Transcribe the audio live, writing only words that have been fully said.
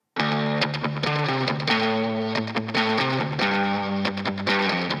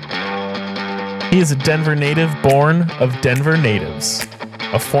is a Denver native born of Denver natives.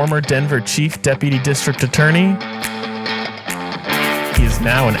 A former Denver Chief Deputy District Attorney, he is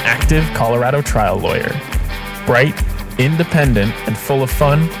now an active Colorado trial lawyer. Bright, independent, and full of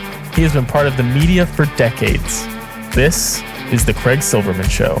fun, he has been part of the media for decades. This is The Craig Silverman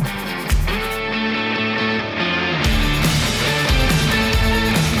Show.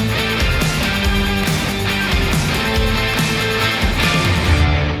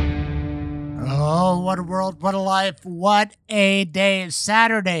 What a world, what a life, what a day.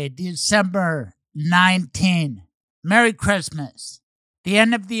 Saturday, December 19. Merry Christmas. The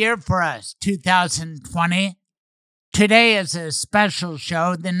end of the year for us, 2020. Today is a special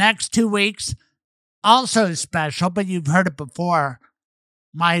show. The next 2 weeks, also special, but you've heard it before.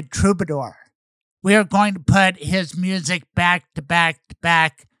 My troubadour. We are going to put his music back to back to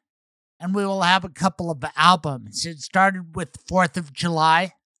back, and we will have a couple of albums. It started with 4th of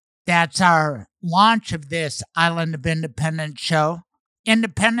July. That's our launch of this Island of Independence show.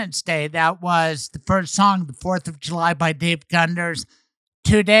 Independence Day, that was the first song, the 4th of July by Dave Gunders.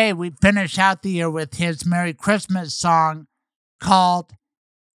 Today, we finish out the year with his Merry Christmas song called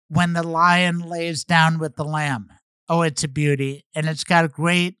When the Lion Lays Down with the Lamb. Oh, it's a beauty, and it's got a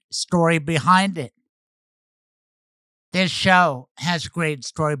great story behind it. This show has a great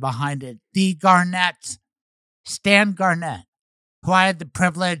story behind it. The Garnetts, Stan Garnett, who I had the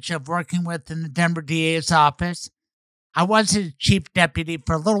privilege of working with in the Denver DA's office. I was his chief deputy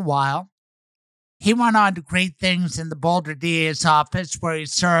for a little while. He went on to great things in the Boulder DA's office, where he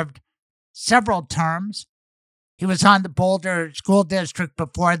served several terms. He was on the Boulder School District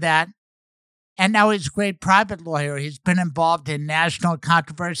before that, and now he's a great private lawyer. He's been involved in national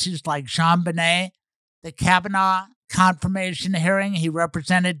controversies like JonBenet, the Kavanaugh confirmation hearing. He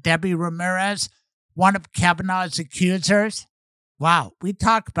represented Debbie Ramirez, one of Kavanaugh's accusers. Wow, we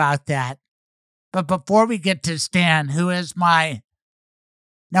talk about that. But before we get to Stan, who is my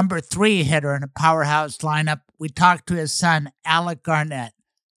number 3 hitter in a powerhouse lineup, we talked to his son, Alec Garnett.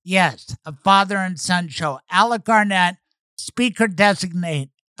 Yes, a father and son show. Alec Garnett, Speaker Designate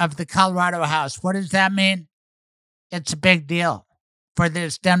of the Colorado House. What does that mean? It's a big deal for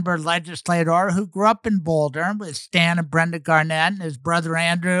this Denver legislator who grew up in Boulder with Stan and Brenda Garnett and his brother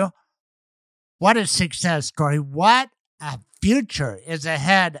Andrew. What a success story. What a future is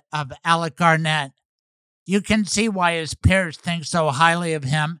ahead of Alec Garnett. You can see why his peers think so highly of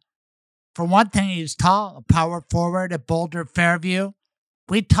him. For one thing, he's tall, a power forward at Boulder Fairview.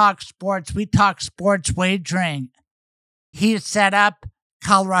 We talk sports wagering. He set up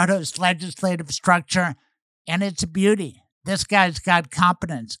Colorado's legislative structure, and it's a beauty. This guy's got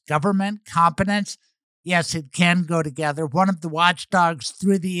competence. Government competence, yes, it can go together. One of the watchdogs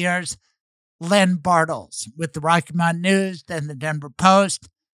through the years, Lynn Bartles, with the Rocky Mountain News, then the Denver Post.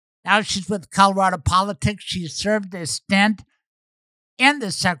 Now she's with Colorado politics. She served a stint in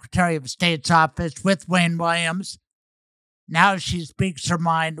the Secretary of State's office with Wayne Williams. Now she speaks her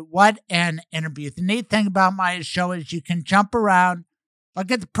mind. What an interview. The neat thing about my show is you can jump around,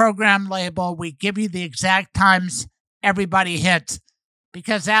 look at the program label. We give you the exact times everybody hits.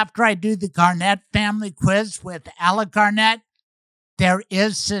 Because after I do the Garnett family quiz with Alec Garnett, there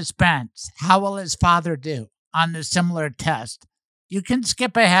is suspense. How will his father do on the similar test? You can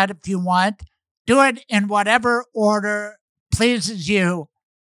skip ahead if you want. Do it in whatever order pleases you.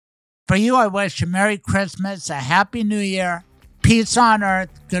 For you, I wish a Merry Christmas, a Happy New Year, peace on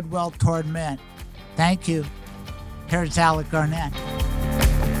earth, goodwill toward men. Thank you. Here's Alec Garnett.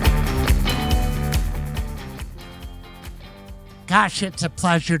 Gosh, it's a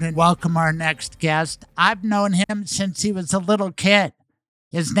pleasure to welcome our next guest. I've known him since he was a little kid.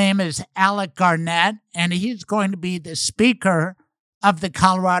 His name is Alec Garnett, and he's going to be the Speaker of the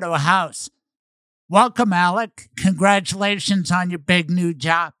Colorado House. Welcome, Alec. Congratulations on your big new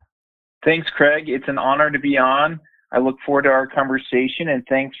job. Thanks, Craig. It's an honor to be on. I look forward to our conversation, and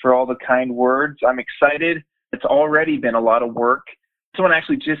thanks for all the kind words. I'm excited. It's already been a lot of work. Someone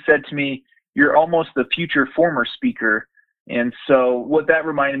actually just said to me, "You're almost the future former speaker." And so what that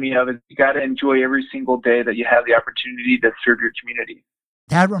reminded me of is you got to enjoy every single day that you have the opportunity to serve your community.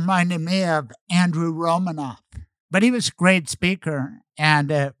 That reminded me of Andrew Romanoff. But he was a great speaker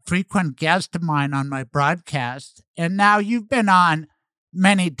and a frequent guest of mine on my broadcast. And now you've been on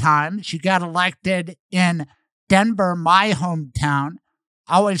many times. You got elected in Denver, my hometown.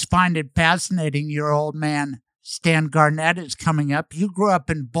 I always find it fascinating. Your old man, Stan Garnett, is coming up. You grew up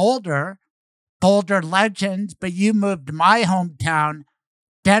in Boulder legends, but you moved to my hometown,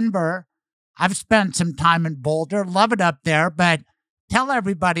 Denver. I've spent some time in Boulder, love it up there, but tell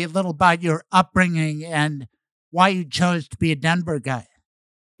everybody a little about your upbringing and why you chose to be a Denver guy.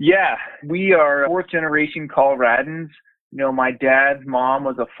 Yeah, we are fourth generation Coloradans. My dad's mom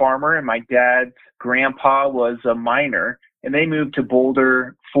was a farmer and my dad's grandpa was a miner, and they moved to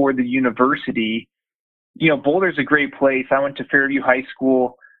Boulder for the university. Boulder's a great place. I went to Fairview High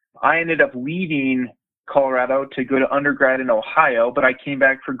School. I ended up leaving Colorado to go to undergrad in Ohio, but I came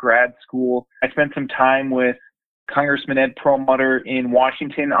back for grad school. I spent some time with Congressman Ed Perlmutter in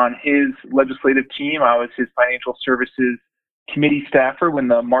Washington on his legislative team. I was his financial services committee staffer when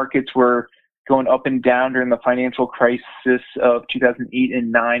the markets were going up and down during the financial crisis of 2008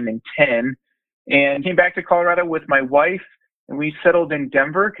 and 9 and 10, and came back to Colorado with my wife, and we settled in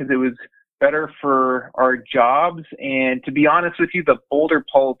Denver because it was better for our jobs. And to be honest with you, the Boulder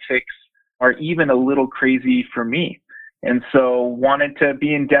politics are even a little crazy for me. And so wanted to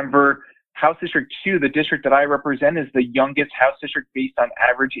be in Denver. House District 2, the district that I represent, is the youngest House district based on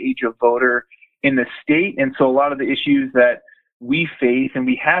average age of voter in the state. And so a lot of the issues that we face and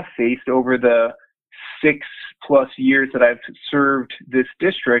we have faced over the 6+ years that I've served this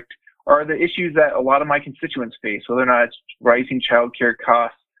district are the issues that a lot of my constituents face, whether or not it's rising childcare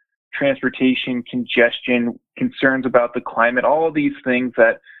costs, transportation, congestion, concerns about the climate, all of these things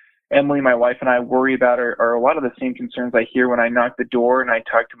that Emily, my wife, and I worry about are a lot of the same concerns I hear when I knock the door and I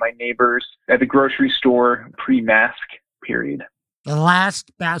talk to my neighbors at the grocery store pre-mask period. The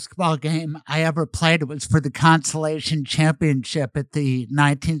last basketball game I ever played was for the consolation championship at the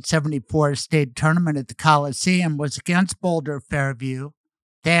 1974 state tournament at the Coliseum, was against Boulder Fairview.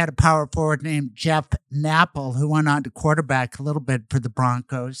 They had a power forward named Jeff Napple who went on to quarterback a little bit for the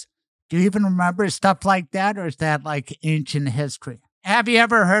Broncos. Do you even remember stuff like that, or is that like ancient history? Have you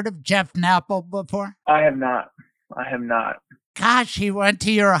ever heard of Jeff Napple before? I have not. Gosh, he went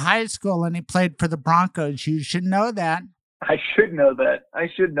to your high school and he played for the Broncos. You should know that. I should know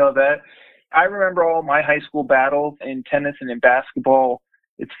that. I remember all my high school battles in tennis and in basketball.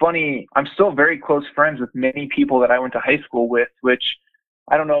 It's funny, I'm still very close friends with many people that I went to high school with, which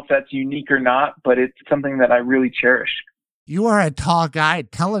I don't know if that's unique or not, but it's something that I really cherish. You are a tall guy.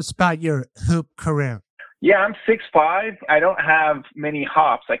 Tell us about your hoop career. Yeah, I'm 6'5". I don't have many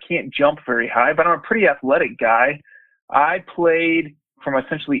hops. I can't jump very high, but I'm a pretty athletic guy. I played from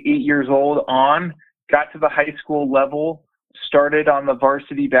essentially 8 years old on, got to the high school level, started on the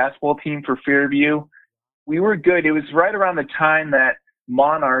varsity basketball team for Fairview. We were good. It was right around the time that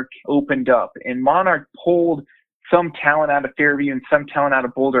Monarch opened up, and Monarch pulled some talent out of Fairview and some talent out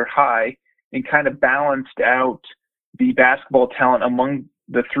of Boulder High and kind of balanced out the basketball talent among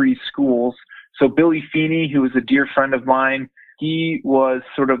the three schools. So Billy Feeney, who was a dear friend of mine, he was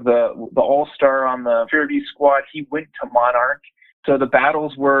sort of the all-star on the Fairview squad. He went to Monarch. So the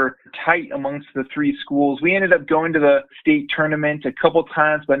battles were tight amongst the three schools. We ended up going to the state tournament a couple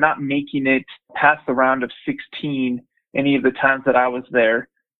times, but not making it past the round of 16 any of the times that I was there.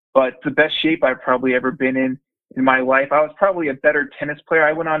 But the best shape I've probably ever been in my life. I was probably a better tennis player.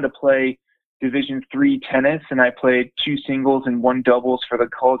 I went on to play Division III tennis, and I played 2 singles and 1 doubles for the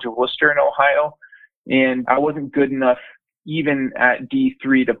College of Worcester in Ohio. And I wasn't good enough even at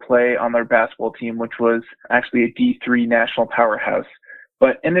D3 to play on their basketball team, which was actually a D3 national powerhouse.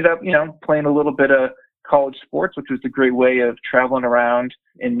 But ended up, playing a little bit of college sports, which was a great way of traveling around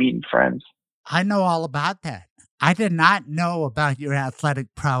and meeting friends. I know all about that. I did not know about your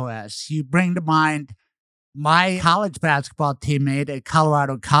athletic prowess. You bring to mind my college basketball teammate at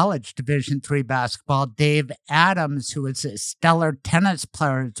Colorado College Division III basketball, Dave Adams, who was a stellar tennis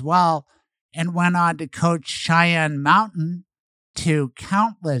player as well, and went on to coach Cheyenne Mountain to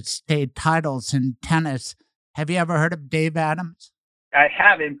countless state titles in tennis. Have you ever heard of Dave Adams? I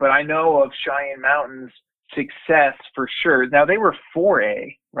haven't, but I know of Cheyenne Mountain's success for sure. Now, they were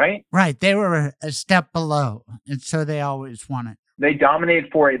 4A, right? Right. They were a step below, and so they always won it. They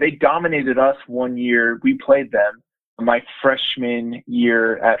dominated 4A. They dominated us one year. We played them my freshman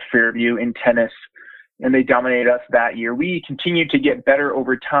year at Fairview in tennis, and they dominated us that year. We continued to get better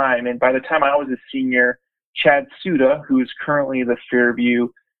over time, and by the time I was a senior, Chad Suda, who is currently the Fairview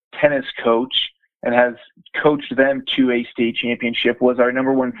tennis coach and has coached them to a state championship, was our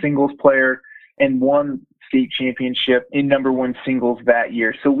number 1 singles player and won state championship in number 1 singles that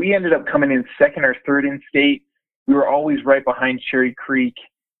year. So we ended up coming in second or third in state. We were always right behind Cherry Creek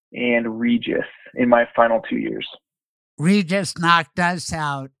and Regis in my final 2 years. Regis knocked us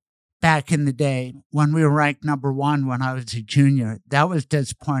out back in the day when we were ranked number 1 when I was a junior. That was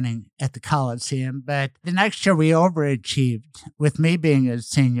disappointing at the Coliseum. But the next year we overachieved with me being a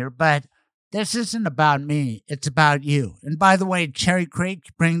senior. But this isn't about me. It's about you. And by the way, Cherry Creek,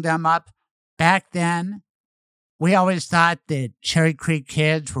 bring them up. Back then, we always thought that Cherry Creek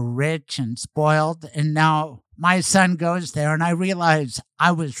kids were rich and spoiled. And now my son goes there, and I realize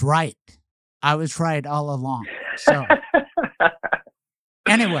I was right. I was right all along. So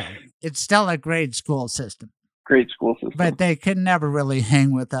anyway, it's still a great school system. Great school system. But they could never really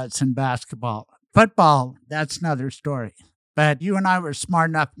hang with us in basketball. Football, that's another story. But you and I were smart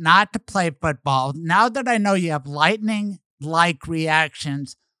enough not to play football. Now that I know you have lightning-like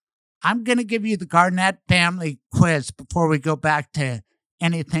reactions, I'm going to give you the Garnett family quiz before we go back to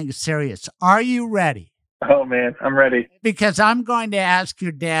anything serious. Are you ready? Oh, man, I'm ready. Because I'm going to ask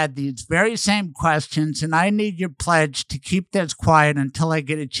your dad these very same questions, and I need your pledge to keep this quiet until I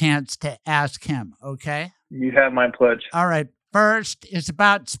get a chance to ask him, okay? You have my pledge. All right. First is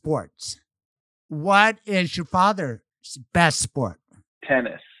about sports. What is your father's best sport?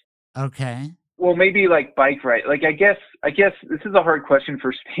 Tennis. Okay. Well, maybe like bike ride. Like I guess this is a hard question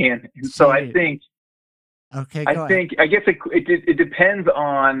for Stan. And so I think Okay, I guess it depends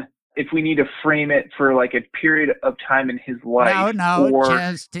on if we need to frame it for like a period of time in his life. No, or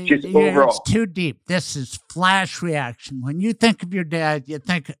just overall. It's too deep. This is flash reaction. When you think of your dad, you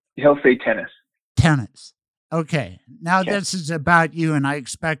think He'll say tennis. Tennis. Okay. Now Okay. This is about you, and I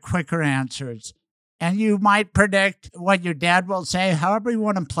expect quicker answers. And you might predict what your dad will say, however you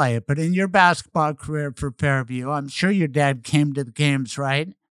want to play it. But in your basketball career for Fairview, I'm sure your dad came to the games, right?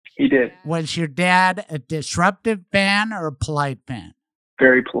 He did. Was your dad a disruptive fan or a polite fan?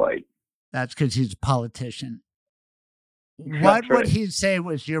 Very polite. That's because he's a politician. That's What would right. he say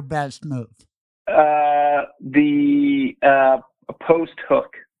was your best move? The post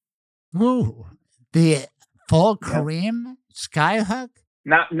hook. Ooh, the full Kareem skyhook?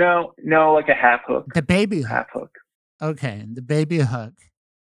 No, like a half hook. The baby hook. Half hook. Okay, the baby hook.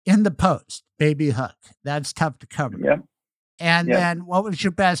 In the post, baby hook. That's tough to cover. Yep. And then what was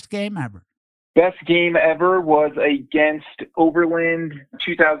your best game ever? Best game ever was against Overland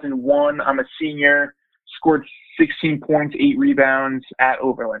 2001. I'm a senior. Scored 16 points, 8 rebounds at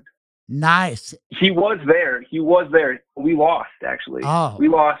Overland. Nice. He was there. We lost, actually. Oh. We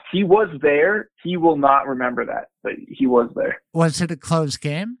lost. He was there. He will not remember that, but he was there. Was it a close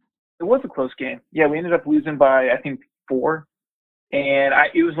game? It was a close game. Yeah, we ended up losing by, I think, 4. And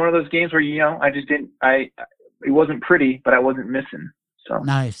it was one of those games where, it wasn't pretty, but I wasn't missing. So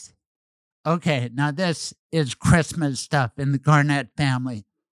Nice. Okay, now this is Christmas stuff in the Garnett family.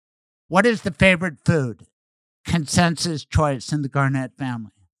 What is the favorite food? Consensus choice in the Garnett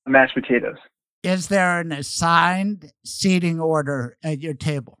family. mashed potatoes. Is there an assigned seating order at your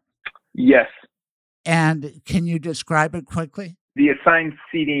table? Yes. And can you describe it quickly? The assigned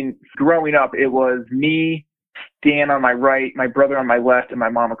seating, growing up, it was me, Stan on my right, my brother on my left, and my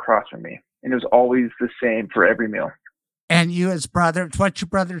mom across from me. And it was always the same for every meal. And you as brothers, what's your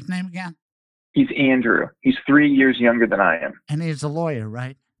brother's name again? He's Andrew. He's 3 years younger than I am. And he's a lawyer,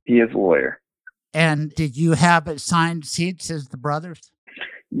 right? He is a lawyer. And did you have assigned seats as the brothers?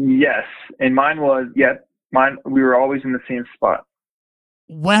 Yes. And mine, we were always in the same spot.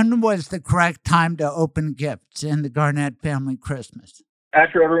 When was the correct time to open gifts in the Garnett family Christmas?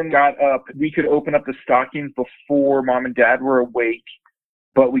 After everyone got up, we could open up the stockings before mom and dad were awake,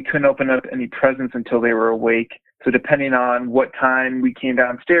 but we couldn't open up any presents until they were awake. So depending on what time we came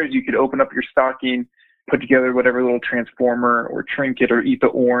downstairs, you could open up your stocking, put together whatever little transformer or trinket or eat the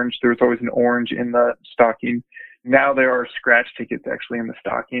orange. There was always an orange in the stocking. Now there are scratch tickets actually in the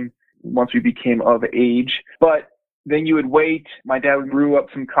stocking once we became of age. But then you would wait. My dad would brew up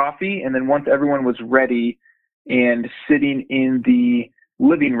some coffee. And then once everyone was ready and sitting in the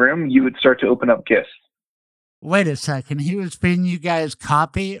living room, you would start to open up gifts. Wait a second. He was feeding you guys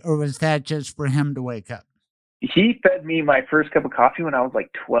coffee, or was that just for him to wake up? He fed me my first cup of coffee when I was like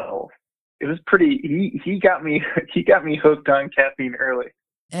 12. It was pretty, he got me hooked on caffeine early.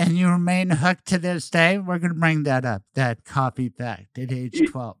 And you remain hooked to this day? We're going to bring that up, that coffee fact at age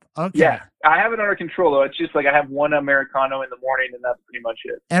 12. Okay. Yeah, I have it under control though. It's just like I have one Americano in the morning and that's pretty much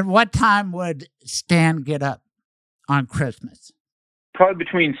it. At what time would Stan get up on Christmas? Probably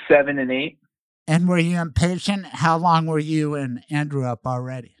between 7 and 8. And were you impatient? How long were you and Andrew up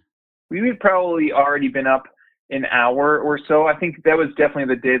already? We had probably already been up an hour or so. I think that was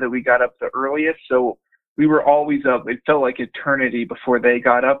definitely the day that we got up the earliest. So we were always up. It felt like eternity before they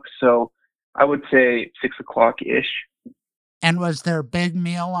got up. So I would say 6 o'clock-ish. And was there a big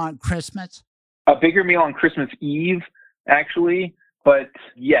meal on Christmas? A bigger meal on Christmas Eve, actually. But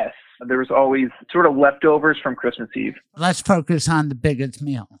yes, there was always sort of leftovers from Christmas Eve. Let's focus on the biggest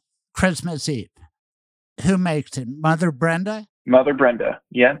meal, Christmas Eve. Who makes it? Mother Brenda? Mother Brenda,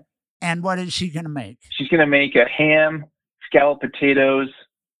 yeah. And what is she going to make? She's going to make a ham, scalloped potatoes,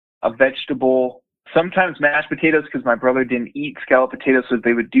 a vegetable, sometimes mashed potatoes because my brother didn't eat scalloped potatoes, so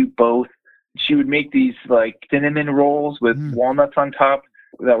they would do both. She would make these like cinnamon rolls with walnuts on top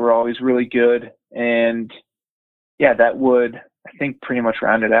that were always really good. And yeah, that would, I think, pretty much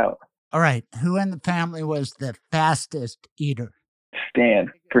round it out. All right. Who in the family was the fastest eater? Stan,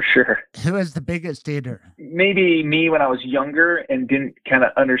 for sure. Who is the biggest eater? Maybe me when I was younger and didn't kind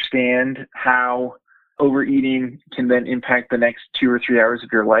of understand how overeating can then impact the next 2 or 3 hours of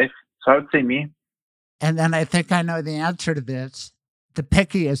your life. So I would say me. And then I think I know the answer to this. The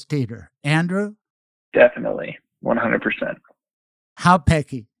pickiest eater. Andrew? Definitely. 100%. How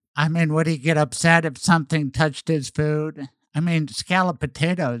picky? I mean, would he get upset if something touched his food? I mean, scalloped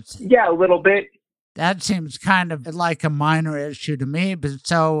potatoes. Yeah, a little bit. That seems kind of like a minor issue to me. But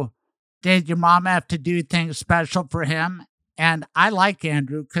so did your mom have to do things special for him? And I like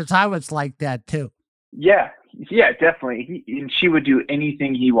Andrew because I was like that too. Yeah, definitely. And she would do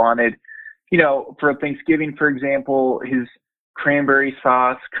anything he wanted. You know, for Thanksgiving, for example, his cranberry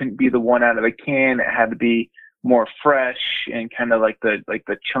sauce couldn't be the one out of the can. It had to be more fresh and kind of like the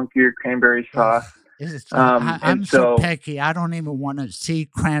chunkier cranberry sauce. I'm so picky. I don't even want to see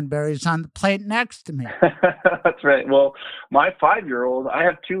cranberries on the plate next to me. That's right. Well, my 5-year-old, I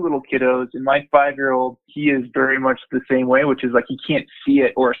have 2 little kiddos, and my 5-year-old, he is very much the same way, which is like he can't see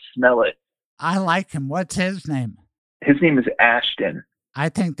it or smell it. I like him. What's his name? His name is Ashton. I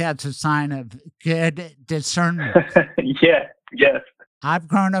think that's a sign of good discernment. Yes. I've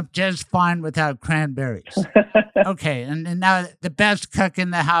grown up just fine without cranberries. Okay, and now the best cook in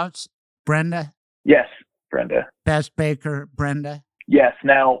the house, Brenda? Yes, Brenda. Best baker, Brenda? Yes.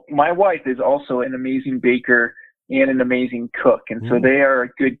 Now, my wife is also an amazing baker and an amazing cook, and so they are a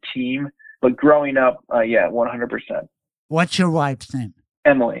good team. But growing up, 100%. What's your wife's name?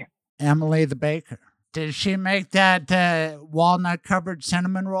 Emily. Emily the baker. Does she make that walnut-covered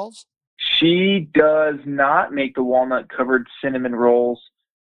cinnamon rolls? She does not make the walnut-covered cinnamon rolls,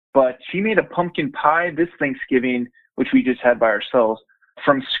 but she made a pumpkin pie this Thanksgiving, which we just had by ourselves,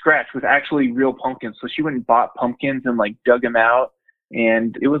 from scratch with actually real pumpkins. So she went and bought pumpkins and like dug them out,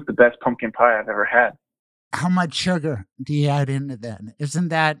 and it was the best pumpkin pie I've ever had. How much sugar do you add into that? Isn't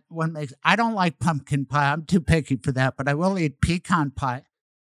that what makes... I don't like pumpkin pie. I'm too picky for that, but I will eat pecan pie.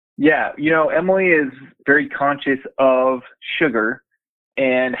 Yeah, you know, Emily is very conscious of sugar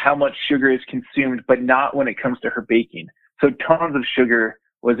and how much sugar is consumed, but not when it comes to her baking. So tons of sugar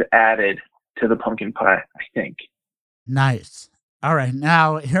was added to the pumpkin pie, I think. Nice. All right,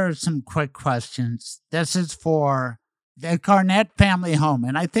 now here are some quick questions. This is for the Garnett family home,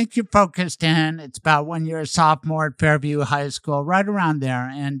 and I think you focused in. It's about when you're a sophomore at Fairview High School, right around there.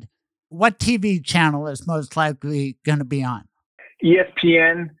 And what TV channel is most likely going to be on?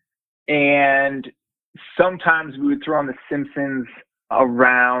 ESPN, and sometimes we would throw on The Simpsons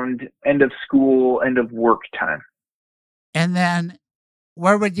around end of school, end of work time. And then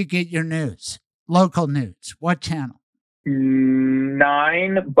where would you get your news? Local news. What channel?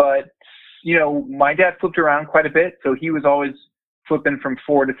 9, but, you know, my dad flipped around quite a bit, so he was always flipping from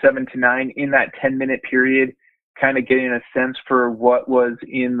 4 to 7 to 9 in that 10-minute period, kind of getting a sense for what was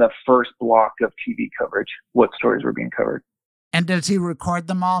in the first block of TV coverage, what stories were being covered. And does he record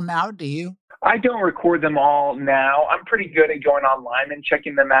them all now? Do you? I don't record them all now. I'm pretty good at going online and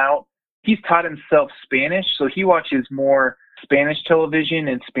checking them out. He's taught himself Spanish, so he watches more Spanish television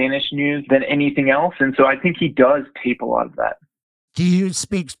and Spanish news than anything else. And so I think he does tape a lot of that. Do you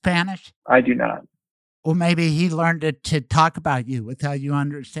speak Spanish? I do not. Well, maybe he learned it to talk about you without you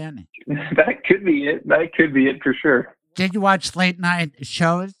understanding. That could be it. That could be it for sure. Did you watch late night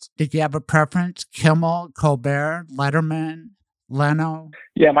shows? Did you have a preference? Kimmel, Colbert, Letterman, Leno?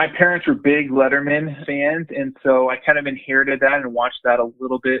 Yeah, my parents were big Letterman fans, and so I kind of inherited that and watched that a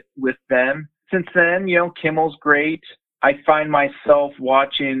little bit with them. Since then, you know, Kimmel's great. I find myself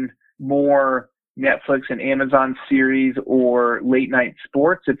watching more Netflix and Amazon series or late night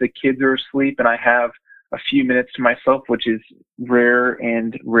sports if the kids are asleep and I have a few minutes to myself, which is rare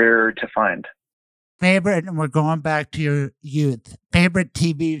and rarer to find. Favorite, and we're going back to your youth, favorite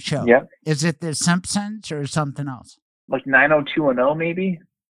TV show? Yep. Is it The Simpsons or something else? Like 90210 maybe?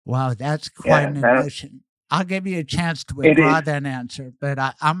 Wow, that's quite an admission. I'll give you a chance to withdraw that answer, but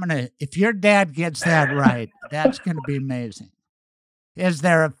I'm going to, if your dad gets that right, that's going to be amazing. Is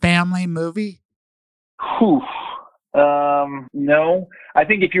there a family movie? No. I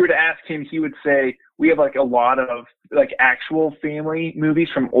think if you were to ask him, he would say we have like a lot of like actual family movies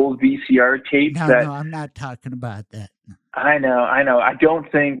from old VCR tapes. No, I'm not talking about that. I know. I don't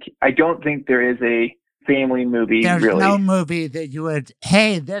think there is a family movie. There's really no movie that you would,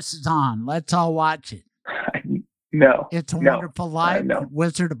 hey, this is on, let's all watch it. No. It's a Wonderful Life? No.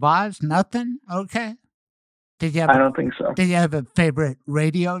 Wizard of Oz? Nothing? Okay. I don't think so. Did you have a favorite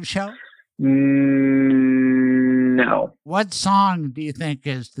radio show? No. What song do you think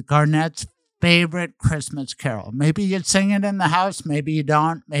is the Garnetts' favorite Christmas carol? Maybe you sing it in the house, maybe you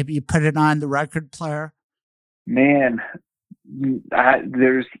don't. Maybe you put it on the record player. Man,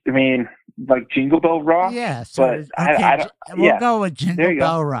 like Jingle Bell Rock. Yeah, so but I don't. we'll Yeah, go with there Jingle you go.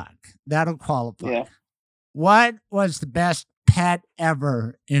 Bell Rock. That'll qualify. Yeah. What was the best pet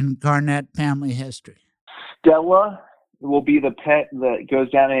ever in Garnett family history? Stella will be the pet that goes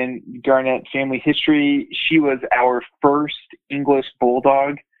down in Garnett family history. She was our first English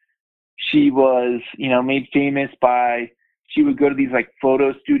bulldog. She was, made famous by, she would go to these like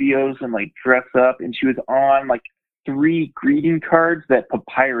photo studios and like dress up, and she was on like 3 greeting cards that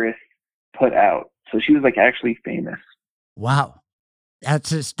Papyrus put out. So she was like actually famous. Wow.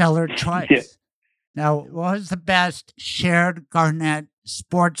 That's a stellar choice. Yeah. Now, what was the best shared Garnett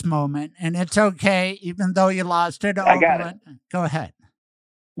sports moment? And it's okay, even though you lost it. I got it. Go ahead.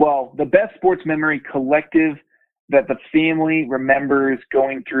 Well, the best sports memory collective that the family remembers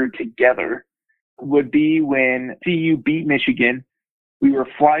going through together would be when CU beat Michigan. We were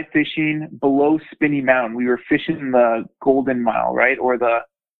fly fishing below Spinney Mountain. We were fishing the Golden Mile, right? Or the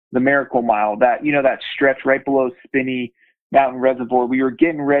Miracle Mile, that stretch right below Spinney Mountain Reservoir. We were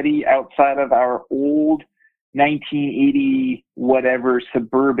getting ready outside of our old 1980 whatever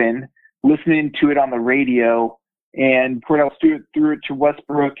Suburban, listening to it on the radio, and Cordell Stewart threw it to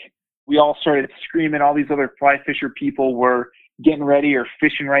Westbrook. We all started screaming. All these other fly fisher people were getting ready or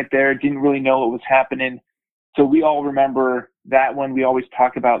fishing right there, didn't really know what was happening. So we all remember that one. We always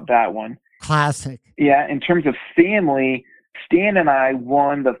talk about that one. Classic. Yeah, in terms of family, Stan and I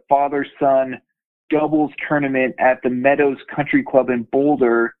won the father-son doubles tournament at the Meadows Country Club in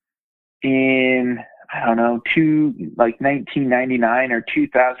Boulder in, 1999 or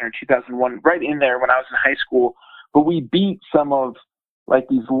 2000 or 2001, right in there when I was in high school. But we beat some of like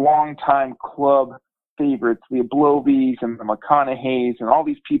these longtime club favorites, the Ablovies and the McConaughey's and all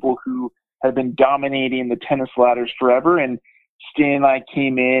these people who had been dominating the tennis ladders forever. And Stan and I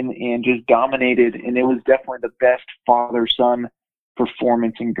came in and just dominated, and it was definitely the best father-son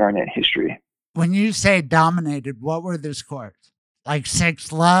performance in Garnett history. When you say dominated, what were the scores? Like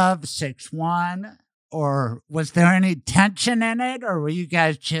 6-love, 6-1? Or was there any tension in it? Or were you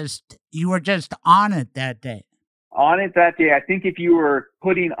guys you were just on it that day? On it that day. I think if you were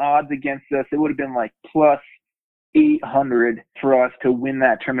putting odds against us, it would have been like plus 800 for us to win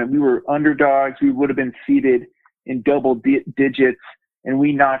that tournament. We were underdogs. We would have been seeded in double digits, and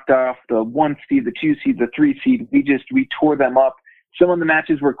we knocked off the 1 seed, the 2 seed, the 3 seed. We tore them up. Some of the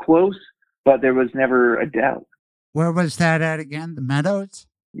matches were close, but there was never a doubt. Where was that at again? The Meadows?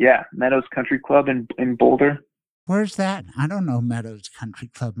 Yeah, Meadows Country Club in Boulder. Where's that? I don't know Meadows Country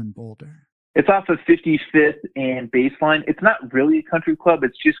Club in Boulder. It's off of 55th and Baseline. It's not really a country club.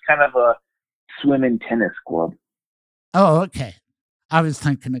 It's just kind of a swim and tennis club. Oh, okay. I was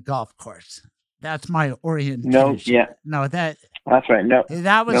thinking a golf course. That's my orientation. No, yeah. No, that's right. No,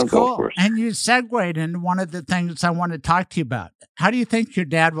 that was no cool. Golf course. And you segued into one of the things I want to talk to you about. How do you think your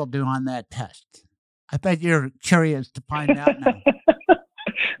dad will do on that test? I bet you're curious to find out now.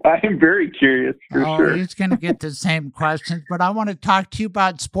 I am very curious, for sure. He's going to get the same questions, but I want to talk to you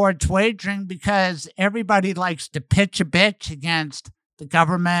about sports wagering because everybody likes to pitch a bitch against the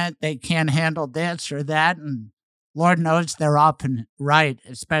government. They can't handle this or that, and Lord knows they're often right,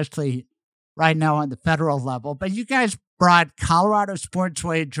 especially right now on the federal level. But you guys brought Colorado sports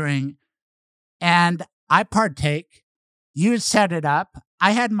wagering, and I partake. You set it up.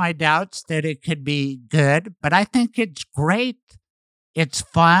 I had my doubts that it could be good, but I think it's great. It's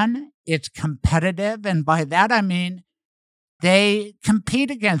fun. It's competitive. And by that, I mean they compete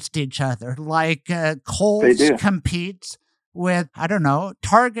against each other like Kohl's competes with,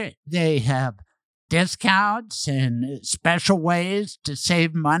 Target. They have discounts and special ways to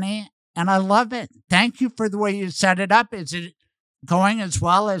save money. And I love it. Thank you for the way you set it up. Is it going as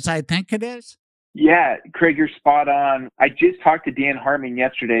well as I think it is? Yeah, Craig, you're spot on. I just talked to Dan Harmon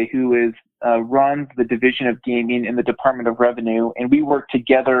yesterday, who runs the Division of Gaming in the Department of Revenue, and we worked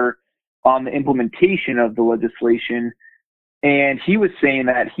together on the implementation of the legislation. And he was saying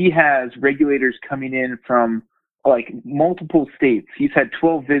that he has regulators coming in from like multiple states. He's had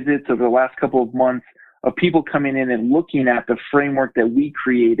 12 visits over the last couple of months of people coming in and looking at the framework that we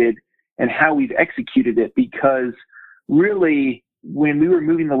created and how we've executed it, because really, when we were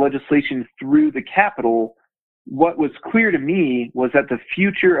moving the legislation through the Capitol, what was clear to me was that the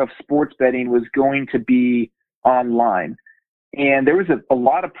future of sports betting was going to be online. And there was a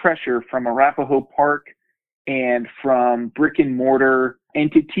lot of pressure from Arapahoe Park and from brick and mortar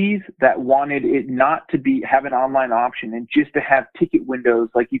entities that wanted it not to have an online option and just to have ticket windows.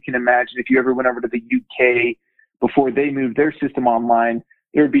 Like you can imagine if you ever went over to the UK before they moved their system online,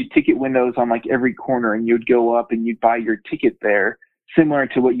 there would be ticket windows on like every corner, and you'd go up and you'd buy your ticket there, similar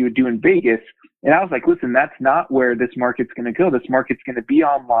to what you would do in Vegas. And I was like, listen, that's not where this market's going to go. This market's going to be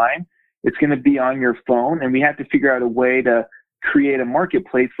online. It's going to be on your phone. And we have to figure out a way to create a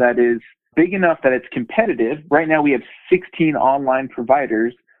marketplace that is big enough that it's competitive. Right now we have 16 online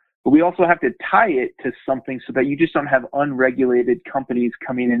providers, but we also have to tie it to something so that you just don't have unregulated companies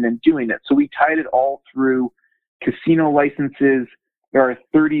coming in and doing it. So we tied it all through casino licenses. There are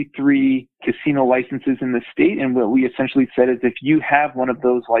 33 casino licenses in the state. And what we essentially said is if you have one of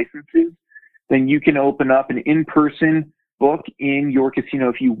those licenses, then you can open up an in-person book in your casino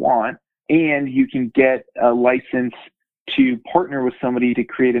if you want, and you can get a license to partner with somebody to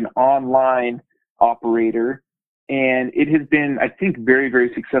create an online operator. And it has been, I think, very,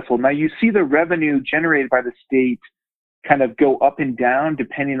 very successful. Now you see the revenue generated by the state kind of go up and down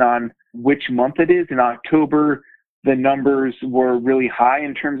depending on which month it is. In October, the numbers were really high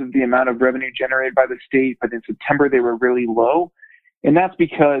in terms of the amount of revenue generated by the state, but in September they were really low. And that's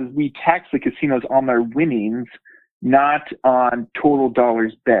because we tax the casinos on their winnings, not on total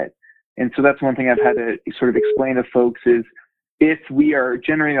dollars bet. And so that's one thing I've had to sort of explain to folks is if we are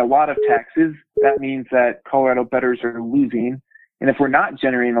generating a lot of taxes, that means that Colorado bettors are losing. And if we're not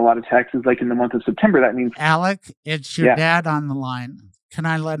generating a lot of taxes, like in the month of September, that means... Alec, it's your dad on the line. Can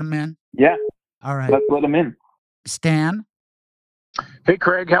I let him in? Yeah. All right. Let's let him in. Stan? Hey,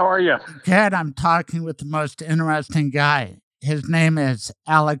 Craig, how are you? Good. I'm talking with the most interesting guy. His name is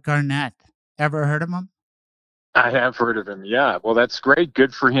Alec Garnett. Ever heard of him? I have heard of him, yeah. Well, that's great.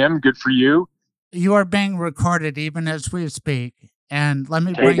 Good for him. Good for you. You are being recorded even as we speak. And let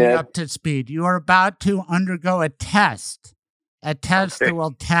me bring you up to speed. You are about to undergo a test that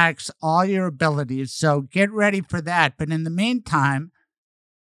will tax all your abilities. So get ready for that. But in the meantime,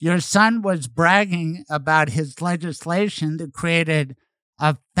 your son was bragging about his legislation that created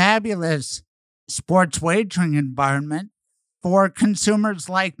a fabulous sports wagering environment for consumers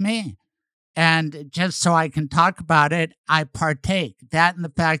like me. And just so I can talk about it, I partake. That and the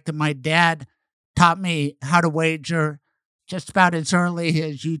fact that my dad taught me how to wager just about as early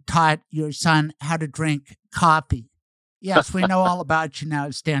as you taught your son how to drink coffee. Yes, we know all about you now,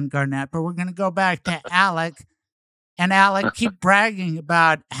 Stan Garnett, but we're going to go back to Alec. And Alec, keep bragging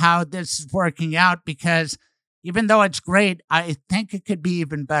about how this is working out because even though it's great, I think it could be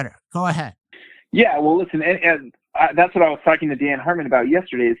even better. Go ahead. Yeah, well, listen, and that's what I was talking to Dan Harmon about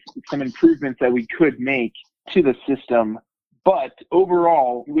yesterday is some improvements that we could make to the system. But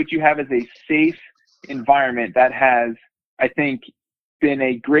overall, what you have is a safe environment that has, I think, been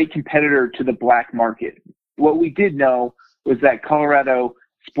a great competitor to the black market. What we did know was that Colorado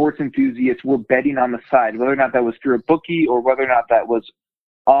sports enthusiasts were betting on the side, whether or not that was through a bookie or whether or not that was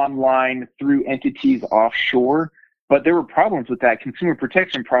online through entities offshore. But there were problems with that, consumer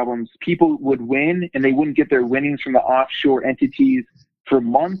protection problems. People would win and they wouldn't get their winnings from the offshore entities for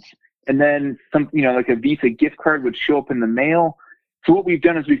months. And then some, like a Visa gift card would show up in the mail. So what we've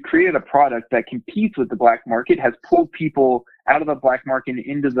done is we've created a product that competes with the black market, has pulled people out of the black market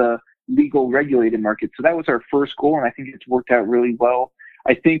into the legal regulated market. So that was our first goal. And I think it's worked out really well.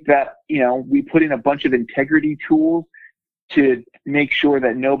 I think that, we put in a bunch of integrity tools to make sure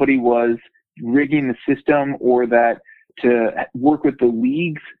that nobody was rigging the system or that to work with the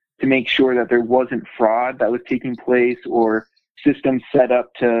leagues to make sure that there wasn't fraud that was taking place or systems set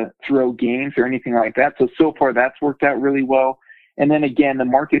up to throw games or anything like that. So far that's worked out really well. And then again, the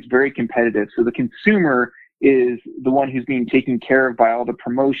market's very competitive. So the consumer is the one who's being taken care of by all the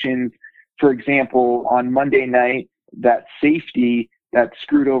promotions. For example, on Monday night, that safety that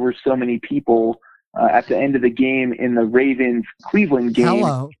screwed over so many people at the end of the game in the Ravens-Cleveland game.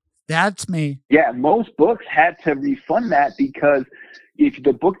 Hello, that's me. Yeah, most books had to refund that because if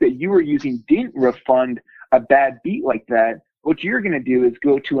the book that you were using didn't refund a bad beat like that, what you're going to do is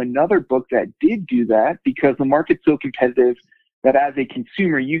go to another book that did do that because the market's so competitive that as a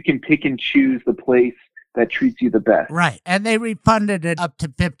consumer, you can pick and choose the place that treats you the best. Right. And they refunded it up to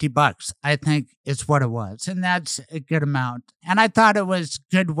 $50, I think is what it was. And that's a good amount. And I thought it was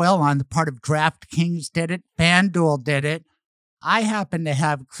goodwill on the part of DraftKings did it. FanDuel did it. I happen to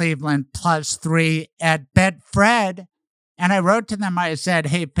have Cleveland +3 at Betfred. And I wrote to them, I said,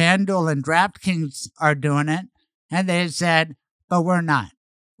 hey, FanDuel and DraftKings are doing it. And they said, but we're not.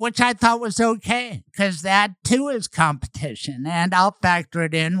 Which I thought was okay because that too is competition. And I'll factor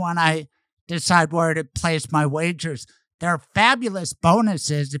it in when I decide where to place my wagers. There are fabulous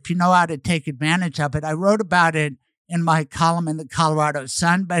bonuses if you know how to take advantage of it. I wrote about it in my column in the Colorado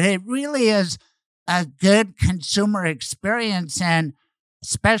Sun, but it really is a good consumer experience. And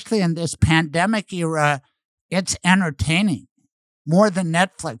especially in this pandemic era, it's entertaining more than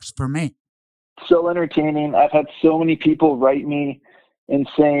Netflix for me. So entertaining. I've had so many people write me and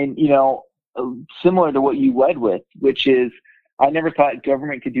saying, similar to what you led with, which is, I never thought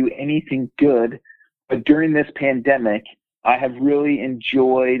government could do anything good, but during this pandemic, I have really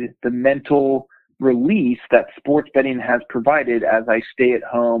enjoyed the mental release that sports betting has provided as I stay at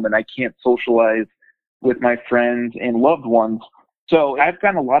home and I can't socialize with my friends and loved ones. So I've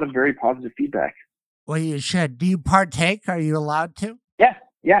gotten a lot of very positive feedback. Well, you should. Do you partake? Are you allowed to?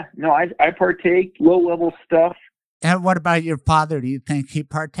 Yeah. No, I partake, low-level stuff. And what about your father? Do you think he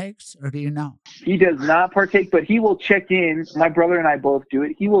partakes, or do you know? He does not partake, but he will check in. My brother and I both do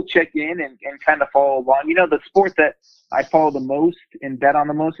it. He will check in and kind of follow along. The sport that I follow the most and bet on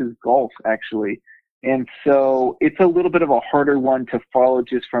the most is golf, actually. And so it's a little bit of a harder one to follow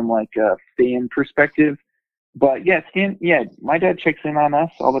just from like a fan perspective. But my dad checks in on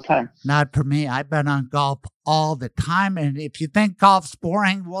us all the time. Not for me. I bet on golf all the time. And if you think golf's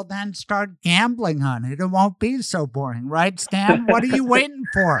boring, well, then start gambling on it. It won't be so boring, right, Stan? What are you waiting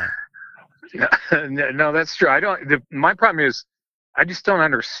for? No, that's true. My problem is I just don't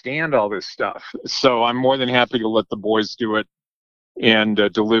understand all this stuff. So I'm more than happy to let the boys do it and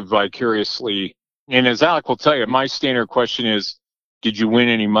to live vicariously. And as Alec will tell you, my standard question is, did you win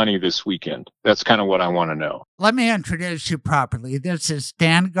any money this weekend? That's kind of what I want to know. Let me introduce you properly. This is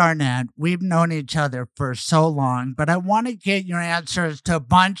Stan Garnett. We've known each other for so long, but I want to get your answers to a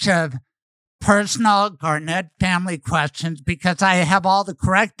bunch of personal Garnett family questions because I have all the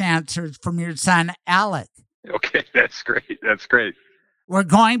correct answers from your son, Alec. Okay, that's great. That's great. We're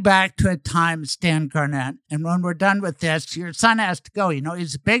going back to a time, Stan Garnett, and when we're done with this, your son has to go.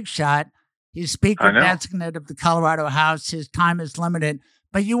 He's a big shot. He's Speaker Designate of the Colorado House. His time is limited.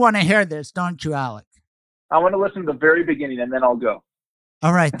 But you want to hear this, don't you, Alec? I want to listen to the very beginning, and then I'll go.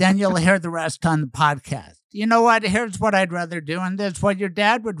 All right, then you'll hear the rest on the podcast. You know what? Here's what I'd rather do, and this is what your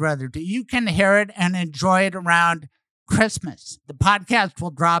dad would rather do. You can hear it and enjoy it around Christmas. The podcast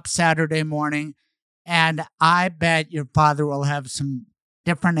will drop Saturday morning, and I bet your father will have some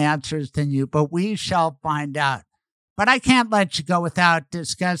different answers than you, but we shall find out. But I can't let you go without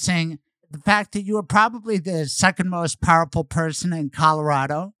discussing the fact that you are probably the second most powerful person in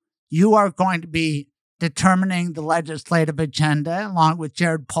Colorado. You are going to be determining the legislative agenda along with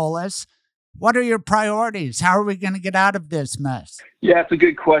Jared Polis. What are your priorities? How are we going to get out of this mess? Yeah, it's a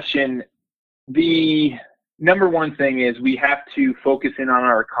good question. The number one thing is we have to focus in on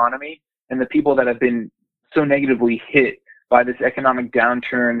our economy and the people that have been so negatively hit by this economic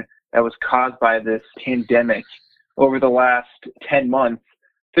downturn that was caused by this pandemic over the last 10 months.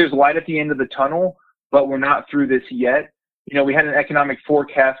 There's light at the end of the tunnel, but we're not through this yet. We had an economic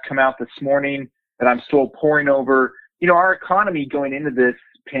forecast come out this morning that I'm still poring over. Our economy going into this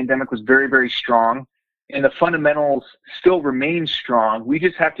pandemic was very, very strong, and the fundamentals still remain strong. We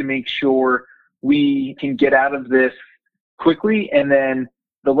just have to make sure we can get out of this quickly, and then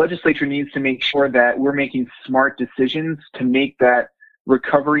the legislature needs to make sure that we're making smart decisions to make that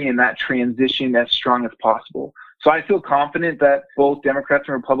recovery and that transition as strong as possible. So I feel confident that both Democrats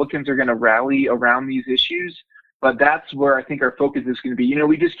and Republicans are going to rally around these issues, but that's where I think our focus is going to be.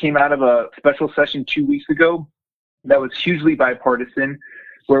 We just came out of a special session 2 weeks ago that was hugely bipartisan,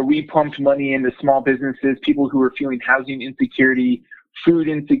 where we pumped money into small businesses, people who were feeling housing insecurity, food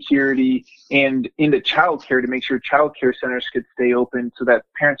insecurity, and into childcare to make sure childcare centers could stay open so that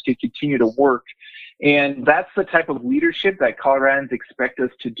parents could continue to work. And that's the type of leadership that Coloradans expect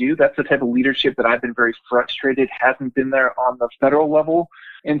us to do. That's the type of leadership that I've been very frustrated hasn't been there on the federal level.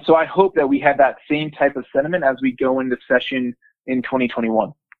 And so I hope that we have that same type of sentiment as we go into session in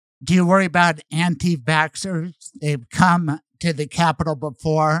 2021. Do you worry about anti-vaxxers? They've come to the Capitol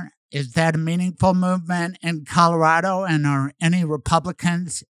before. Is that a meaningful movement in Colorado? And are any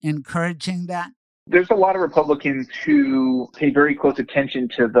Republicans encouraging that? There's a lot of Republicans who pay very close attention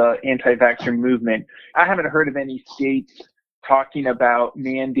to the anti-vaxxer movement. I haven't heard of any states talking about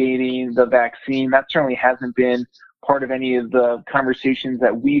mandating the vaccine. That certainly hasn't been part of any of the conversations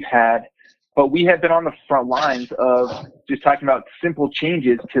that we've had. But we have been on the front lines of just talking about simple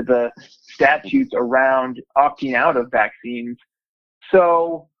changes to the statutes around opting out of vaccines.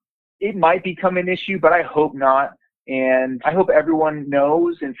 So it might become an issue, but I hope not. And I hope everyone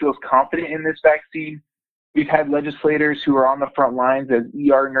knows and feels confident in this vaccine. We've had legislators who are on the front lines as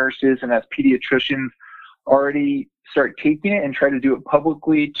ER nurses and as pediatricians already start taking it and try to do it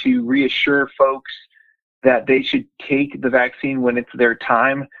publicly to reassure folks that they should take the vaccine when it's their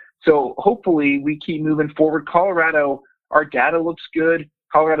time. So hopefully we keep moving forward. Colorado, our data looks good.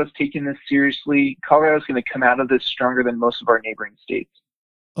 Colorado's taking this seriously. Colorado's going to come out of this stronger than most of our neighboring states.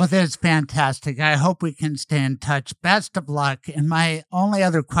 Well, that's fantastic. I hope we can stay in touch. Best of luck. And my only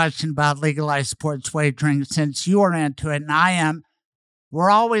other question about legalized sports wagering, since you are into it and I am, we're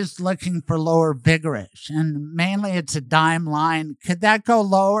always looking for lower vigorish, and mainly it's a dime line. Could that go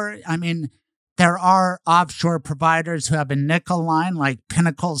lower? I mean, there are offshore providers who have a nickel line like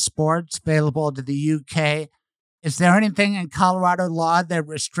Pinnacle Sports available to the UK. Is there anything in Colorado law that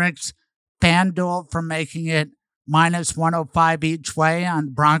restricts FanDuel from making it minus 105 each way on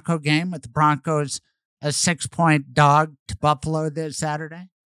the Bronco game with the Broncos a 6-point dog to Buffalo this Saturday?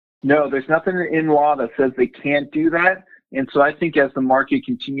 No, there's nothing in law that says they can't do that. And so I think as the market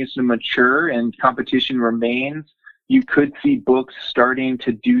continues to mature and competition remains, you could see books starting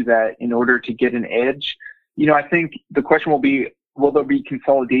to do that in order to get an edge. I think the question will be, will there be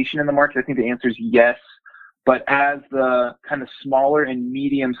consolidation in the market? I think the answer is yes. But as the kind of smaller and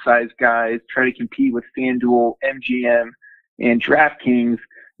medium-sized guys try to compete with FanDuel, MGM, and DraftKings,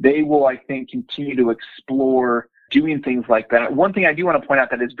 they will, I think, continue to explore doing things like that. One thing I do want to point out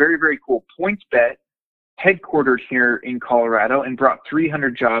that is very, very cool, PointsBet, headquartered here in Colorado and brought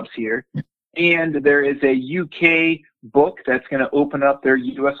 300 jobs here. And there is a UK book that's going to open up their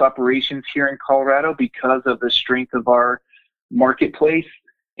U.S. operations here in Colorado because of the strength of our marketplace.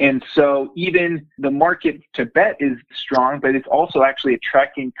 And so even the market to bet is strong, but it's also actually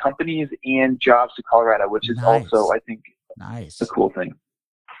attracting companies and jobs to Colorado, which is also, I think, a cool thing.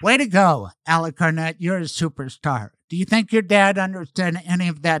 Way to go, Alec Garnett. You're a superstar. Do you think your dad understood any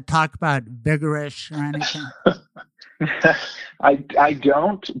of that talk about vigorish or anything? I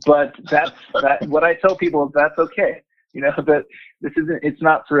don't, but that's what I tell people is that's okay. That it's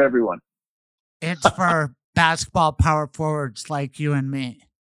not for everyone. It's for basketball power forwards like you and me.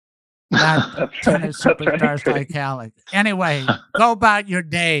 Not tennis superstars like Alec. Anyway, go about your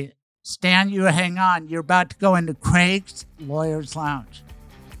day. Stan, you hang on. You're about to go into Craig's Lawyers Lounge.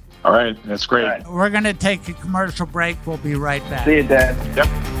 All right, that's great. All right. We're going to take a commercial break. We'll be right back. See you, Dad. Yep.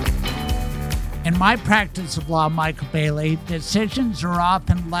 In my practice of law, Michael Bailey, decisions are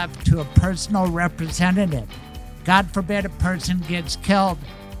often left to a personal representative. God forbid a person gets killed.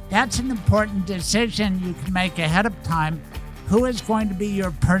 That's an important decision you can make ahead of time. Who is going to be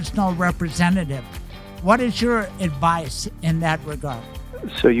your personal representative? What is your advice in that regard?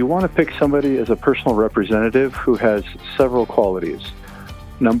 So you want to pick somebody as a personal representative who has several qualities.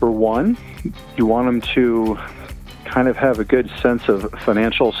 Number one, you want them to kind of have a good sense of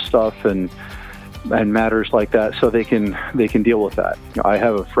financial stuff and matters like that, so they can deal with that. I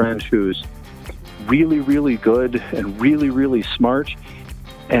have a friend who's really, really good and really, really smart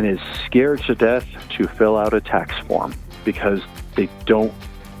and is scared to death to fill out a tax form because they don't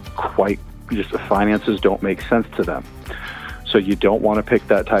quite, just the finances don't make sense to them. So you don't want to pick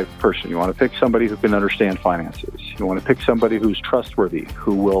that type of person. You want to pick somebody who can understand finances. You want to pick somebody who's trustworthy,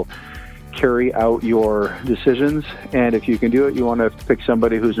 who will carry out your decisions. And if you can do it, you want to pick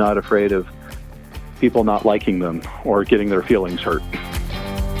somebody who's not afraid of people not liking them or getting their feelings hurt.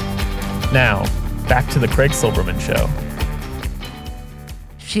 Now, back to the Craig Silverman Show.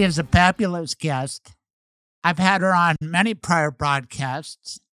 She is a fabulous guest. I've had her on many prior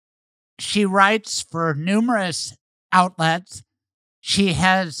broadcasts. She writes for numerous outlets. She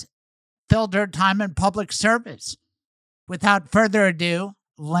has filled her time in public service. Without further ado,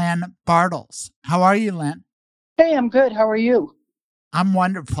 Lynn Bartles. How are you, Lynn? Hey, I'm good. How are you? I'm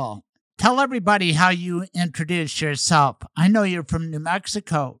wonderful. Tell everybody how you introduce yourself. I know you're from New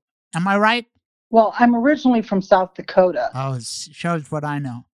Mexico. Am I right? Well, I'm originally from South Dakota. Oh, it shows what I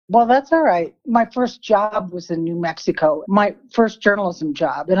know. Well, that's all right. My first job was in New Mexico, my first journalism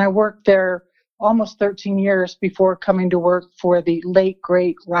job, and I worked there almost 13 years before coming to work for the late,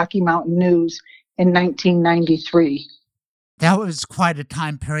 great Rocky Mountain News in 1993. That was quite a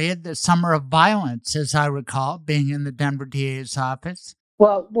time period, the summer of violence, as I recall, being in the Denver DA's office.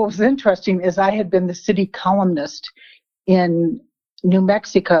 Well, what was interesting is I had been the city columnist in New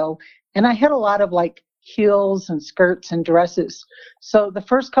Mexico, and I had a lot of heels and skirts and dresses. So the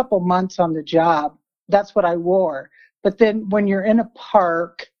first couple months on the job, that's what I wore. But then when you're in a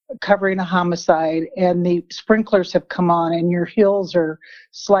park covering a homicide and the sprinklers have come on and your heels are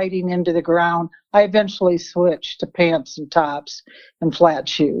sliding into the ground, I eventually switched to pants and tops and flat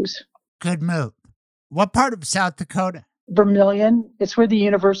shoes. Good move. What part of South Dakota? Vermilion. It's where the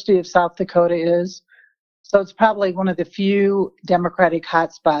University of South Dakota is. So it's probably one of the few Democratic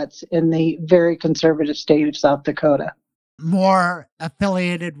hotspots in the very conservative state of South Dakota. More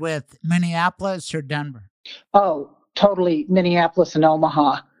affiliated with Minneapolis or Denver? Oh, totally. Minneapolis and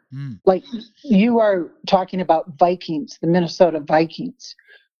Omaha. Like you are talking about Vikings, the Minnesota Vikings,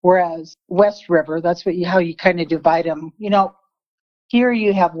 whereas West River, that's how you kind of divide them. Here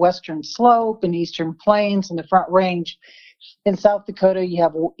you have Western Slope and Eastern Plains and the Front Range. In South Dakota, you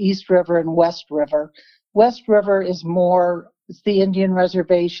have East River and West River. West River is it's the Indian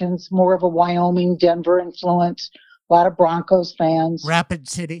reservations, more of a Wyoming, Denver influence, a lot of Broncos fans. Rapid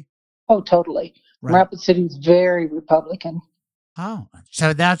City? Oh, totally. Right. Rapid City is very Republican. Oh,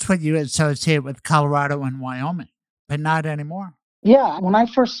 so that's what you associate with Colorado and Wyoming, but not anymore. Yeah. When I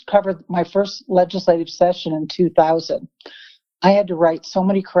first covered my first legislative session in 2000, I had to write so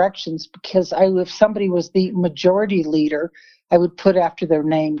many corrections because if somebody was the majority leader, I would put after their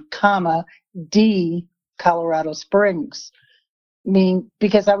name, D, Colorado Springs.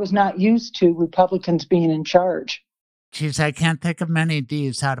 Because I was not used to Republicans being in charge. Geez, I can't think of many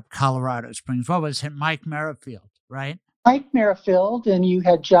D's out of Colorado Springs. What was it? Mike Merrifield, right? Mike Merrifield, and you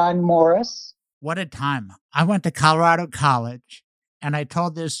had John Morris. What a time. I went to Colorado College, and I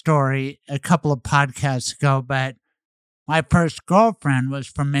told this story a couple of podcasts ago, but my first girlfriend was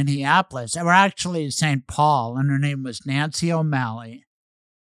from Minneapolis. We're actually St. Paul, and her name was Nancy O'Malley.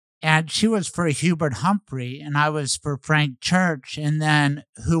 And she was for Hubert Humphrey, and I was for Frank Church. And then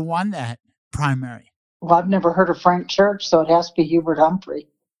who won that primary? Well, I've never heard of Frank Church, so it has to be Hubert Humphrey.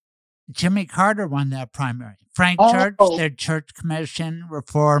 Jimmy Carter won that primary. Frank Church, their church commission,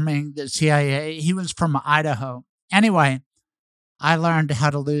 reforming the CIA. He was from Idaho. Anyway, I learned how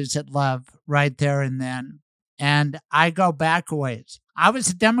to lose at love right there and then. And I go back a ways. I was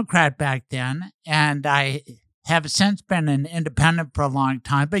a Democrat back then, and I have since been an independent for a long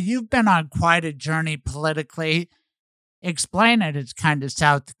time, but you've been on quite a journey politically. Explain it. It's kind of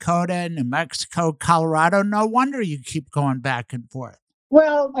South Dakota, New Mexico, Colorado. No wonder you keep going back and forth.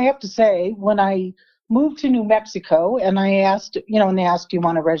 Well, I have to say, when I moved to New Mexico and I asked, and they asked, do you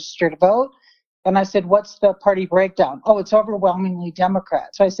want to register to vote? And I said, what's the party breakdown? Oh, it's overwhelmingly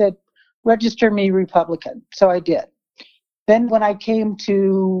Democrat. So I said, register me Republican. So I did. Then when I came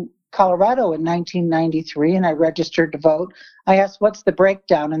to Colorado in 1993 and I registered to vote, I asked, what's the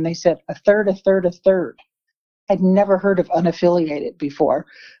breakdown? And they said, a third, a third, a third. I'd never heard of unaffiliated before,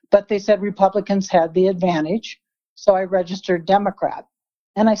 but they said Republicans had the advantage. So I registered Democrat.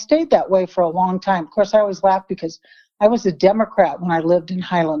 And I stayed that way for a long time. Of course, I always laugh because I was a Democrat when I lived in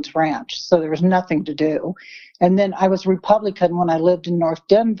Highlands Ranch, so there was nothing to do. And then I was Republican when I lived in North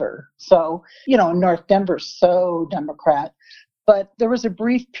Denver. So, North Denver's so Democrat. But there was a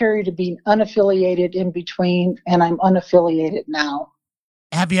brief period of being unaffiliated in between, and I'm unaffiliated now.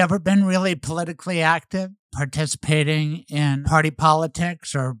 Have you ever been really politically active, participating in party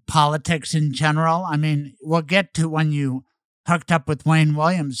politics or politics in general? I mean, we'll get to when you hooked up with Wayne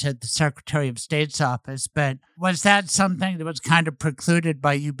Williams at the Secretary of State's office, but was that something that was kind of precluded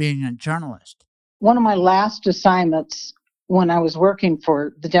by you being a journalist? One of my last assignments when I was working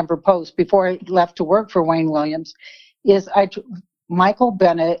for the Denver Post, before I left to work for Wayne Williams, is Michael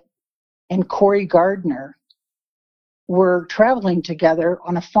Bennett and Corey Gardner were traveling together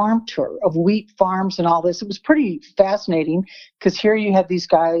on a farm tour of wheat farms and all this. It was pretty fascinating because here you had these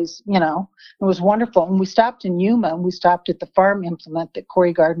guys, it was wonderful. And we stopped in Yuma and we stopped at the farm implement that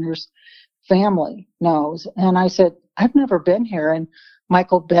Corey Gardner's family knows. And I said, I've never been here. And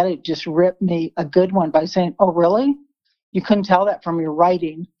Michael Bennett just ripped me a good one by saying, oh, really? You couldn't tell that from your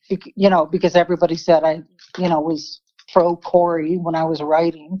writing, because everybody said I, was pro Corey when I was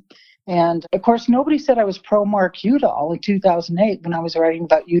writing. And of course, nobody said I was pro Mark Udall in 2008 when I was writing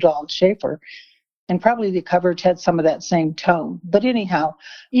about Udall and Schaefer. And probably the coverage had some of that same tone. But anyhow,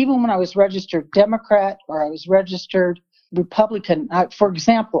 even when I was registered Democrat or I was registered Republican, for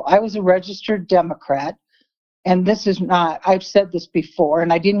example, I was a registered Democrat. And this is not, I've said this before,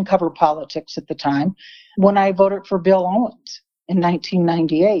 and I didn't cover politics at the time, when I voted for Bill Owens in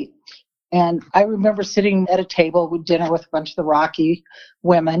 1998. And I remember sitting at a table with dinner with a bunch of the Rocky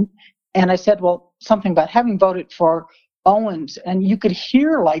women. And I said, well, something about having voted for Owens. And you could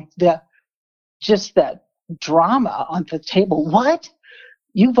hear like just that drama on the table. What?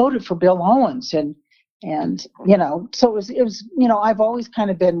 You voted for Bill Owens. And so it was, I've always kind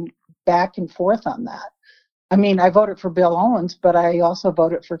of been back and forth on that. I mean, I voted for Bill Owens, but I also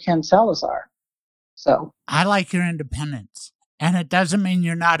voted for Ken Salazar. So I like your independence. And it doesn't mean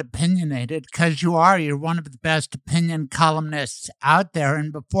you're not opinionated, because you are. You're one of the best opinion columnists out there.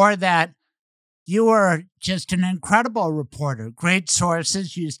 And before that, you were just an incredible reporter. Great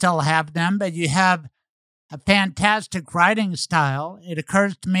sources. You still have them, but you have a fantastic writing style. It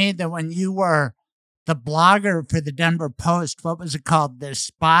occurs to me that when you were the blogger for the Denver Post, what was it called? The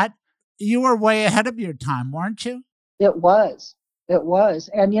Spot? You were way ahead of your time, weren't you? It was. It was.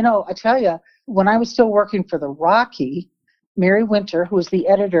 And, I tell you, when I was still working for the Rocky, Mary Winter, who was the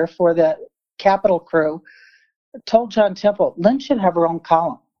editor for the Capitol Crew, told John Temple, Lynn should have her own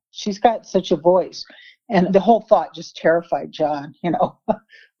column. She's got such a voice. And the whole thought just terrified John,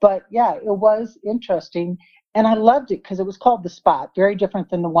 But yeah, it was interesting. And I loved it because it was called The Spot, very different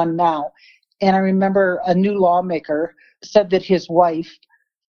than the one now. And I remember a new lawmaker said that his wife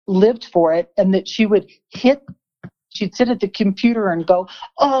lived for it and that she'd sit at the computer and go,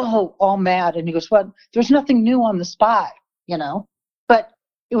 oh, all mad. And he goes, well, there's nothing new on The Spot, But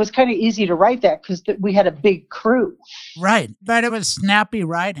it was kind of easy to write that because we had a big crew. Right. But it was snappy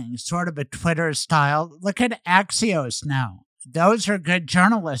writing, sort of a Twitter style. Look at Axios now. Those are good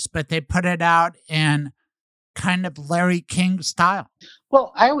journalists, but they put it out in kind of Larry King style.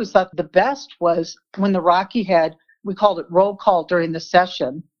 Well, I always thought the best was when the Rocky had, we called it roll call during the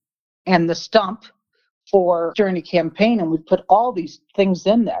session and the stump for during a campaign, and we'd put all these things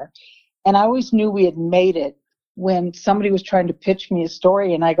in there. And I always knew we had made it when somebody was trying to pitch me a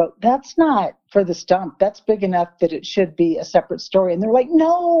story, and I go, that's not for the stump. That's big enough that it should be a separate story. And they're like,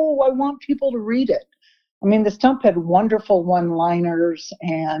 no, I want people to read it. I mean, the stump had wonderful one-liners,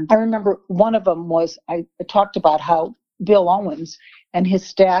 and I remember one of them was I talked about how Bill Owens and his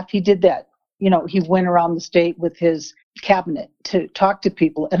staff, he did that. He went around the state with his cabinet to talk to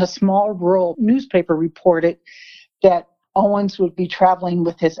people, and a small rural newspaper reported that Owens would be traveling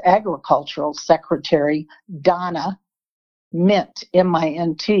with his agricultural secretary, Donna Mint,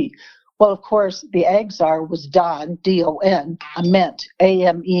 M-I-N-T. Well, of course, the ag czar was Don, D-O-N, a Mint,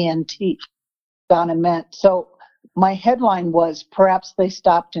 A-M-E-N-T. Donna Mint. So my headline was, perhaps they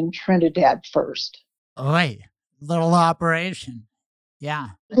stopped in Trinidad first. Oi, little operation. Yeah.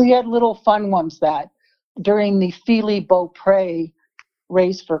 We had little fun ones that during the Feely-Beaupre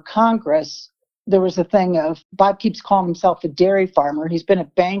race for Congress, there was a thing of Bob keeps calling himself a dairy farmer. He's been a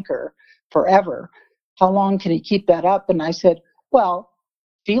banker forever. How long can he keep that up? And I said, well,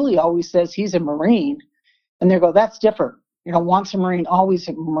 Feely always says he's a Marine. And they go, that's different. Once a Marine, always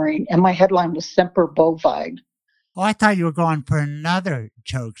a Marine. And my headline was Semper Bovine. Oh, I thought you were going for another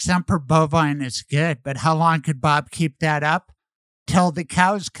joke. Semper Bovine is good, but how long could Bob keep that up? Till the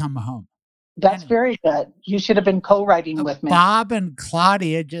cows come home. That's very good. You should have been co-writing with me. Bob and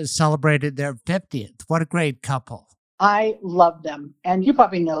Claudia just celebrated their 50th. What a great couple. I love them. And you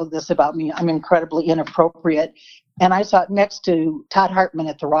probably know this about me. I'm incredibly inappropriate. And I sat next to Todd Hartman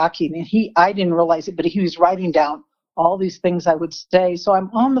at the Rocky, and I didn't realize it, but he was writing down all these things I would say. So I'm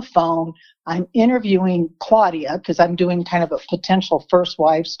on the phone. I'm interviewing Claudia because I'm doing kind of a potential first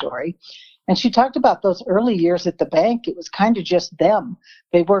wife story. And she talked about those early years at the bank. It was kind of just them.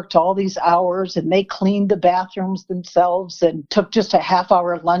 They worked all these hours and they cleaned the bathrooms themselves and took just a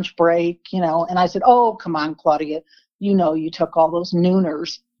half-hour lunch break, And I said, oh, come on, Claudia. You took all those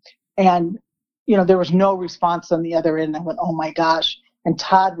nooners. And, there was no response on the other end. I went, oh, my gosh. And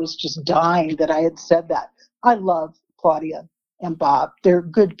Todd was just dying that I had said that. I love Claudia and Bob. They're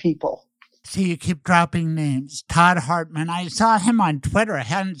good people. So you keep dropping names. Todd Hartman. I saw him on Twitter. I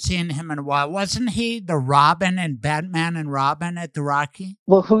hadn't seen him in a while. Wasn't he the Robin in Batman and Robin at the Rocky?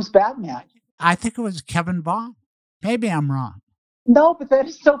 Well, who's Batman? I think it was Kevin Bond. Maybe I'm wrong. No, but that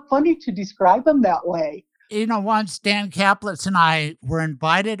is so funny to describe him that way. Once Dan Kaplitz and I were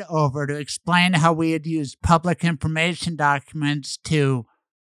invited over to explain how we had used public information documents to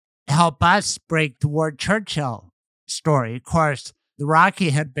help us break the Ward Churchill story. Of course, the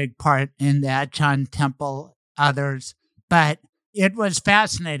Rocky had a big part in that, John Temple, others, but it was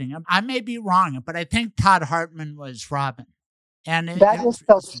fascinating. I may be wrong, but I think Todd Hartman was Robin. And that is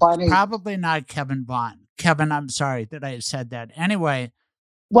so funny. Probably not Kevin Bond. Kevin, I'm sorry that I said that. Anyway.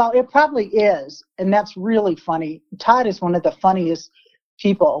 Well, it probably is, and that's really funny. Todd is one of the funniest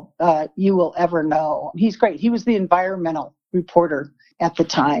people you will ever know. He's great. He was the environmental reporter at the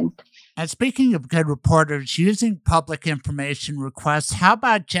time. And speaking of good reporters using public information requests, how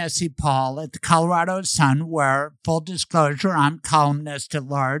about Jesse Paul at the Colorado Sun, where, full disclosure, I'm columnist at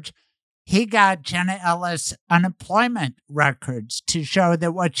large. He got Jenna Ellis unemployment records to show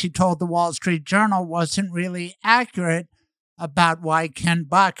that what she told the Wall Street Journal wasn't really accurate about why Ken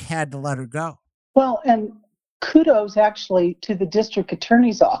Buck had to let her go. Well, and kudos actually to the district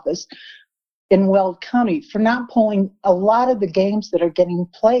attorney's office in Weld County for not pulling a lot of the games that are getting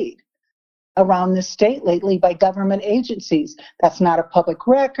played around the state lately by government agencies. That's not a public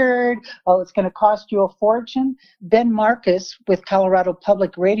record. Oh, it's going to cost you a fortune. Ben Marcus with Colorado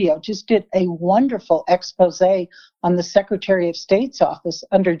Public Radio just did a wonderful expose on the Secretary of State's office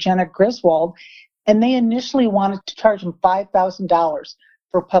under Jenna Griswold. And they initially wanted to charge him $5,000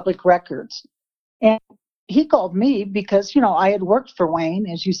 for public records. And he called me because, I had worked for Wayne,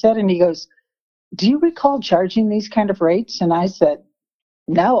 as you said, and he goes, do you recall charging these kind of rates? And I said,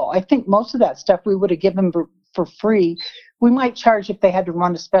 no, I think most of that stuff we would have given for free. We might charge if they had to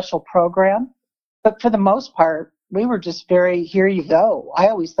run a special program. But for the most part, we were just very, here you go. I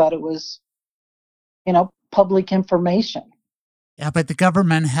always thought it was, public information. Yeah, but the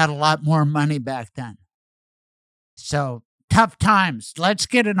government had a lot more money back then. So tough times. Let's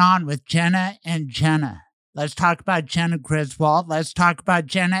get it on with Jenna and Jenna. Let's talk about Jenna Griswold. Let's talk about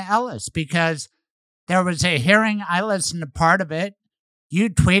Jenna Ellis, because there was a hearing. I listened to part of it. You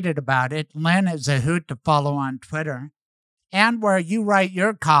tweeted about it. Lynn is a hoot to follow on Twitter. And where you write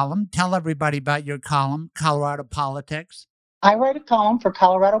your column. Tell everybody about your column, Colorado Politics. I write a column for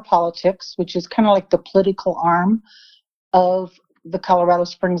Colorado Politics, which is kind of like the political arm of the Colorado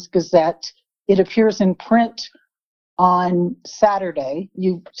Springs Gazette. It appears in print on Saturday.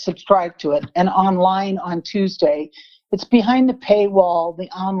 You subscribe to it, and online on Tuesday. It's behind the paywall, the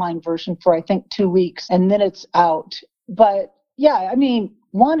online version, for I think 2 weeks, and then it's out. But yeah,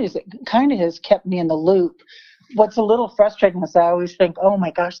 one is it kind of has kept me in the loop. What's a little frustrating is I always think, oh my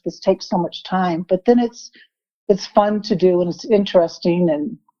gosh, this takes so much time. But then it's fun to do, and it's interesting,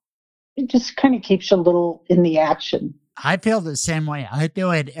 and it just kind of keeps you a little in the action. I feel the same way. I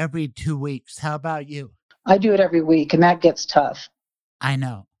do it every 2 weeks. How about you? I do it every week, and that gets tough. I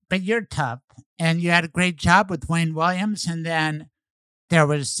know, but you're tough, and you had a great job with Wayne Williams, and then there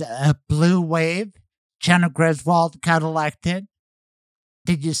was a blue wave. Jenna Griswold got elected.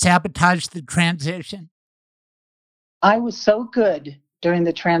 Did you sabotage the transition? I was so good during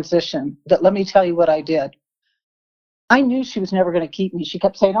the transition that let me tell you what I did. I knew she was never going to keep me. She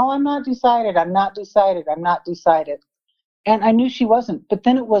kept saying, oh, I'm not decided. I'm not decided. I'm not decided. And I knew she wasn't. But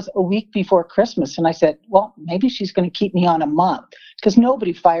then it was a week before Christmas. And I said, well, maybe she's going to keep me on a month, because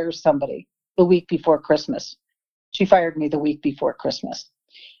nobody fires somebody the week before Christmas. She fired me the week before Christmas.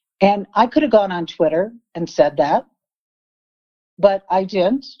 And I could have gone on Twitter and said that, but I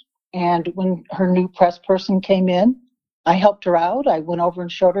didn't. And when her new press person came in, I helped her out. I went over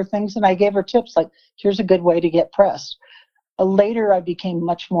and showed her things, and I gave her tips like, here's a good way to get pressed. Later, I became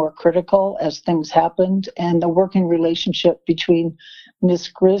much more critical as things happened, and the working relationship between Miss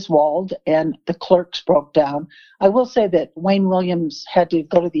Griswold and the clerks broke down. I will say that Wayne Williams had to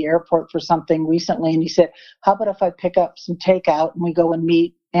go to the airport for something recently, and he said, how about if I pick up some takeout and we go and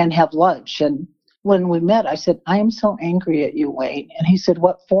meet and have lunch? And when we met, I said, I am so angry at you, Wayne. And he said,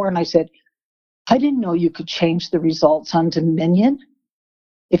 what for? And I said, I didn't know you could change the results on Dominion.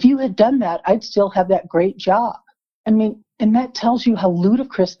 If you had done that, I'd still have that great job. And that tells you how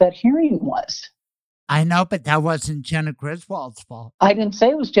ludicrous that hearing was. I know, but that wasn't Jenna Griswold's fault. I didn't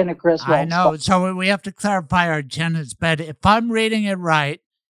say it was Jenna Griswold's fault. I know. So we have to clarify our Jenna's. But if I'm reading it right,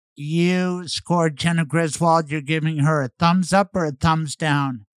 you scored Jenna Griswold. You're giving her a thumbs up or a thumbs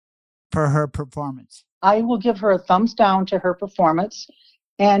down for her performance? I will give her a thumbs down to her performance.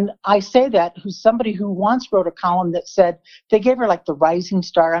 And I say that who's somebody who once wrote a column that said they gave her like the rising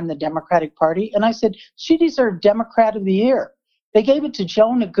star on the Democratic Party. And I said, she deserved Democrat of the Year. They gave it to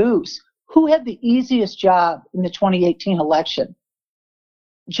Joe Neguse, who had the easiest job in the 2018 election.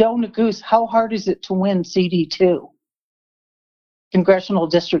 Joe Neguse, how hard is it to win CD2? Congressional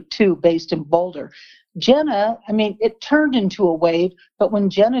District 2 based in Boulder. Jenna, it turned into a wave, but when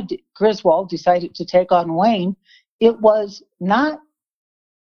Jenna Griswold decided to take on Wayne, it was not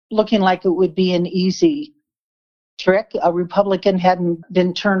looking like it would be an easy trick. A Republican hadn't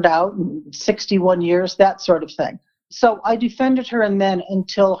been turned out in 61 years, that sort of thing. So I defended her and then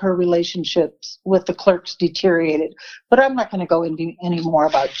until her relationships with the clerks deteriorated. But I'm not going to go into any more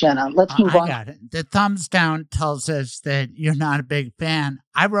about Jenna. Let's move on. I got it. The thumbs down tells us that you're not a big fan.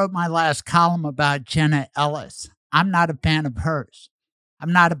 I wrote my last column about Jenna Ellis. I'm not a fan of hers.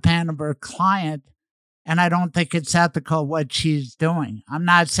 I'm not a fan of her client, and I don't think it's ethical what she's doing. I'm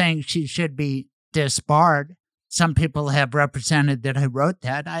not saying she should be disbarred. Some people have represented that I wrote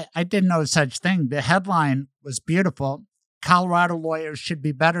that. I did no such thing. The headline was beautiful. Colorado lawyers should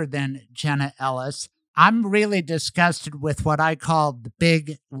be better than Jenna Ellis. I'm really disgusted with what I call the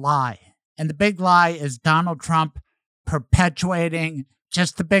big lie. And the big lie is Donald Trump perpetuating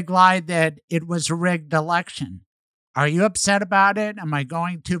just the big lie that it was a rigged election. Are you upset about it? Am I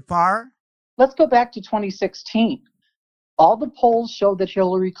going too far? Let's go back to 2016. All the polls show that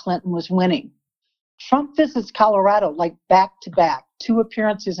Hillary Clinton was winning. Trump visits Colorado like back to back, 2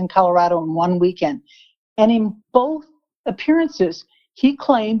 appearances in Colorado in one weekend. And in both appearances, he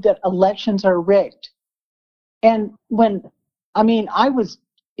claimed that elections are rigged. And when, I was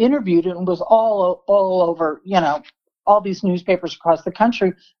interviewed and was all over, all these newspapers across the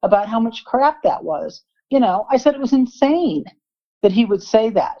country about how much crap that was. I said it was insane that he would say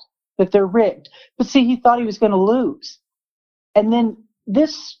that they're rigged. But see, he thought he was going to lose. And then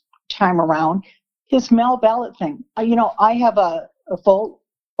this time around, his mail ballot thing. I have a full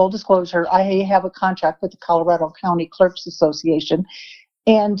disclosure. I have a contract with the Colorado County Clerks Association.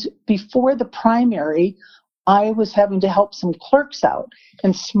 And before the primary, I was having to help some clerks out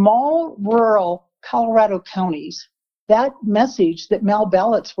in small rural Colorado counties. That message that mail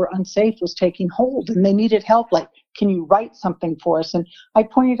ballots were unsafe was taking hold, and they needed help. Like, can you write something for us? And I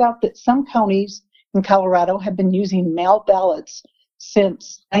pointed out that some counties in Colorado have been using mail ballots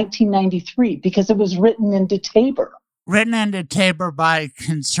since 1993 because it was written into Tabor. Written into Tabor by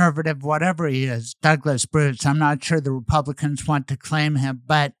conservative, whatever he is, Douglas Bruce. I'm not sure the Republicans want to claim him,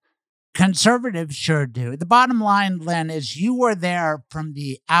 but conservatives sure do. The bottom line, Lynn, is you were there from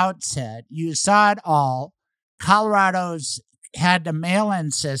the outset. You saw it all. Colorado's had a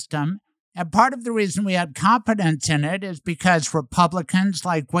mail-in system, and part of the reason we had confidence in it is because Republicans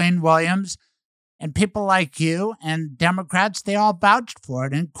like Wayne Williams and people like you and Democrats, they all vouched for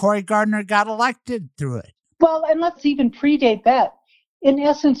it, and Cory Gardner got elected through it. Well, and let's even predate that. In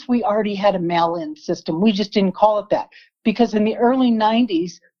essence, we already had a mail-in system. We just didn't call it that because in the early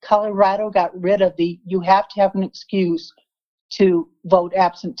 90s, Colorado got rid of you have to have an excuse to vote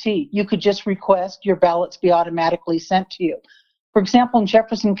absentee. You could just request your ballots be automatically sent to you. For example, in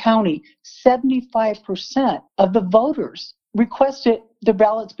Jefferson County, 75% of the voters requested their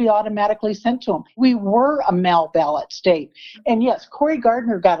ballots be automatically sent to them. We were a mail ballot state. And yes, Cory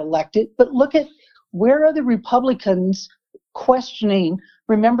Gardner got elected, but look at where are the Republicans questioning?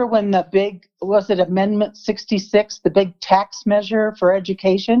 Remember when the big, was it Amendment 66, the big tax measure for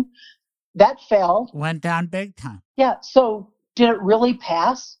education? That failed. Went down big time. Yeah, so did it really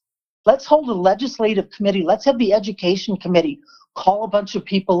pass? Let's hold a legislative committee. Let's have the education committee call a bunch of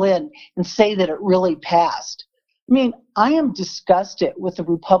people in and say that it really passed. I mean, I am disgusted with the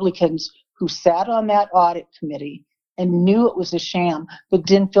Republicans who sat on that audit committee and knew it was a sham, but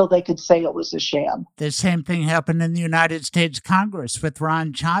didn't feel they could say it was a sham. The same thing happened in the United States Congress with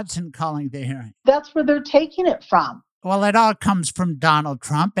Ron Johnson calling the hearing. That's where they're taking it from. Well, it all comes from Donald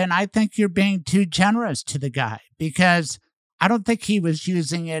Trump, and I think you're being too generous to the guy because I don't think he was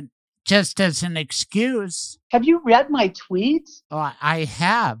using it just as an excuse. Have you read my tweets? Oh, I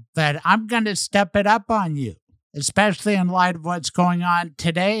have, but I'm going to step it up on you, especially in light of what's going on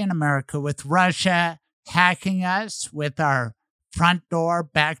today in America with Russia hacking us, with our front door,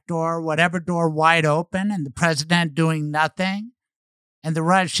 back door, whatever door wide open, and the president doing nothing, and the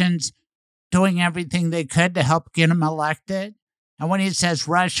Russians doing everything they could to help get him elected. And when he says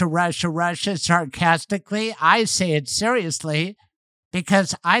Russia, Russia, Russia sarcastically, I say it seriously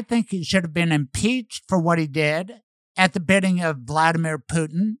because I think he should have been impeached for what he did at the bidding of Vladimir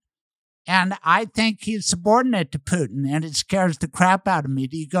Putin. And I think he's subordinate to Putin, and it scares the crap out of me.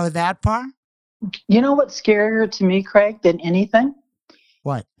 Do you go that far? You know what's scarier to me, Craig, than anything?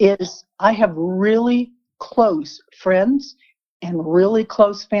 What? Is I have really close friends and really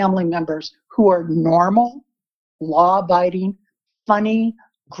close family members who are normal, law-abiding, funny,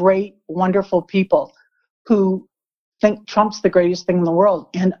 great, wonderful people who think Trump's the greatest thing in the world.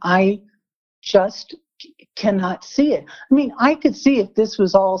 And I just cannot see it. I mean, I could see if this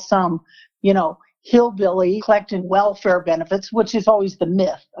was all some, hillbilly collecting welfare benefits, which is always the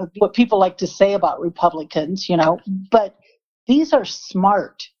myth of what people like to say about Republicans, but these are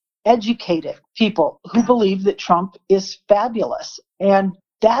smart, educated people who believe that Trump is fabulous. And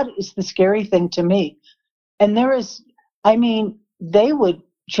that is the scary thing to me. And they would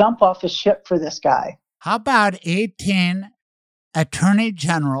jump off a ship for this guy. How about 18 attorney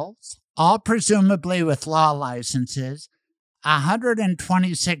generals, all presumably with law licenses,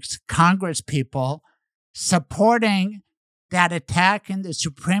 126 Congress people supporting that attack in the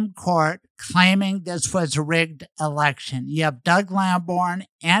Supreme Court, claiming this was a rigged election? You have Doug Lamborn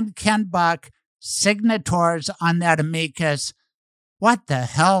and Ken Buck, signatories on that amicus. What the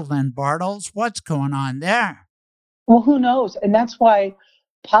hell, Lynn Bartles? What's going on there? Well, who knows? And that's why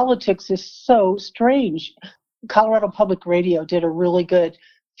politics is so strange. Colorado Public Radio did a really good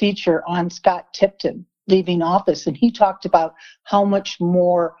feature on Scott Tipton leaving office, and he talked about how much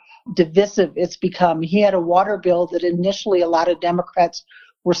more divisive it's become. He had a water bill that initially a lot of Democrats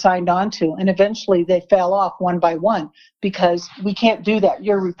were signed on to, and eventually they fell off one by one because we can't do that.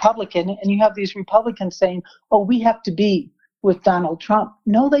 You're a Republican, and you have these Republicans saying, oh, we have to be with Donald Trump.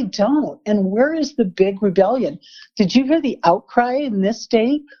 No, they don't. And where is the big rebellion? Did you hear the outcry in this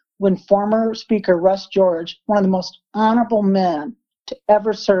state when former Speaker Russ George, one of the most honorable men to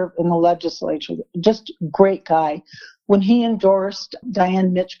ever serve in the legislature. Just great guy. When he endorsed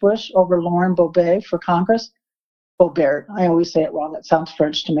Diane Mitchbush over Lauren Boebert for Congress, Boebert, I always say it wrong. It sounds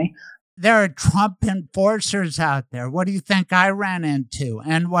French to me. There are Trump enforcers out there. What do you think I ran into?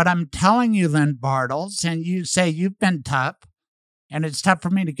 And what I'm telling you, Lynn Bartles, and you say you've been tough, and it's tough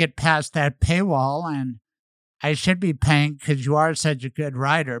for me to get past that paywall, and I should be paying because you are such a good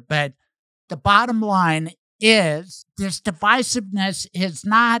writer. But the bottom line is this divisiveness is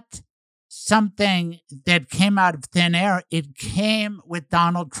not something that came out of thin air. It came with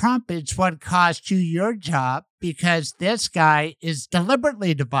Donald Trump. It's what cost you your job because this guy is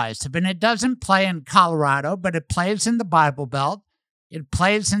deliberately divisive. And it doesn't play in Colorado, but it plays in the Bible Belt. It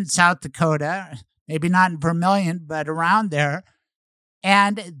plays in South Dakota, maybe not in Vermilion, but around there.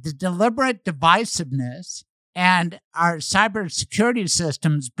 And the deliberate divisiveness and our cybersecurity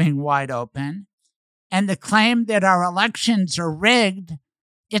systems being wide open and the claim that our elections are rigged,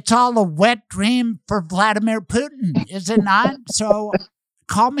 it's all a wet dream for Vladimir Putin, is it not? So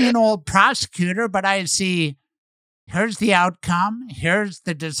call me an old prosecutor, but I see here's the outcome, here's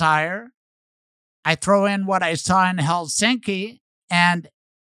the desire. I throw in what I saw in Helsinki, and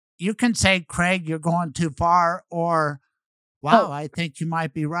you can say, Craig, you're going too far, or wow, I think you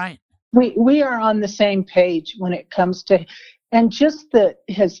might be right. We are on the same page when it comes to, and just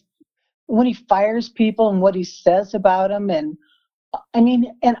when he fires people and what he says about them, and I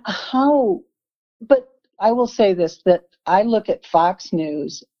mean, and how, but I will say this, that I look at Fox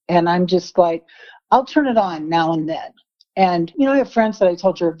News and I'm just like, I'll turn it on now and then. And, I have friends that I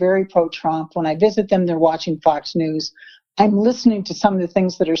told you are very pro-Trump. When I visit them, they're watching Fox News. I'm listening to some of the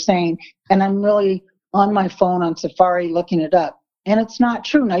things that are saying, and I'm really on my phone on Safari looking it up. And it's not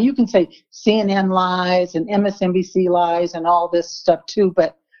true. Now, you can say CNN lies and MSNBC lies and all this stuff too,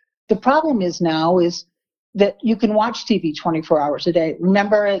 but the problem is that you can watch TV 24 hours a day.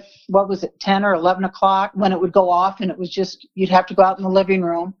 Remember at, 10 or 11 o'clock when it would go off and it was just, you'd have to go out in the living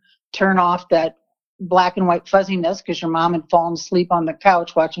room, turn off that black and white fuzziness because your mom had fallen asleep on the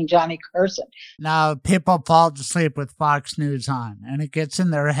couch watching Johnny Carson. Now, people fall asleep with Fox News on, and it gets in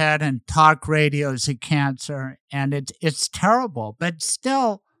their head, and talk radio is a cancer, and it's terrible. But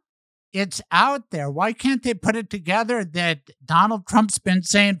still, it's out there. Why can't they put it together that Donald Trump's been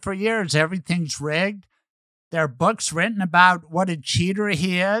saying for years everything's rigged? There are books written about what a cheater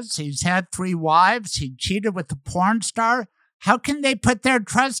he is. He's had 3 wives. He cheated with a porn star. How can they put their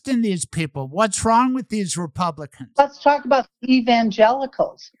trust in these people? What's wrong with these Republicans? Let's talk about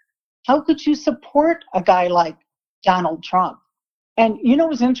evangelicals. How could you support a guy like Donald Trump? And it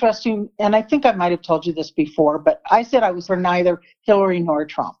was interesting, and I think I might have told you this before, but I said I was for neither Hillary nor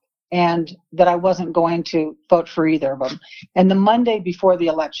Trump, and that I wasn't going to vote for either of them. And the Monday before the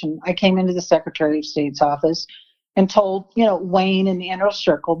election, I came into the Secretary of State's office and told, Wayne and the inner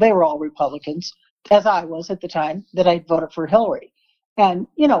circle, they were all Republicans, as I was at the time, that I'd voted for Hillary. And,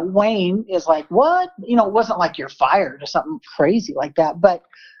 Wayne is like, what? It wasn't like you're fired or something crazy like that. But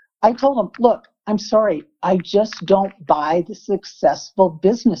I told him, look, I'm sorry, I just don't buy the successful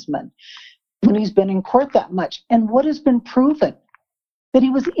businessman when he's been in court that much. And what has been proven? That he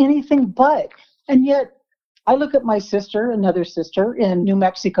was anything but. And yet, I look at my sister, another sister in New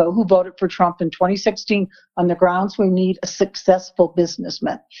Mexico, who voted for Trump in 2016 on the grounds we need a successful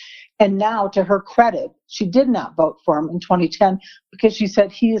businessman. And now, to her credit, she did not vote for him in 2010 because she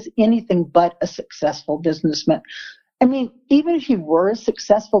said he is anything but a successful businessman. I mean, even if he were a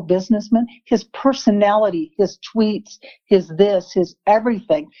successful businessman, his personality, his tweets, his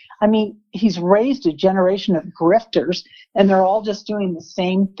everything. I mean, he's raised a generation of grifters, and they're all just doing the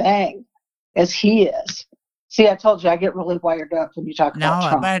same thing as he is. See, I told you I get really wired up when you talk about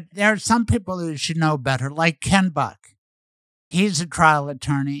Trump. No, but there are some people who should know better, like Ken Buck. He's a trial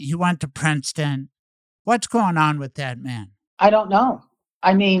attorney. He went to Princeton. What's going on with that man? I don't know.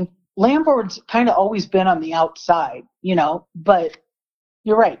 I mean, Lamborn's kind of always been on the outside, but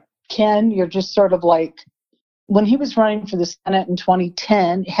you're right. Ken, you're just sort of like, when he was running for the Senate in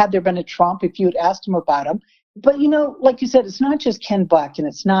 2010, had there been a Trump, if you had asked him about him. But, like you said, it's not just Ken Buck, and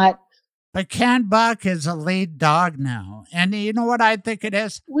it's not. But Ken Buck is a lead dog now. And you know what I think it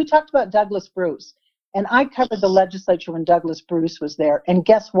is? We talked about Douglas Bruce, and I covered the legislature when Douglas Bruce was there. And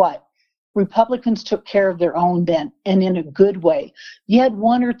guess what? Republicans took care of their own then, and in a good way. You had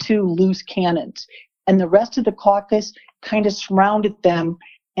 1 or 2 loose cannons, and the rest of the caucus kind of surrounded them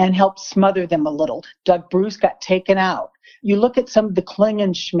and helped smother them a little. Doug Bruce got taken out. You look at some of the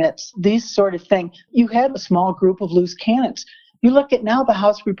Klingenschmidts, these sort of thing. You had a small group of loose cannons. You look at now the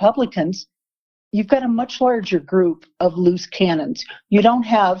House Republicans, you've got a much larger group of loose cannons. You don't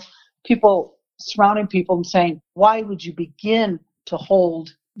have people surrounding people and saying, why would you begin to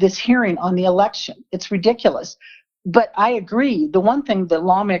hold this hearing on the election. It's ridiculous. But I agree. The one thing the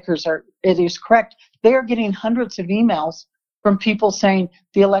lawmakers it is correct. They are getting hundreds of emails from people saying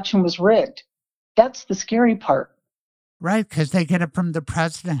the election was rigged. That's the scary part. Right, because they get it from the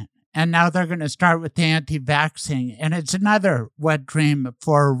president. And now they're going to start with the anti-vaxxing. And it's another wet dream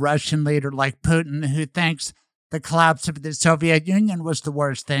for a Russian leader like Putin, who thinks the collapse of the Soviet Union was the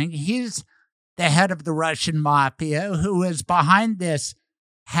worst thing. He's the head of the Russian mafia who is behind this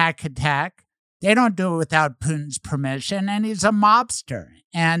hack attack. They don't do it without Putin's permission, and he's a mobster.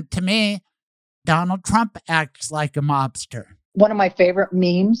 And to me, Donald Trump acts like a mobster. One of my favorite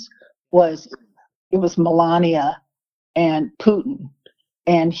memes was Melania and Putin.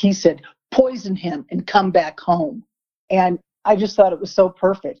 And he said, poison him and come back home. And I just thought it was so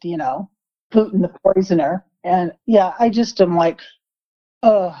perfect, Putin the poisoner. And yeah, I just am like,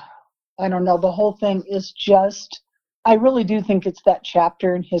 I don't know. The whole thing is just, I really do think it's that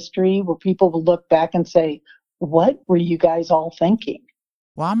chapter in history where people will look back and say, what were you guys all thinking?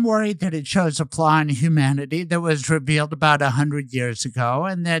 Well, I'm worried that it shows a flaw in humanity that was revealed about 100 years ago,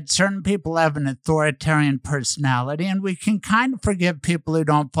 and that certain people have an authoritarian personality, and we can kind of forgive people who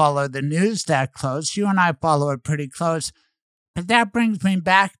don't follow the news that close. You and I follow it pretty close. But that brings me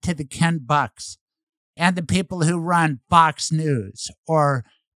back to the Ken Bucks and the people who run Fox News or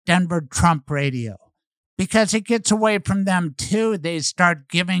Denver Trump Radio, because it gets away from them too. They start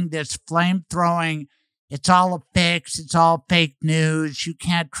giving this flame-throwing, it's all a fix, it's all fake news, you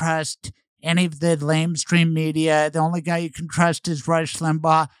can't trust any of the lamestream media, the only guy you can trust is Rush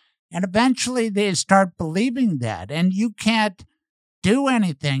Limbaugh. And eventually they start believing that, and you can't do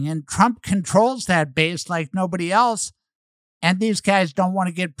anything. And Trump controls that base like nobody else. And these guys don't want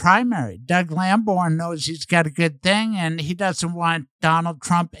to get primaried. Doug Lamborn knows he's got a good thing, and he doesn't want Donald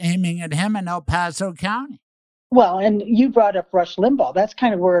Trump aiming at him in El Paso County. Well, and you brought up Rush Limbaugh. That's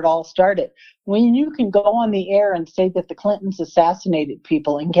kind of where it all started. When you can go on the air and say that the Clintons assassinated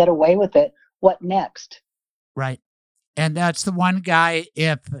people and get away with it, what next? Right. And that's the one guy,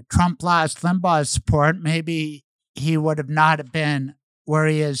 if Trump lost Limbaugh's support, maybe he would have not have been where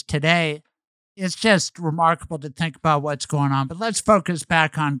he is today. It's just remarkable to think about what's going on. But let's focus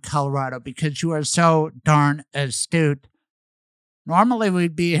back on Colorado because you are so darn astute. Normally,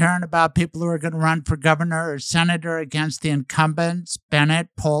 we'd be hearing about people who are going to run for governor or senator against the incumbents, Bennett,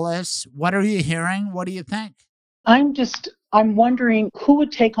 Polis. What are you hearing? What do you think? I'm wondering who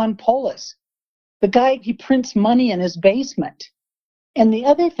would take on Polis. The guy, he prints money in his basement. And the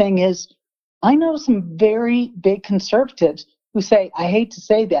other thing is, I know some very big conservatives who say, I hate to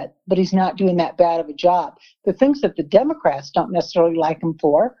say that, but he's not doing that bad of a job. The things that the Democrats don't necessarily like him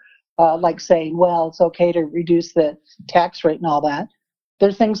for, like saying, well, it's okay to reduce the tax rate and all that.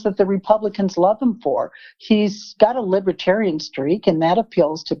 They're things that the Republicans love him for. He's got a libertarian streak, and that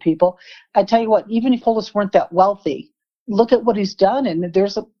appeals to people. I tell you what, even if Polis weren't that wealthy, look at what he's done, and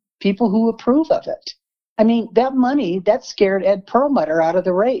there's people who approve of it. I mean, that money, that scared Ed Perlmutter out of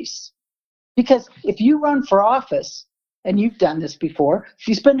the race. Because if you run for office, and you've done this before,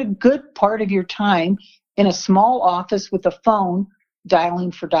 you spend a good part of your time in a small office with a phone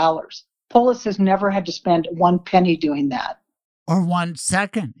dialing for dollars. Polis has never had to spend one penny doing that. Or 1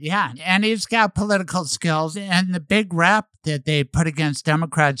 second, yeah. And he's got political skills. And the big rap that they put against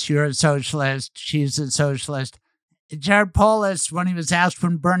Democrats, you're a socialist, she's a socialist. Jared Polis, when he was asked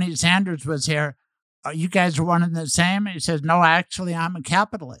when Bernie Sanders was here, you guys are one and the same? He says, no, actually, I'm a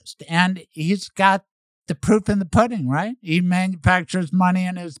capitalist. And he's got the proof in the pudding, right? He manufactures money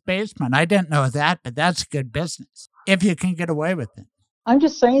in his basement. I didn't know that, but that's good business if you can get away with it. I'm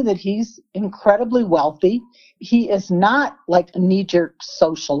just saying that he's incredibly wealthy. He is not like a knee-jerk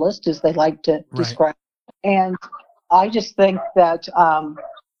socialist, as they like to describe. And I just think that, I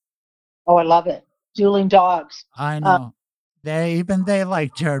love it. Dueling dogs. I know. They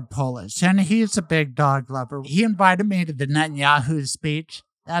like Jared Polis, and he's a big dog lover. He invited me to the Netanyahu speech.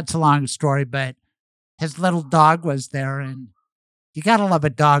 That's a long story, but his little dog was there, and you got to love a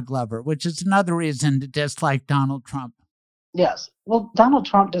dog lover, which is another reason to dislike Donald Trump. Yes. Well, Donald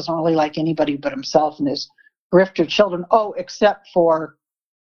Trump doesn't really like anybody but himself and his grifter children. Oh, except for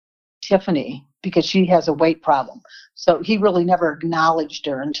Tiffany, because she has a weight problem. So he really never acknowledged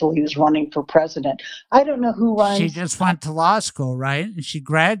her until he was running for president. I don't know who runs. She just went to law school, right? And she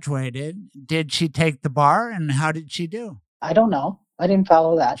graduated. Did she take the bar, and how did she do? I don't know. I didn't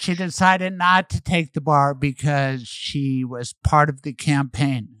follow that. She decided not to take the bar because she was part of the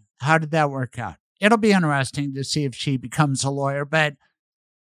campaign. How did that work out? It'll be interesting to see if she becomes a lawyer, but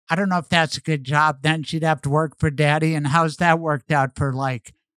I don't know if that's a good job. Then she'd have to work for daddy. And how's that worked out for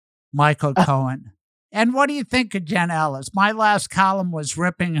like Michael Cohen And what do you think of Jen Ellis? My last column was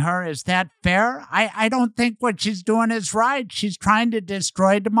ripping her. Is that fair? I don't think what she's doing is right. She's trying to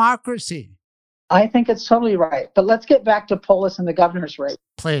destroy democracy. I think it's totally right. But let's get back to Polis and the governor's race.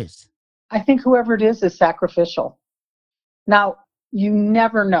 Please. I think whoever it is sacrificial. Now, you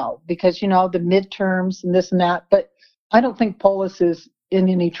never know because, the midterms and this and that, but I don't think Polis is in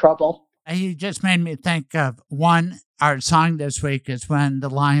any trouble. You just made me think of one. Our song this week is When the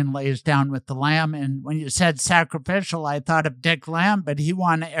Lion Lays Down with the Lamb. And when you said sacrificial, I thought of Dick Lamb, but he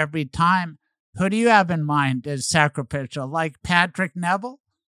won every time. Who do you have in mind as sacrificial? Like Patrick Neville?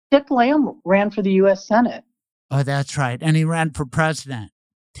 Dick Lamb ran for the U.S. Senate. Oh, that's right. And he ran for president,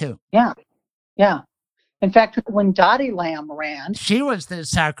 too. Yeah. In fact, when Dottie Lamb ran... She was the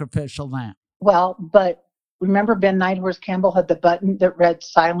sacrificial lamb. Well, but remember Ben Nighthorse Campbell had the button that read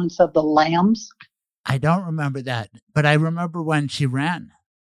Silence of the Lambs? I don't remember that, but I remember when she ran.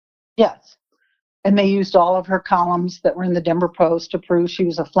 Yes. And they used all of her columns that were in the Denver Post to prove she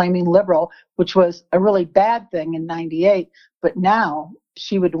was a flaming liberal, which was a really bad thing in 98. But now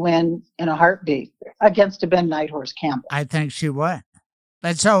she would win in a heartbeat against a Ben Nighthorse Campbell. I think she would.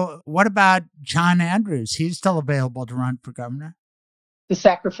 But so what about John Andrews? He's still available to run for governor. The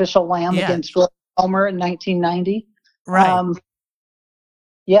sacrificial lamb against Roy Palmer in 1990. Right.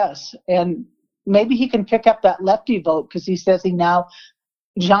 Yes. And maybe he can pick up that lefty vote because he says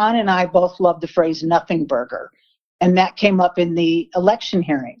John and I both love the phrase nothing burger. And that came up in the election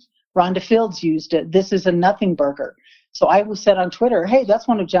hearing. Rhonda Fields used it. This is a nothing burger. So I said on Twitter, hey, that's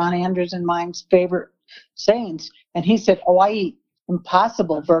one of John Andrews and mine's favorite sayings. And he said, I eat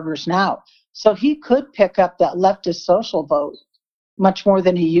impossible burgers now. So he could pick up that leftist social vote much more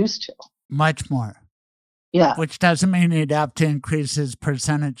than he used to. Much more. Yeah. Which doesn't mean he'd have to increase his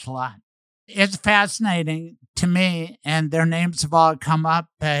percentage a lot. It's fascinating to me, and their names have all come up,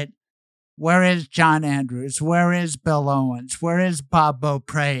 but where is John Andrews? Where is Bill Owens? Where is Bob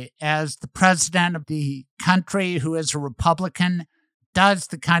Beaupre as the president of the country who is a Republican, does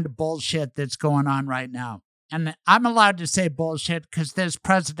the kind of bullshit that's going on right now? And I'm allowed to say bullshit because this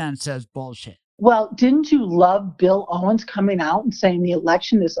president says bullshit. Well, didn't you love Bill Owens coming out and saying the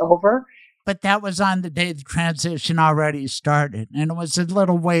election is over? But that was on the day the transition already started, and it was a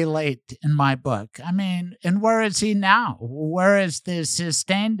little way late in my book. I mean, and where is he now? Where is this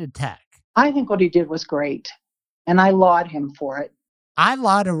sustained attack? I think what he did was great, and I laud him for it. I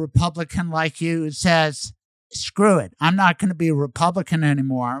laud a Republican like you who says, screw it. I'm not going to be a Republican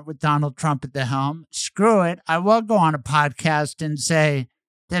anymore with Donald Trump at the helm. Screw it. I will go on a podcast and say,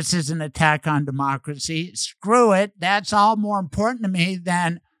 this is an attack on democracy. Screw it. That's all more important to me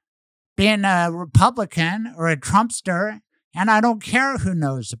than being a Republican or a Trumpster. And I don't care who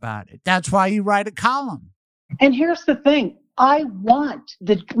knows about it. That's why you write a column. And here's the thing. I want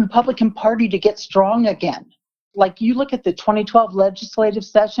the Republican Party to get strong again. Like you look at the 2012 legislative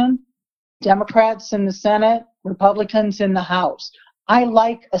session, Democrats in the Senate, Republicans in the House. I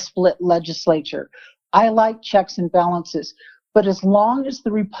like a split legislature. I like checks and balances. But as long as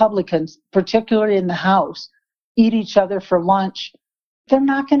the Republicans, particularly in the House, eat each other for lunch, they're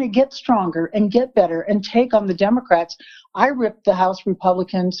not going to get stronger and get better and take on the Democrats. I ripped the House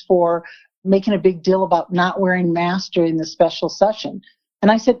Republicans for making a big deal about not wearing masks during the special session.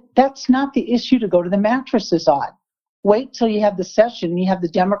 And I said, that's not the issue to go to the mattresses on. Wait till you have the session. You have the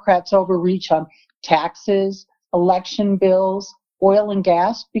Democrats overreach on taxes, election bills, oil and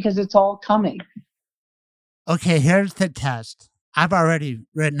gas, because it's all coming. Okay, here's the test. I've already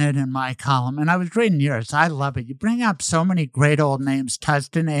written it in my column, and I was reading yours. I love it. You bring up so many great old names.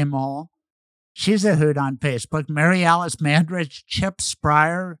 Tustin Amol, she's a hoot on Facebook. Mary Alice Mandrich, Chip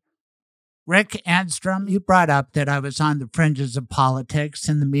Spryer, Rick Enstrom. You brought up that I was on the fringes of politics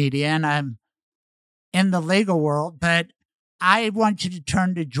and the media, and I'm in the legal world, but I want you to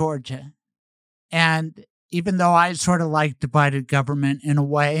turn to Georgia. And even though I sort of like divided government in a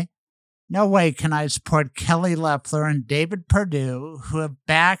way, no way can I support Kelly Loeffler and David Perdue, who have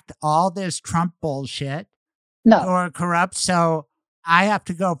backed all this Trump bullshit, who are corrupt. So I have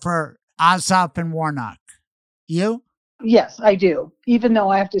to go for Ossoff and Warnock. You? Yes, I do. Even though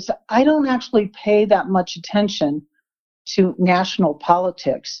I have to say, I don't actually pay that much attention to national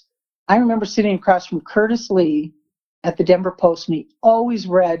politics. I remember sitting across from Curtis Lee at the Denver Post, and he always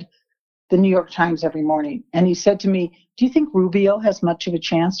read the New York Times every morning. And he said to me, do you think Rubio has much of a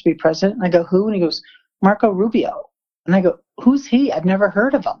chance to be president? And I go, who? And he goes, Marco Rubio. And I go, who's he? I've never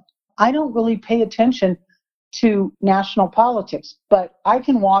heard of him. I don't really pay attention to national politics, but I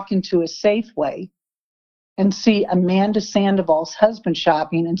can walk into a Safeway and see Amanda Sandoval's husband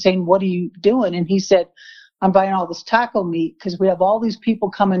shopping and saying, what are you doing? And he said, I'm buying all this taco meat because we have all these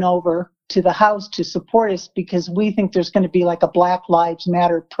people coming over to the House to support us because we think there's going to be like a Black Lives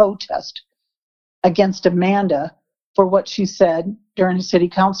Matter protest against Amanda for what she said during a city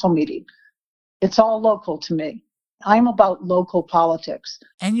council meeting. It's all local to me. I'm about local politics.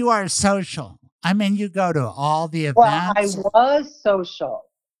 And you are social. I mean, you go to all the events. Well, I was social.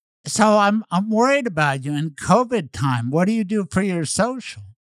 So I'm worried about you in COVID time. What do you do for your social?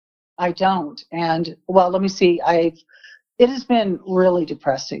 I don't. And well, let me see. It has been really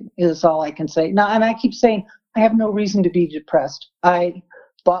depressing, is all I can say. Now, and I keep saying I have no reason to be depressed. I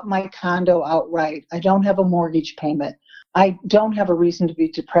bought my condo outright. I don't have a mortgage payment. I don't have a reason to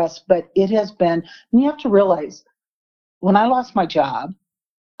be depressed, but it has been, and you have to realize, when I lost my job,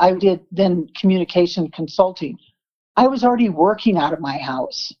 I did then communication consulting. I was already working out of my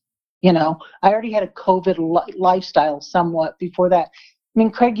house. You know, I already had a COVID lifestyle somewhat before that. I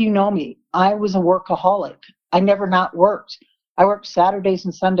mean, Craig, you know me. I was a workaholic. I never not worked. I worked Saturdays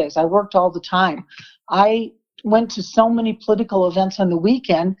and Sundays. I worked all the time. I went to so many political events on the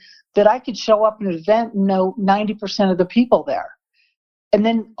weekend that I could show up at an event and know 90% of the people there. And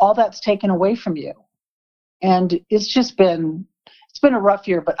then all that's taken away from you. And it's been a rough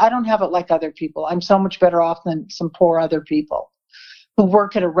year, but I don't have it like other people. I'm so much better off than some poor other people who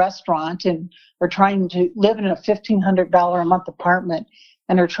work at a restaurant and are trying to live in a $1,500 a month apartment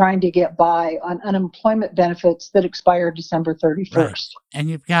and are trying to get by on unemployment benefits that expire December 31st. Right. And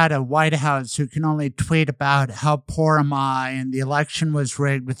you've got a White House who can only tweet about how poor am I and the election was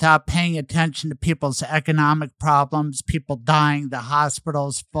rigged without paying attention to people's economic problems, people dying, the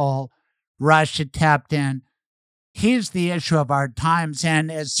hospitals full, Russia tapped in. He's the issue of our times.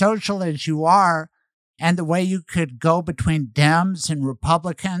 And as social as you are, and the way you could go between Dems and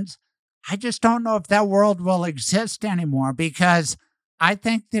Republicans, I just don't know if that world will exist anymore, because I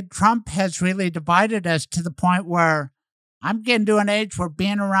think that Trump has really divided us to the point where I'm getting to an age where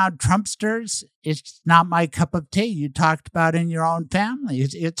being around Trumpsters is not my cup of tea. You talked about in your own family.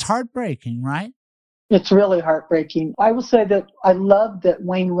 It's heartbreaking, right? It's really heartbreaking. I will say that I love that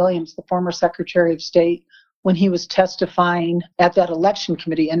Wayne Williams, the former Secretary of State, when he was testifying at that election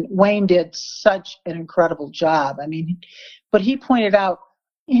committee, and Wayne did such an incredible job. I mean, but he pointed out,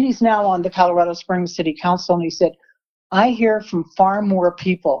 he's now on the Colorado Springs City Council, and he said, I hear from far more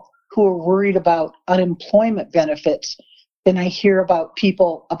people who are worried about unemployment benefits than I hear about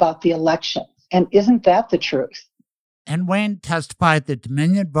people about the election. And isn't that the truth? And Wayne testified that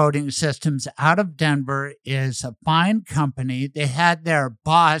Dominion Voting Systems out of Denver is a fine company. They had their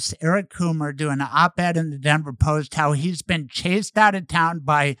boss, Eric Coomer, do an op-ed in the Denver Post how he's been chased out of town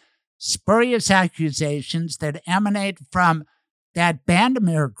by spurious accusations that emanate from that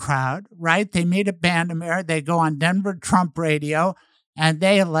Bandemere crowd, right? They meet at Bandemere, they go on Denver Trump radio, and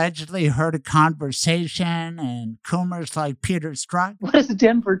they allegedly heard a conversation, and Coomer's like Peter Strzok. What is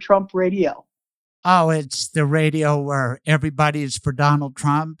Denver Trump radio? Oh, it's the radio where everybody's for Donald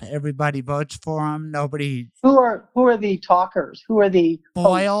Trump. Everybody votes for him. Nobody. Who are the talkers? Who are the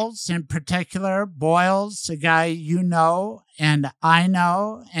Boyles in particular? Boyles, a guy you know and I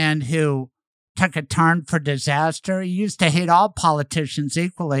know, and who took a turn for disaster. He used to hate all politicians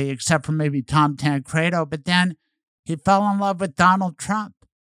equally, except for maybe Tom Tancredo. But then he fell in love with Donald Trump,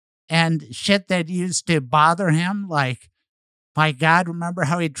 and shit that used to bother him, like, my God, remember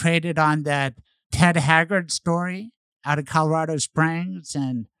how he traded on that Ted Haggard story out of Colorado Springs,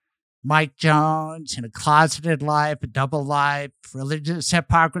 and Mike Jones, and a closeted life, a double life, religious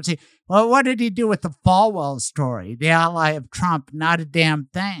hypocrisy. Well, what did he do with the Falwell story, the ally of Trump? Not a damn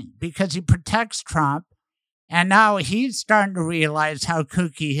thing, because he protects Trump. And now he's starting to realize how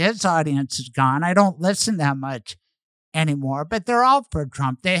kooky his audience has gone. I don't listen that much anymore, but they're all for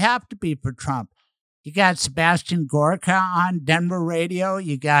Trump. They have to be for Trump. You got Sebastian Gorka on Denver radio.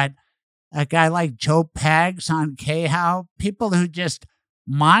 You got a guy like Joe Pags on KHOW, people who just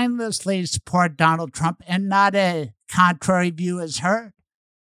mindlessly support Donald Trump and not a contrary view is heard.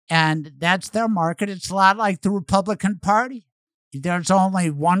 And that's their market. It's a lot like the Republican Party. There's only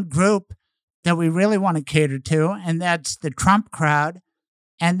one group that we really want to cater to, and that's the Trump crowd,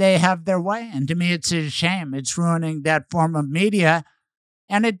 and they have their way. And to me, it's a shame. It's ruining that form of media,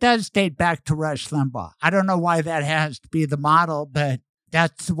 and it does date back to Rush Limbaugh. I don't know why that has to be the model, but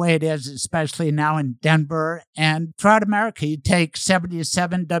that's the way it is, especially now in Denver and throughout America. You take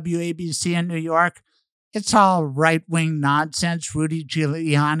 77 WABC in New York, it's all right-wing nonsense. Rudy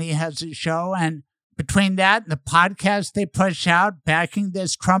Giuliani has a show, and between that and the podcast they push out backing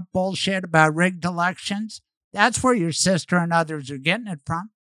this Trump bullshit about rigged elections, that's where your sister and others are getting it from.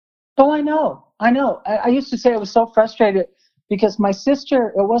 Oh, I know. I used to say I was so frustrated because my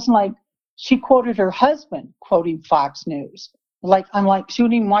sister, it wasn't like she quoted her husband quoting Fox News. Like, I'm like, she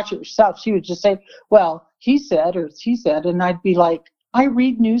wouldn't even watch it herself. She would just say, well, he said, or she said, and I'd be like, I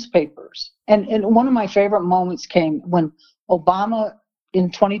read newspapers. And one of my favorite moments came when Obama in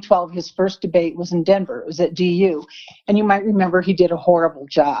 2012, his first debate was in Denver. It was at DU. And you might remember he did a horrible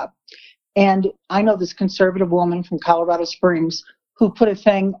job. And I know this conservative woman from Colorado Springs who put a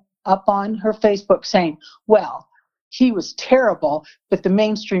thing up on her Facebook saying, well, he was terrible, but the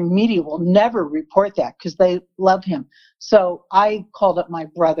mainstream media will never report that because they love him. So I called up my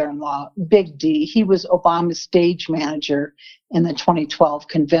brother-in-law, Big D. He was Obama's stage manager in the 2012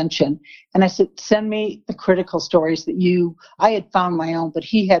 convention. And I said, send me the critical stories that I had found my own, but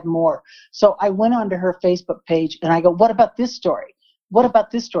he had more. So I went onto her Facebook page and I go, what about this story? What about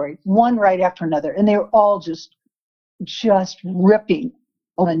this story? One right after another. And they were all just ripping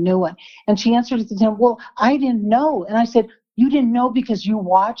on a new one. And she answered to him, well, I didn't know. And I said, you didn't know because you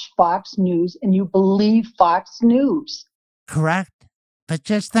watch Fox News and you believe Fox News. Correct. But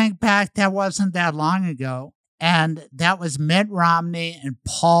just think back, that wasn't that long ago. And that was Mitt Romney and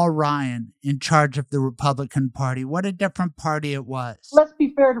Paul Ryan in charge of the Republican Party. What a different party it was. Let's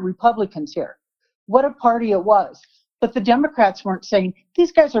be fair to Republicans here. What a party it was. But the Democrats weren't saying,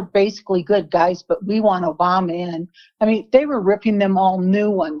 these guys are basically good guys, but we want Obama in. I mean, they were ripping them all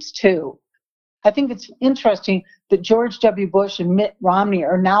new ones, too. I think it's interesting that George W. Bush and Mitt Romney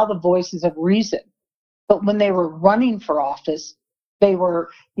are now the voices of reason. But when they were running for office, they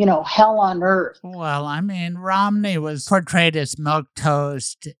were, hell on earth. Well, I mean, Romney was portrayed as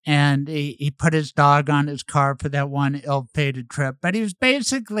milquetoast, and he put his dog on his car for that one ill-fated trip. But he was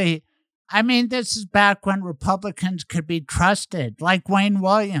basically... I mean, this is back when Republicans could be trusted, like Wayne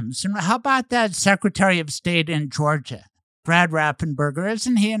Williams. And how about that Secretary of State in Georgia, Brad Raffensperger?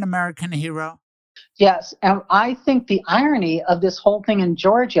 Isn't he an American hero? Yes, and I think the irony of this whole thing in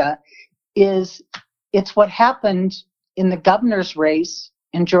Georgia is it's what happened in the governor's race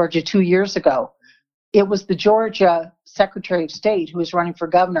in Georgia 2 years ago. It was the Georgia Secretary of State who was running for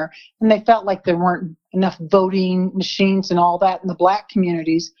governor, and they felt like there weren't enough voting machines and all that in the black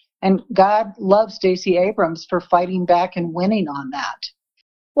communities. And God loves Stacey Abrams for fighting back and winning on that.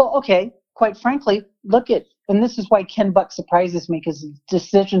 Well, okay, quite frankly, and this is why Ken Buck surprises me because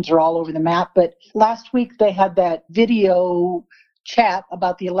decisions are all over the map. But last week they had that video chat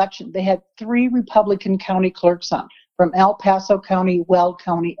about the election. They had 3 Republican county clerks on from El Paso County, Weld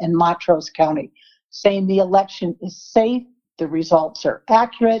County, and Montrose County, saying the election is safe, the results are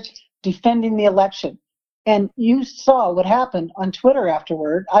accurate, defending the election. And you saw what happened on Twitter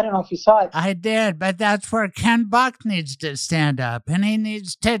afterward. I don't know if you saw it. I did, but that's where Ken Buck needs to stand up. And he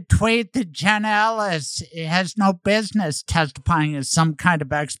needs to tweet that Jen Ellis has no business testifying as some kind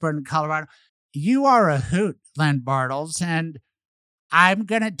of expert in Colorado. You are a hoot, Len Bartles, and I'm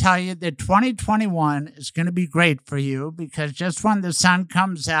going to tell you that 2021 is going to be great for you because just when the sun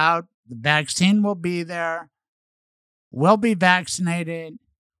comes out, the vaccine will be there. We'll be vaccinated.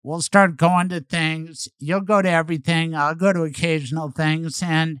 We'll start going to things. You'll go to everything. I'll go to occasional things,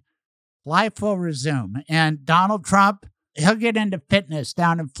 and life will resume. And Donald Trump, he'll get into fitness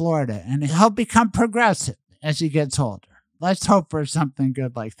down in Florida, and he'll become progressive as he gets older. Let's hope for something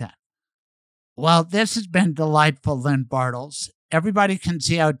good like that. Well, this has been delightful, Len Bartles. Everybody can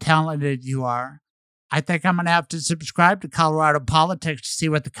see how talented you are. I think I'm going to have to subscribe to Colorado Politics to see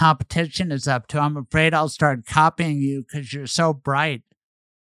what the competition is up to. I'm afraid I'll start copying you because you're so bright.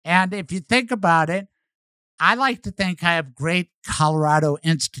 And if you think about it, I like to think I have great Colorado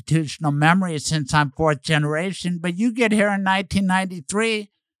institutional memory since I'm 4th generation, but you get here in 1993,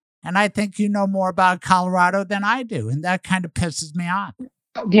 and I think you know more about Colorado than I do, and that kind of pisses me off.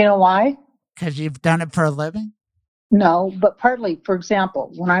 Do you know why? Because you've done it for a living? No, but partly, for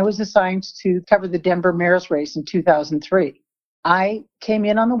example, when I was assigned to cover the Denver mayor's race in 2003, I came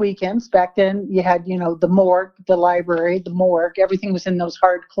in on the weekends. Back then, you had, the morgue, the library, the morgue. Everything was in those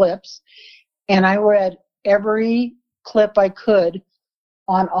hard clips. And I read every clip I could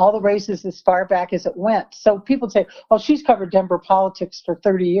on all the races as far back as it went. So people say, oh, she's covered Denver politics for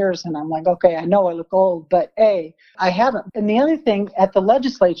 30 years. And I'm like, okay, I know I look old, but I haven't. And the other thing at the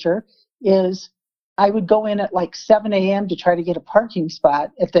legislature is I would go in at like 7 a.m. to try to get a parking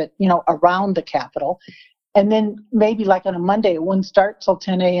spot at the, around the Capitol. And then maybe like on a Monday, it wouldn't start till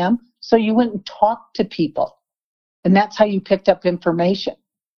 10 a.m. So you went and talked to people. And that's how you picked up information.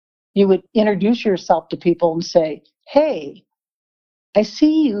 You would introduce yourself to people and say, hey, I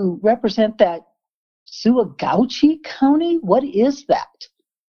see you represent that Suwagachi County. What is that?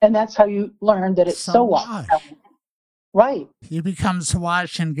 And that's how you learn that it's Sawash. Right. You become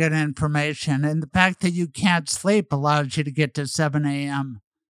Sawash and get information. And the fact that you can't sleep allows you to get to 7 a.m.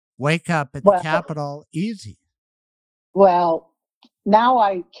 Wake up at the Capitol easy. Well, now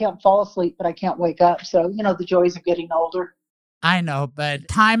I can't fall asleep, but I can't wake up. So, the joys of getting older. I know, but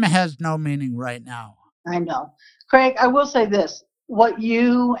time has no meaning right now. I know. Craig, I will say this. What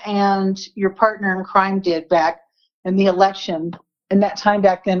you and your partner in crime did back in the election, and that time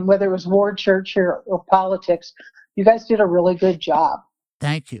back then, whether it was ward, church, or politics, you guys did a really good job.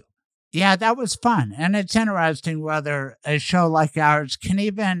 Thank you. Yeah, that was fun. And it's interesting whether a show like ours can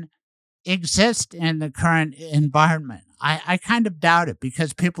even exist in the current environment. I kind of doubt it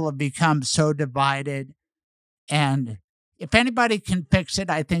because people have become so divided. And if anybody can fix it,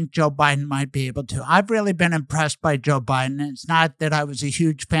 I think Joe Biden might be able to. I've really been impressed by Joe Biden. It's not that I was a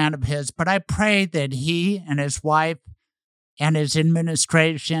huge fan of his, but I pray that he and his wife and his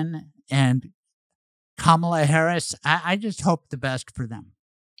administration and Kamala Harris, I just hope the best for them.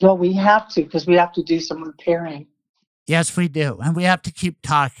 Well, we have to, because we have to do some repairing. Yes, we do. And we have to keep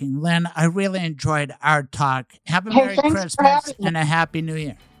talking. Lynn, I really enjoyed our talk. Have a Merry Christmas and a Happy New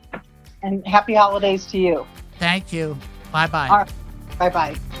Year. And happy holidays to you. Thank you. Bye-bye. All right.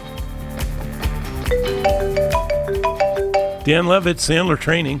 Bye-bye. Dan Levitt, Sandler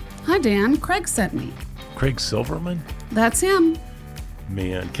Training. Hi, Dan. Craig sent me. Craig Silverman? That's him.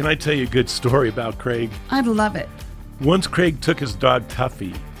 Man, can I tell you a good story about Craig? I'd love it. Once Craig took his dog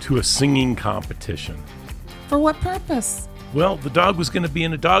Tuffy to a singing competition. For what purpose? Well, the dog was going to be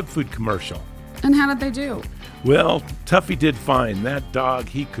in a dog food commercial. And how did they do? Well, Tuffy did fine. That dog,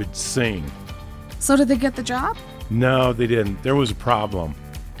 he could sing. So did they get the job? No, they didn't. There was a problem.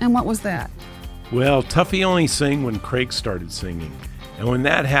 And what was that? Well, Tuffy only sang when Craig started singing. And when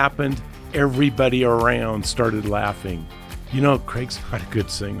that happened, everybody around started laughing. Craig's not a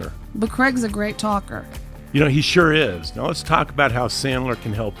good singer. But Craig's a great talker. He sure is. Now let's talk about how Sandler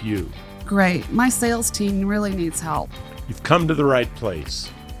can help you. Great. My sales team really needs help. You've come to the right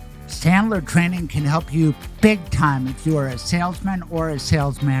place. Sandler Training can help you big time if you are a salesman or a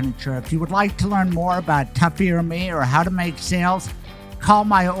sales manager. If you would like to learn more about Tuffy or me or how to make sales, call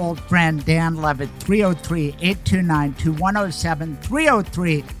my old friend Dan Levitt, 303-829-2107,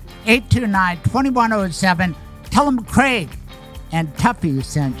 303-829-2107. Tell him Craig and Tuffy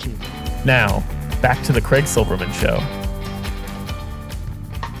sent you. Now, back to the Craig Silverman Show.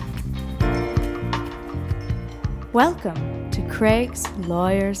 Welcome to Craig's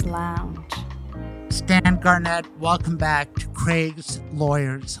Lawyers Lounge. Stan Garnett, welcome back to Craig's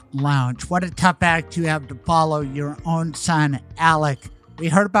Lawyers Lounge. What a tough act you have to follow your own son, Alec. We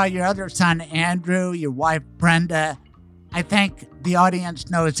heard about your other son, Andrew, your wife, Brenda. I think the audience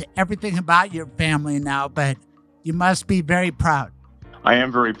knows everything about your family now, but you must be very proud. I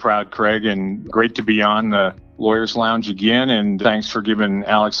am very proud, Craig, and great to be on the Lawyers Lounge again. And thanks for giving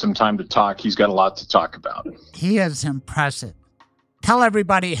Alex some time to talk. He's got a lot to talk about. He is impressive. Tell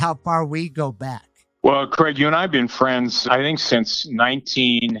everybody how far we go back. Well, Craig, you and I have been friends, I think, since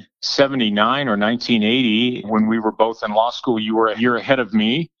 1979 or 1980, when we were both in law school. You were a year ahead of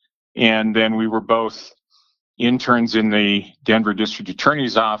me, and then we were both interns in the Denver District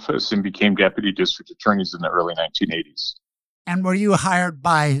Attorney's Office and became deputy district attorneys in the early 1980s. And were you hired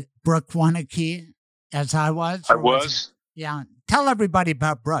by Brooke Winicky, as I was? I was. Yeah. Tell everybody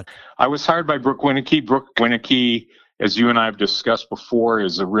about Brooke. I was hired by Brooke Winicky. Brooke Winicky, as you and I have discussed before,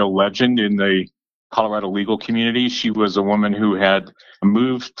 is a real legend in the Colorado legal community. She was a woman who had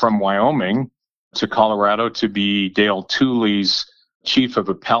moved from Wyoming to Colorado to be Dale Tooley's chief of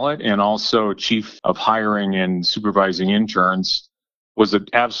appellate and also chief of hiring and supervising interns. Was an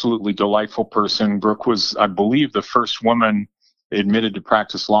absolutely delightful person. Brooke was, I believe, the first woman admitted to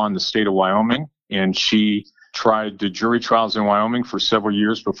practice law in the state of Wyoming, and she tried the jury trials in Wyoming for several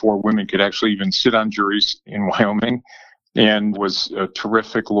years before women could actually even sit on juries in Wyoming, and was a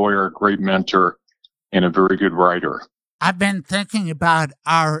terrific lawyer, a great mentor, and a very good writer. I've been thinking about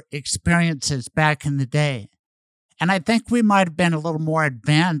our experiences back in the day, and I think we might have been a little more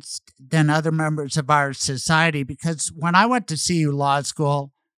advanced than other members of our society, because when I went to CU Law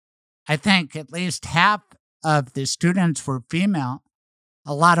School, I think at least half of the students were female.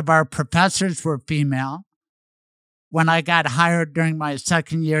 A lot of our professors were female. When I got hired during my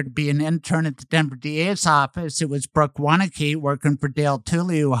second year to be an intern at the Denver DA's office, it was Brooke Winicky working for Dale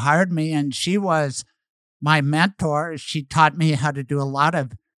Tooley who hired me, and she was my mentor. She taught me how to do a lot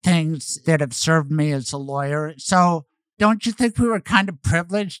of things that have served me as a lawyer. So don't you think we were kind of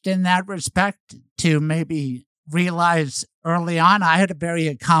privileged in that respect to maybe realize early on? I had a very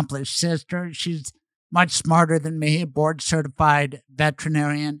accomplished sister. She's much smarter than me, a board-certified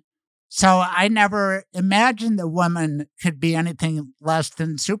veterinarian. So I never imagined that women could be anything less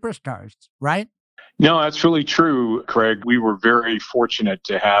than superstars, right? No, that's really true, Craig. We were very fortunate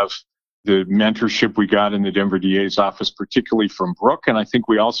to have the mentorship we got in the Denver DA's office, particularly from Brooke. And I think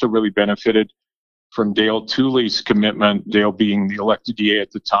we also really benefited from Dale Tooley's commitment, Dale being the elected DA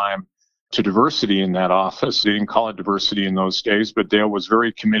at the time, to diversity in that office. They didn't call it diversity in those days, but Dale was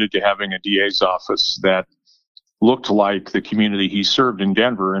very committed to having a DA's office that looked like the community he served in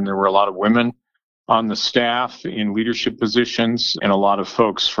Denver. And there were a lot of women on the staff in leadership positions and a lot of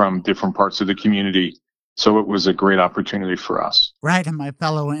folks from different parts of the community. So it was a great opportunity for us. Right, and my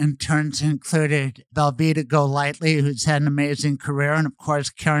fellow interns included Belvita Golightly, who's had an amazing career, and of course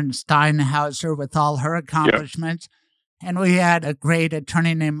Karen Steinhauser with all her accomplishments. Yep. And we had a great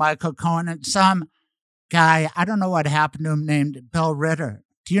attorney named Michael Cohen and some guy, I don't know what happened to him, named Bill Ritter.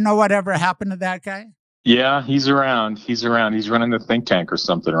 Do you know whatever happened to that guy? Yeah, he's around. He's running the think tank or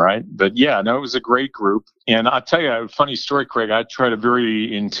something, right? But yeah, no, it was a great group. And I'll tell you a funny story, Craig. I tried a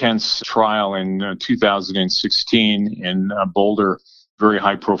very intense trial in 2016 in Boulder, very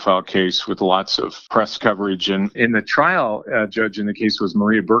high-profile case with lots of press coverage. And in the trial, judge in the case was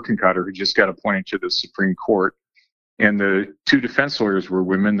Maria Birkenkotter, who just got appointed to the Supreme Court. And the two defense lawyers were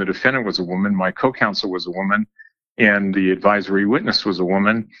women. The defendant was a woman. My co-counsel was a woman. And the advisory witness was a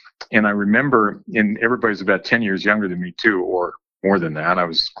woman. And I remember, and everybody's about 10 years younger than me too, or more than that. I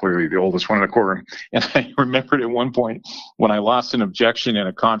was clearly the oldest one in the courtroom. And I remembered at one point when I lost an objection in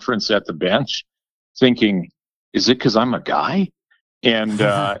a conference at the bench, thinking, is it because I'm a guy? And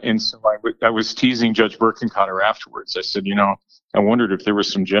so I was teasing Judge Birkenkotter afterwards. I said, I wondered if there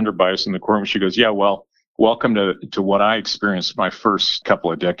was some gender bias in the courtroom. She goes, yeah, well, welcome to what I experienced my first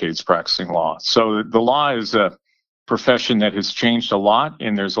couple of decades practicing law. So the law is a profession that has changed a lot,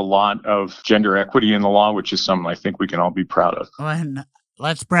 and there's a lot of gender equity in the law, which is something I think we can all be proud of. And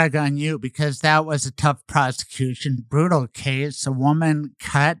let's brag on you, because that was a tough prosecution, brutal case. A woman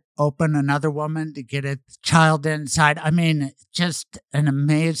cut open another woman to get a child inside. I mean, just an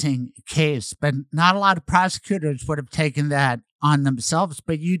amazing case, but not a lot of prosecutors would have taken that on themselves,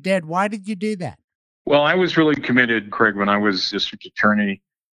 but you did. Why did you do that? Well, I was really committed, Craig, when I was district attorney.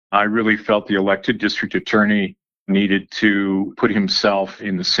 I really felt the elected district attorney needed to put himself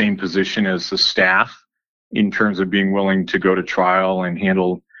in the same position as the staff in terms of being willing to go to trial and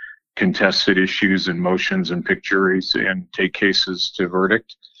handle contested issues and motions and pick juries and take cases to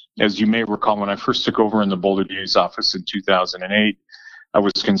verdict. As you may recall, when I first took over in the Boulder DA's office in 2008, I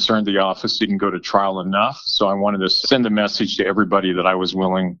was concerned the office didn't go to trial enough. So I wanted to send a message to everybody that I was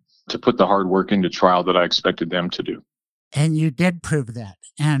willing to put the hard work into trial that I expected them to do. And you did prove that.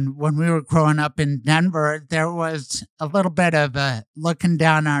 And when we were growing up in Denver, there was a little bit of a looking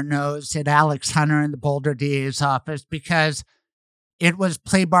down our nose at Alex Hunter in the Boulder DA's office because it was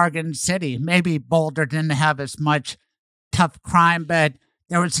plea bargain city. Maybe Boulder didn't have as much tough crime, but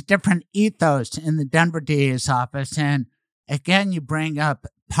there was a different ethos in the Denver DA's office. And again, you bring up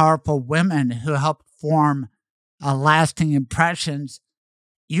powerful women who helped form lasting impressions.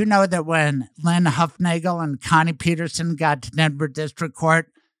 You know that when Lynn Huffnagel and Connie Peterson got to Denver District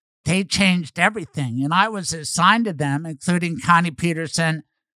Court, they changed everything. And I was assigned to them, including Connie Peterson,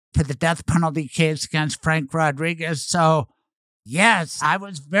 for the death penalty case against Frank Rodriguez. So, yes, I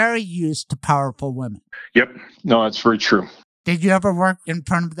was very used to powerful women. Yep. No, that's very true. Did you ever work in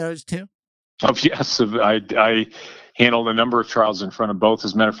front of those two? Oh, yes. I handled a number of trials in front of both.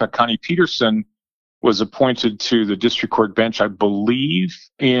 As a matter of fact, Connie Peterson was appointed to the district court bench, I believe,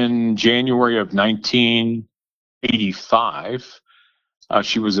 in January of 1985.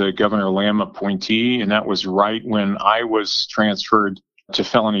 She was a Governor Lamb appointee, and that was right when I was transferred to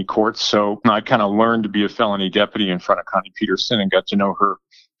felony courts. So I kind of learned to be a felony deputy in front of Connie Peterson and got to know her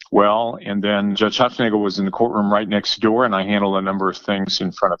well. And then Judge Huffnagel was in the courtroom right next door, and I handled a number of things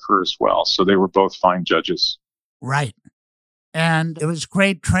in front of her as well. So they were both fine judges. Right. And it was a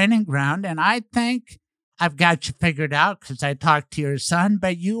great training ground. And I think I've got you figured out because I talked to your son,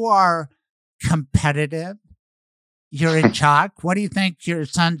 but you are competitive. You're in chalk. What do you think your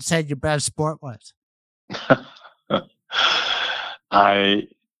son said your best sport was?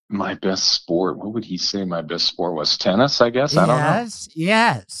 My best sport, what would he say my best sport was? Tennis, I guess? I don't know.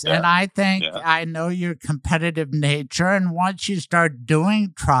 Yes. Yeah. And I think I know your competitive nature. And once you start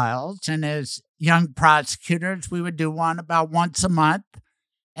doing trials, and as young prosecutors, we would do one about once a month.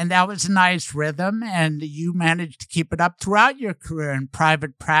 And that was a nice rhythm. And you managed to keep it up throughout your career in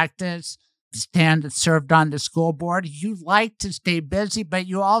private practice. Stan served on the school board. You like to stay busy, but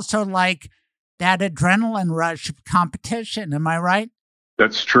you also like that adrenaline rush of competition. Am I right?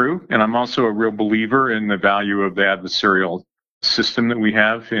 That's true. And I'm also a real believer in the value of the adversarial system that we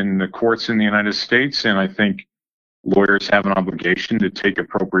have in the courts in the United States. And I think lawyers have an obligation to take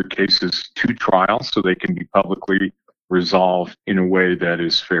appropriate cases to trial so they can be publicly resolved in a way that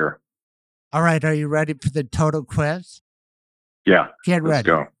is fair. All right, are you ready for the total quiz? Yeah. Get Let's ready.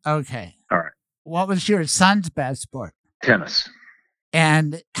 go. Okay. All right. What was your son's best sport? Tennis.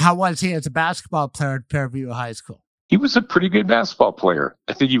 And how was he as a basketball player at Fairview High School? He was a pretty good basketball player.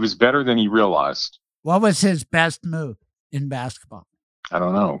 I think he was better than he realized. What was his best move in basketball? I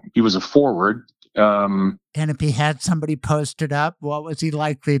don't know. He was a forward. And if he had somebody posted up, what was he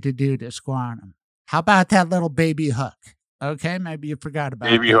likely to do to score on him? How about that little baby hook? Okay, maybe you forgot about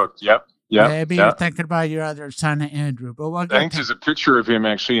baby that. hook. Yep. Yep. Maybe you're thinking about your other son, Andrew. But we'll I think there's a picture of him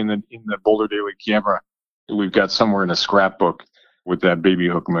actually in the Boulder Daily camera that we've got somewhere in a scrapbook with that baby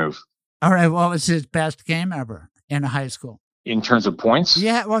hook move. All right, what was his best game ever in high school? In terms of points?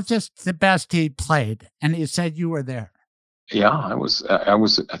 Yeah, well, just the best he played. And he said you were there. Yeah,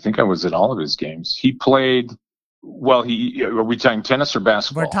 I think I was at all of his games. He played, are we talking tennis or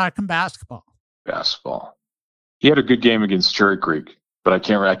basketball? We're talking basketball. Basketball. He had a good game against Cherry Creek, but I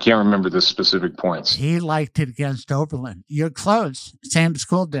can't remember the specific points. He liked it against Oberlin. You're close, same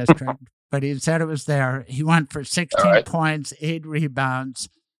school district, but he said it was there. He went for 16 points, 8 rebounds.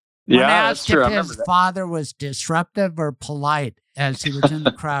 When asked if his father was disruptive or polite as he was in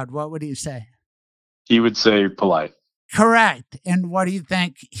the crowd, what would he say? He would say polite. Correct. And what do you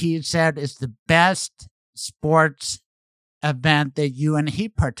think he said is the best sports event that you and he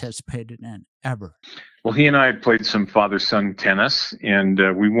participated in ever? Well, he and I played some father-son tennis, and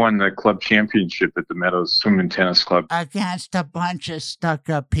we won the club championship at the Meadows Swim and Tennis Club. Against a bunch of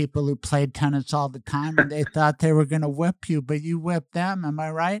stuck-up people who played tennis all the time, and they thought they were going to whip you, but you whipped them. Am I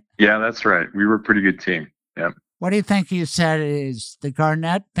right? Yeah, that's right. We were a pretty good team. Yeah. What do you think you said is the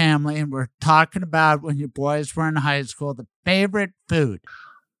Garnett family, and we're talking about when your boys were in high school, the favorite food?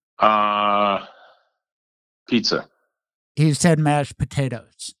 Pizza. He said mashed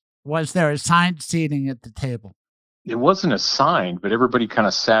potatoes. Was there assigned seating at the table? It wasn't assigned, but everybody kind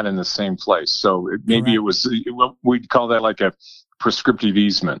of sat in the same place. So maybe it was, we'd call that like a prescriptive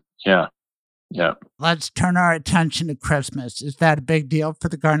easement. Yeah. Yeah. Let's turn our attention to Christmas. Is that a big deal for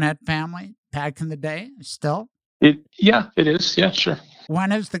the Garnett family back in the day still? Yeah, it is. Yeah, sure.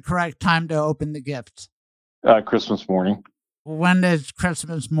 When is the correct time to open the gifts? Christmas morning. When does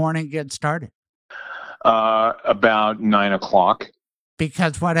Christmas morning get started? About 9 o'clock.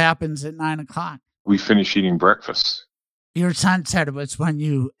 Because what happens at 9 o'clock? We finish eating breakfast. Your son said it was when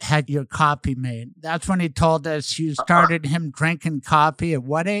you had your coffee made. That's when he told us you started him drinking coffee at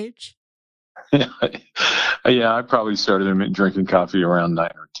what age? Yeah, I probably started him drinking coffee around 9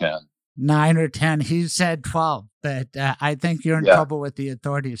 or 10. 9 or 10. He said 12, but I think you're in trouble with the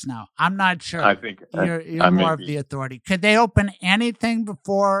authorities now. I'm not sure. I think you're more of the authority. Could they open anything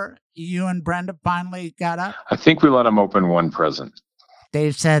before you and Brenda finally got up? I think we let them open one present.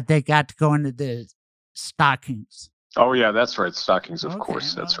 They said they got to go into the stockings. Oh, yeah, that's right. Stockings, of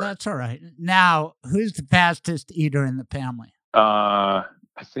course. That's right. That's all right. Now, who's the fastest eater in the family? I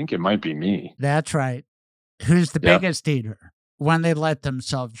think it might be me. That's right. Who's the biggest eater when they let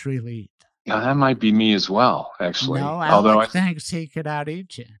themselves really eat? Yeah, that might be me as well, actually. No, Alex thinks he could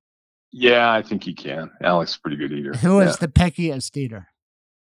out-eat you. Yeah, I think he can. Alex is a pretty good eater. Who is the pickiest eater?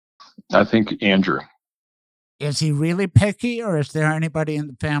 I think Andrew. Is he really picky, or is there anybody in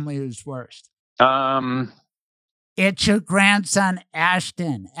the family who's worse? It's your grandson,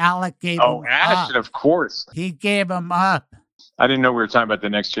 Ashton. Alec gave him up. Oh, Ashton, of course. He gave him up. I didn't know we were talking about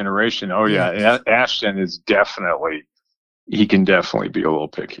the next generation. Oh, yeah. Ashton is he can definitely be a little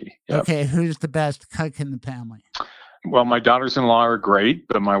picky. Yep. Okay, who's the best cook in the family? Well, my daughters-in-law are great,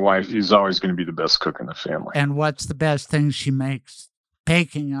 but my wife is always going to be the best cook in the family. And what's the best thing she makes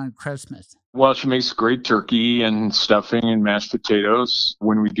baking on Christmas? Well, she makes great turkey and stuffing and mashed potatoes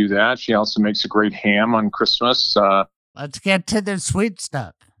when we do that. She also makes a great ham on Christmas. Let's get to the sweet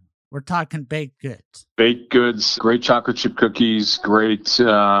stuff. We're talking baked goods. Baked goods, great chocolate chip cookies, great...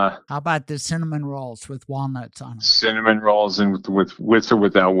 How about the cinnamon rolls with walnuts on them? Cinnamon rolls and with or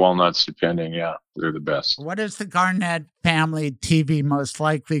without walnuts, depending. Yeah, they're the best. What is the Garnett family TV most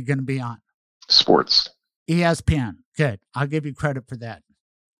likely going to be on? Sports. ESPN. Good. I'll give you credit for that.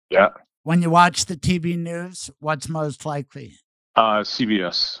 Yeah. When you watch the TV news, what's most likely?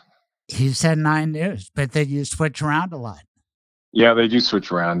 CBS. He said 9 News, but then you switch around a lot. Yeah, they do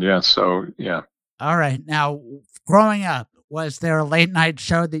switch around. Yeah, so, yeah. All right. Now, growing up, was there a late night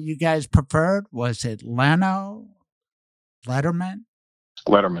show that you guys preferred? Was it Letterman? Letterman.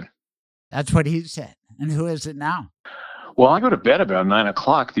 That's what he said. And who is it now? Well, I go to bed about 9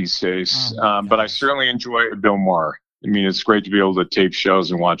 o'clock these days, but I certainly enjoy Bill Maher. I mean, it's great to be able to tape shows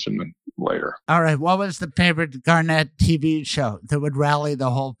and watch them later. All right. What was the favorite Garnett TV show that would rally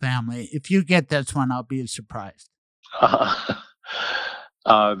the whole family? If you get this one, I'll be surprised.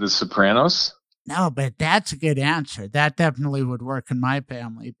 The Sopranos. No, but that's a good answer. That definitely would work in my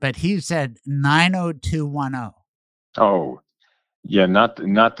family. But he said 90210. Oh, yeah,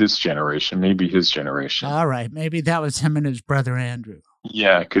 not this generation. Maybe his generation. All right. Maybe that was him and his brother Andrew.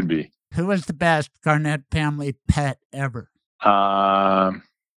 Yeah, it could be. Who was the best Garnett family pet ever?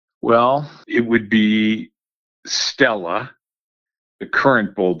 Well, it would be Stella, the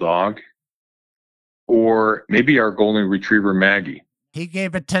current bulldog, or maybe our golden retriever, Maggie. He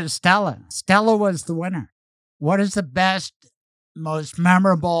gave it to Stella. Stella was the winner. What is the best, most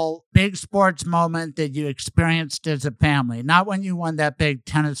memorable big sports moment that you experienced as a family? Not when you won that big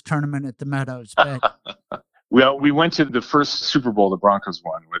tennis tournament at the Meadows, but Well, we went to the first Super Bowl the Broncos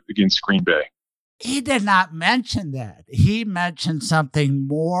won against Green Bay. he did not mention that. He mentioned something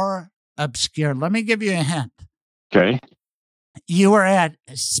more obscure. Let me give you a hint. Okay. You were at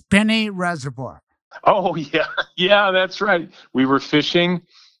Spinney Reservoir. Oh, yeah. Yeah, that's right. We were fishing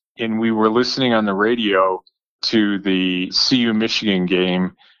and we were listening on the radio to the CU Michigan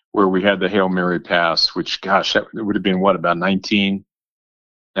game where we had the Hail Mary pass, which, gosh, that would have been what, about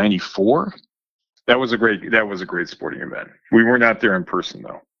 1994? That was a great sporting event. We were not there in person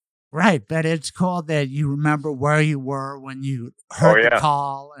though. Right, but it's cool that you remember where you were when you heard the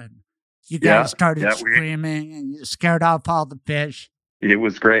call and you guys started screaming and you scared off all the fish. It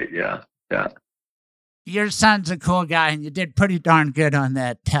was great, yeah. Yeah. Your son's a cool guy, and you did pretty darn good on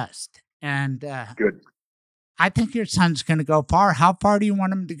that test. And Good. I think your son's going to go far. How far do you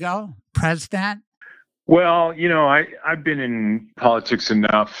want him to go? President? Well, I've been in politics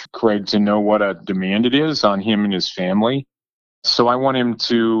enough, Craig, to know what a demand it is on him and his family. So I want him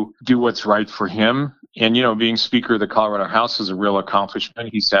to do what's right for him. And, being Speaker of the Colorado House is a real accomplishment.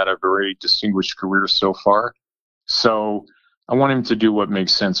 He's had a very distinguished career so far. So I want him to do what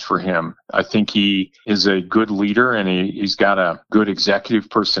makes sense for him. I think he is a good leader and he's got a good executive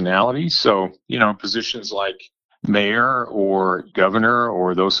personality. So, positions like mayor or governor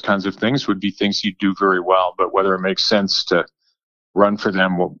or those kinds of things would be things he'd do very well. But whether it makes sense to run for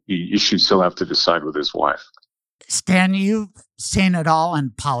them will be issues he'll have to decide with his wife. Stan, you've seen it all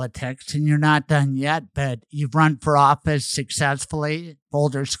in politics, and you're not done yet, but you've run for office successfully,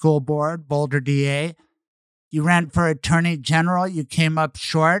 Boulder School Board, Boulder DA. You ran for Attorney General. You came up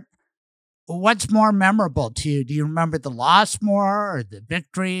short. What's more memorable to you? Do you remember the loss more or the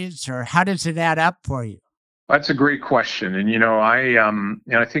victories, or how does it add up for you? That's a great question. And,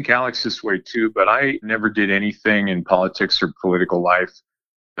 I think Alex this way too, but I never did anything in politics or political life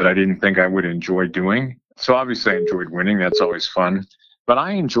that I didn't think I would enjoy doing. So obviously I enjoyed winning. That's always fun. But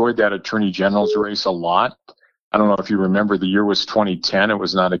I enjoyed that Attorney General's race a lot. I don't know if you remember, the year was 2010. It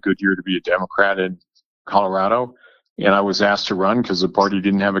was not a good year to be a Democrat in Colorado. And I was asked to run because the party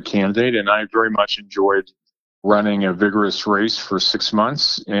didn't have a candidate. And I very much enjoyed running a vigorous race for 6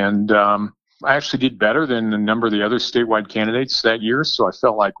 months. And I actually did better than a number of the other statewide candidates that year. So I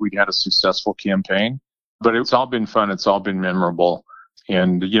felt like we'd had a successful campaign. But it's all been fun. It's all been memorable.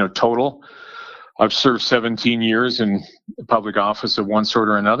 And, total, I've served 17 years in public office of one sort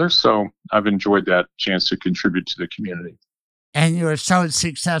or another. So I've enjoyed that chance to contribute to the community. And you were so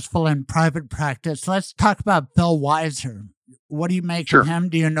successful in private practice. Let's talk about Phil Weiser. What do you make of him?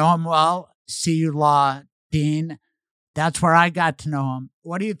 Do you know him well? CU Law Dean. That's where I got to know him.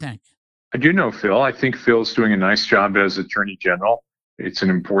 What do you think? I do know Phil. I think Phil's doing a nice job as Attorney General. It's an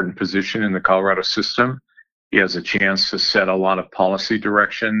important position in the Colorado system. He has a chance to set a lot of policy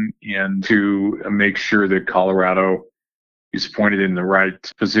direction and to make sure that Colorado is pointed in the right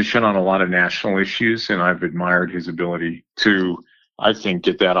position on a lot of national issues. And I've admired his ability to, I think,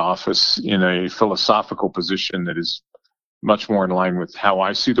 get that office in a philosophical position that is much more in line with how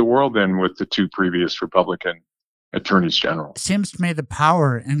I see the world than with the two previous Republican attorneys general. It seems to me the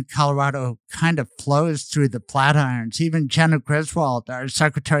power in Colorado kind of flows through the Flatirons. Even Jenna Griswold, our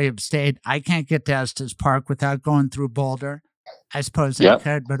Secretary of State, I can't get to Estes Park without going through Boulder. I suppose I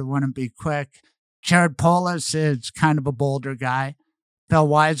could, but it wouldn't be quick. Jared Polis is kind of a Boulder guy. Phil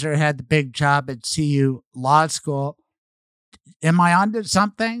Weiser had the big job at CU Law School. Am I onto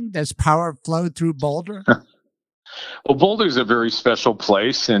something? Does power flow through Boulder? Well, Boulder's a very special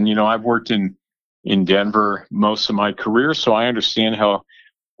place. And, I've worked in Denver most of my career, so I understand how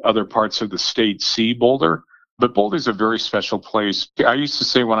other parts of the state see Boulder. But Boulder's a very special place. I used to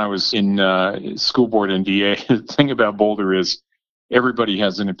say when I was in school board and DA, the thing about Boulder is everybody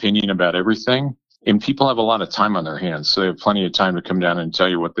has an opinion about everything, and people have a lot of time on their hands, so they have plenty of time to come down and tell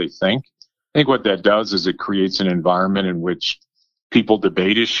you what they think. I think what that does is it creates an environment in which people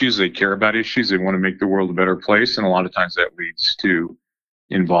debate issues, they care about issues, they want to make the world a better place, and a lot of times that leads to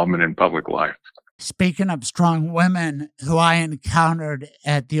involvement in public life. Speaking of strong women who I encountered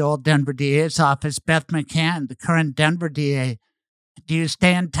at the old Denver DA's office, Beth McCann, the current Denver DA. Do you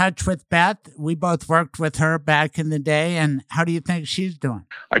stay in touch with Beth? We both worked with her back in the day, and how do you think she's doing?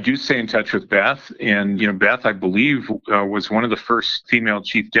 I do stay in touch with Beth, and Beth, I believe, was one of the first female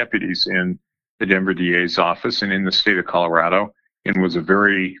chief deputies in the Denver DA's office and in the state of Colorado, and was a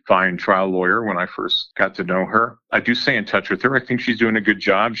very fine trial lawyer when I first got to know her. I do stay in touch with her. I think she's doing a good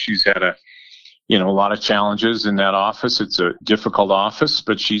job. She's had a lot of challenges in that office. It's a difficult office,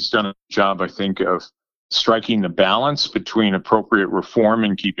 but she's done a job, I think, of striking the balance between appropriate reform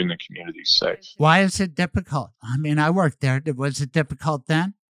and keeping the community safe. Why is it difficult? I mean, I worked there. Was it difficult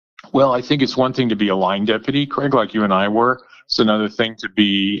then? Well, I think it's one thing to be a line deputy, Craig, like you and I were. It's another thing to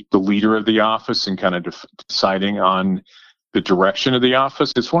be the leader of the office and kind of deciding on the direction of the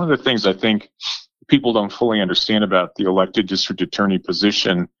office. It's one of the things I think people don't fully understand about the elected district attorney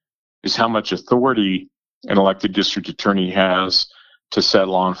position is how much authority an elected district attorney has to set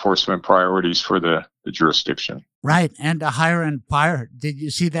law enforcement priorities for the jurisdiction. Right, and to hire and fire. Did you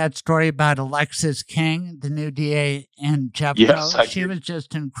see that story about Alexis King, the new DA in Jeffco? Yes, I She did. was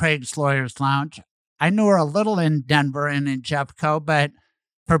just in Craig's Lawyers Lounge. I knew her a little in Denver and in Jeffco, but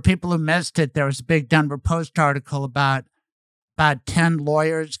for people who missed it, there was a big Denver Post article about 10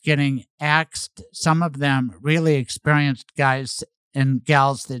 lawyers getting axed, some of them really experienced guys and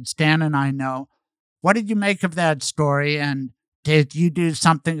gals that Stan and I know. What did you make of that story, and did you do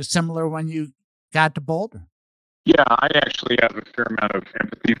something similar when you got to Boulder? Yeah, I actually have a fair amount of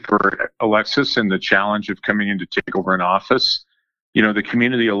empathy for Alexis and the challenge of coming in to take over an office. The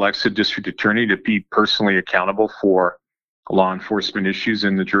community elects a district attorney to be personally accountable for law enforcement issues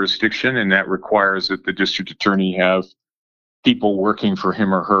in the jurisdiction, and that requires that the district attorney have people working for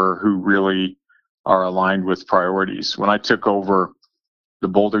him or her who really are aligned with priorities. When I took over the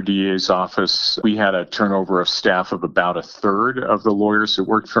Boulder DA's office, we had a turnover of staff of about a third of the lawyers that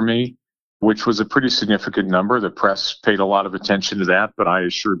worked for me, which was a pretty significant number. The press paid a lot of attention to that, but I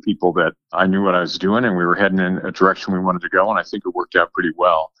assured people that I knew what I was doing and we were heading in a direction we wanted to go, and I think it worked out pretty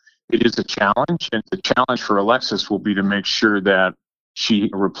well. It is a challenge, and the challenge for Alexis will be to make sure that she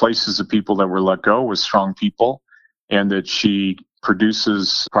replaces the people that were let go with strong people, and that she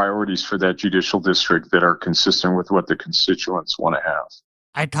produces priorities for that judicial district that are consistent with what the constituents want to have.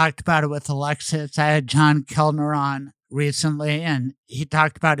 I talked about it with Alexis. I had John Kellner on recently, and he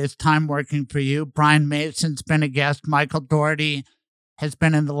talked about his time working for you. Brian Mason's been a guest. Michael Doherty has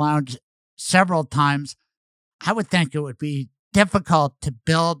been in the lounge several times. I would think it would be difficult to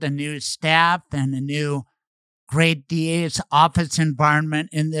build a new staff and a new great DA's office environment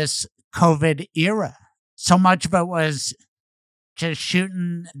in this COVID era. So much of it was just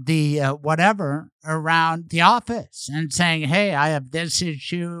shooting the whatever around the office and saying, hey, I have this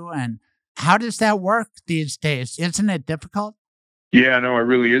issue. And how does that work these days? Isn't it difficult? Yeah, no, it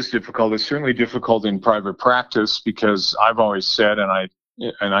really is difficult. It's certainly difficult in private practice because I've always said, and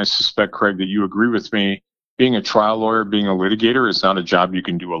I suspect, Craig, that you agree with me, being a trial lawyer, being a litigator is not a job you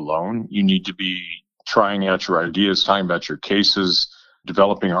can do alone. You need to be trying out your ideas, talking about your cases,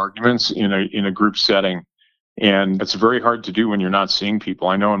 developing arguments in a group setting. And it's very hard to do when you're not seeing people.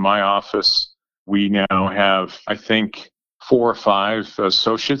 I know in my office, we now have, I think, 4 or 5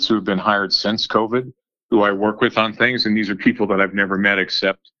 associates who have been hired since COVID, who I work with on things. And these are people that I've never met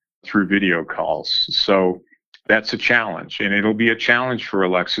except through video calls. So that's a challenge. And it'll be a challenge for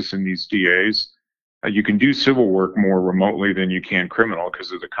Alexis and these DAs. You can do civil work more remotely than you can criminal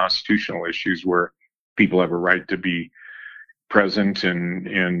because of the constitutional issues where people have a right to be present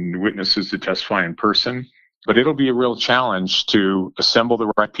and witnesses to testify in person. But it'll be a real challenge to assemble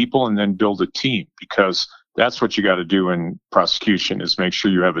the right people and then build a team, because that's what you got to do in prosecution, is make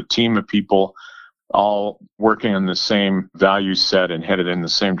sure you have a team of people all working on the same value set and headed in the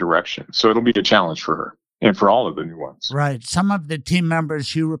same direction. So it'll be a challenge for her and for all of the new ones. Right. Some of the team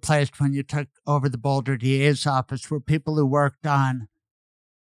members you replaced when you took over the Boulder DA's office were people who worked on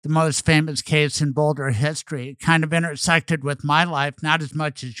the most famous case in Boulder history. It kind of intersected with my life, not as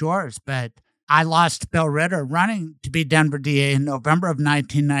much as yours, but I lost Bill Ritter running to be Denver DA in November of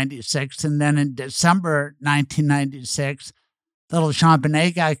 1996. And then in December 1996, little Jean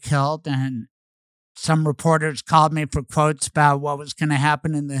Bonnet got killed. And some reporters called me for quotes about what was going to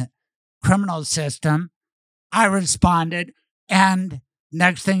happen in the criminal system. I responded. And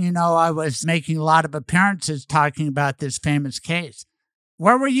next thing you know, I was making a lot of appearances talking about this famous case.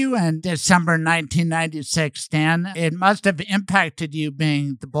 Where were you in December 1996, Stan? It must have impacted you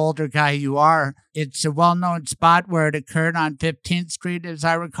being the Boulder guy you are. It's a well-known spot where it occurred on 15th Street, as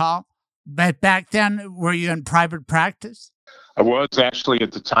I recall. But back then, were you in private practice? I was actually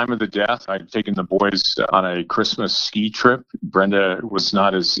at the time of the death. I'd taken the boys on a Christmas ski trip. Brenda was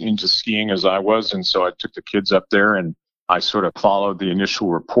not as into skiing as I was, and so I took the kids up there, and I sort of followed the initial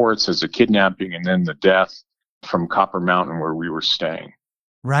reports as a kidnapping and then the death from Copper Mountain where we were staying.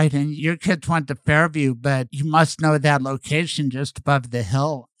 Right, and your kids went to Fairview, but you must know that location just above the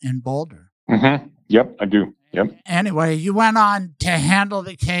hill in Boulder. Mm-hmm. Yep, I do. Yep. Anyway, you went on to handle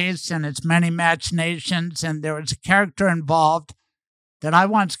the case and its many machinations, and there was a character involved that I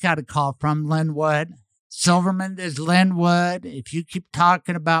once got a call from, Lynn Wood. Silverman is Lynn Wood. If you keep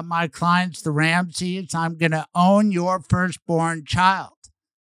talking about my clients, the Ramseys, I'm going to own your firstborn child.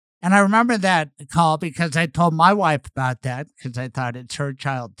 And I remember that call because I told my wife about that because I thought it's her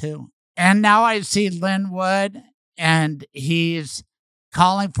child too. And now I see Lynn Wood, and he's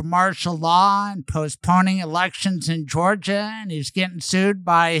calling for martial law and postponing elections in Georgia, and he's getting sued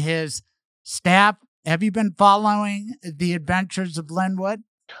by his staff. Have you been following the adventures of Lynn Wood?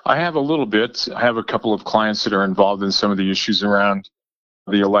 I have a little bit. I have a couple of clients that are involved in some of the issues around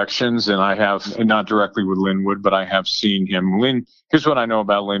the elections, and I have, not directly with Lynn Wood, but I have seen him. Here's what I know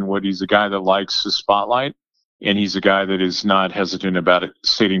about Lynn Wood. He's a guy that likes the spotlight, and he's a guy that is not hesitant about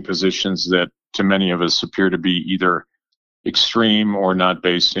stating positions that to many of us appear to be either extreme or not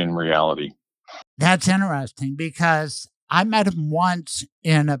based in reality. That's interesting because I met him once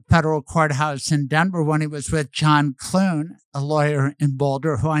in a federal courthouse in Denver when he was with John Clune, a lawyer in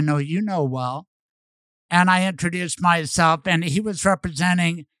Boulder, who I know you know well. And I introduced myself, and he was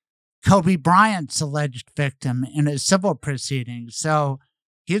representing Kobe Bryant's alleged victim in a civil proceeding. So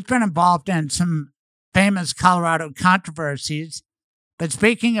he's been involved in some famous Colorado controversies. But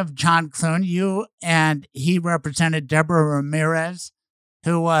speaking of John Clune, you and he represented Deborah Ramirez,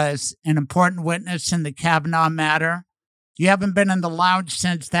 who was an important witness in the Kavanaugh matter. You haven't been in the lounge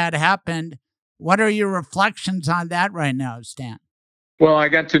since that happened. What are your reflections on that right now, Stan? Well, I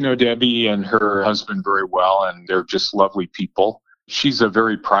got to know Debbie and her husband very well, and they're just lovely people. She's a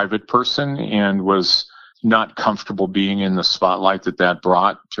very private person and was not comfortable being in the spotlight that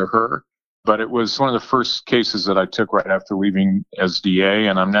brought to her. But it was one of the first cases that I took right after leaving as DA,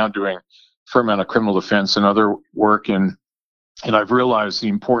 and I'm now doing a fair amount of criminal defense and other work. And I've realized the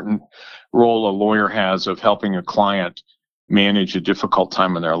important role a lawyer has of helping a client manage a difficult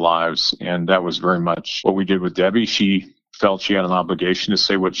time in their lives. And that was very much what we did with Debbie. She felt she had an obligation to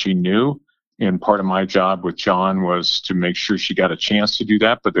say what she knew. And part of my job with John was to make sure she got a chance to do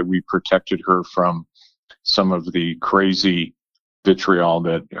that, but that we protected her from some of the crazy vitriol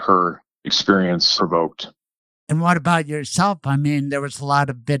that her experience provoked. And what about yourself? I mean, there was a lot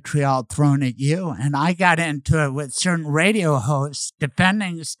of vitriol thrown at you, and I got into it with certain radio hosts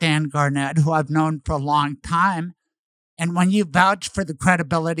defending Stan Garnett, who I've known for a long time. And when you vouched for the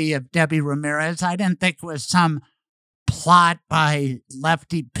credibility of Debbie Ramirez, I didn't think it was some plot by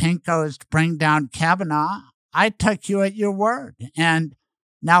lefty pinkos to bring down Kavanaugh. I took you at your word. And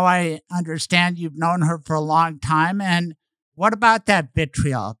now I understand you've known her for a long time. And what about that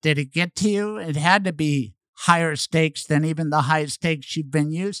vitriol? Did it get to you? It had to be higher stakes than even the high stakes you've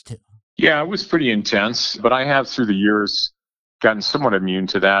been used to. Yeah, it was pretty intense, but I have through the years gotten somewhat immune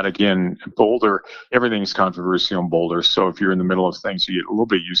to that. Again, Boulder, everything's controversial in Boulder. So if you're in the middle of things, you get a little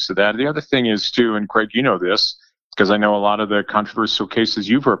bit used to that. The other thing is too, and Craig, you know this, because I know a lot of the controversial cases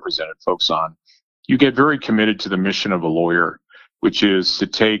you've represented folks on, you get very committed to the mission of a lawyer, which is to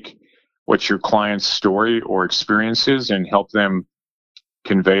take what your client's story or experience is and help them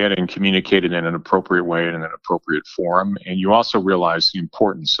convey it and communicate it in an appropriate way and in an appropriate forum. And you also realize the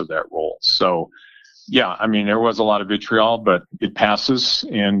importance of that role. So, yeah, I mean, there was a lot of vitriol, but it passes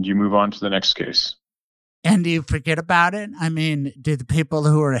and you move on to the next case. And do you forget about it? I mean, do the people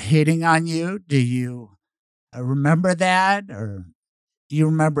who are hating on you, do you remember that? Or you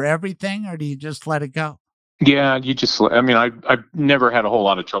remember everything, or do you just let it go? Yeah, I've never had a whole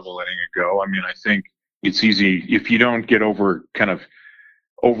lot of trouble letting it go. I mean, I think it's easy if you don't get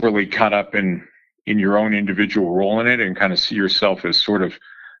overly caught up in your own individual role in it and kind of see yourself as sort of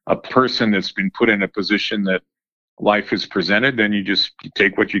a person that's been put in a position that life has presented, then you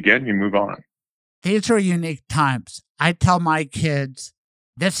take what you get and you move on. These are unique times. I tell my kids,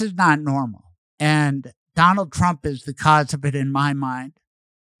 this is not normal. And Donald Trump is the cause of it in my mind.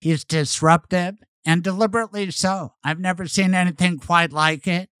 He's disruptive and deliberately so. I've never seen anything quite like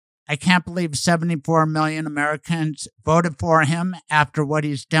it. I can't believe 74 million Americans voted for him after what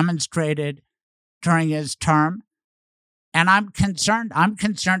he's demonstrated during his term. And I'm concerned. I'm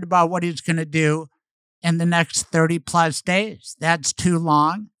concerned about what he's going to do in the next 30 plus days. That's too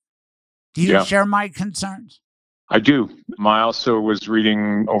long. Do you share my concerns? I do. I also was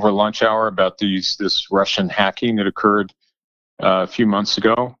reading over lunch hour about this Russian hacking that occurred a few months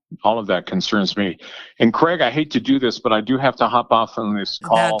ago. All of that concerns me. And Craig, I hate to do this, but I do have to hop off on this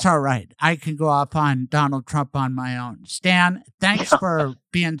call. That's all right. I can go off on Donald Trump on my own. Stan, thanks for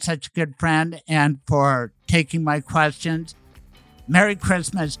being such a good friend and for taking my questions. Merry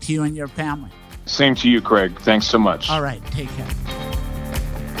Christmas to you and your family. Same to you, Craig. Thanks so much. All right, take care.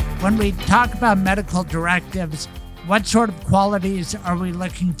 When we talk about medical directives, what sort of qualities are we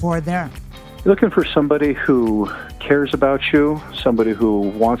looking for there? You're looking for somebody who cares about you, somebody who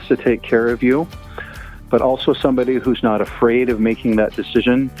wants to take care of you, but also somebody who's not afraid of making that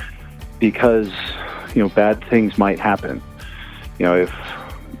decision because, bad things might happen. If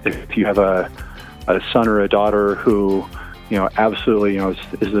you have a son or a daughter who, absolutely, is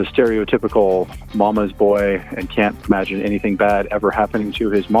the stereotypical mama's boy and can't imagine anything bad ever happening to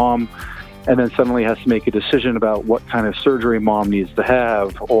his mom, and then suddenly has to make a decision about what kind of surgery mom needs to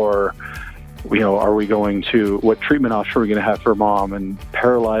have, or what treatment option are we going to have for mom, and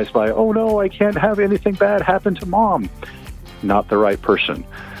paralyzed by, oh no, I can't have anything bad happen to mom. Not the right person.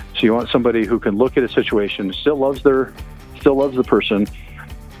 So you want somebody who can look at a situation, still loves the person,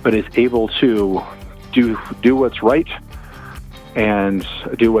 but is able to do what's right and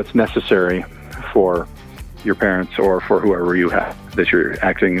do what's necessary for your parents or for whoever you have that you're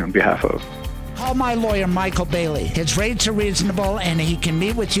acting on behalf of. Call my lawyer, Michael Bailey. His rates are reasonable, and he can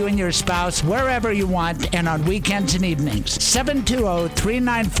meet with you and your spouse wherever you want and on weekends and evenings.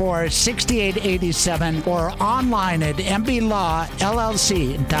 720-394-6887 or online at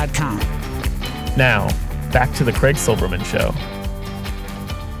mbLawLLC.com. Now, back to the Craig Silverman Show.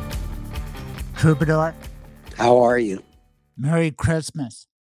 Troubadour, how are you? Merry Christmas.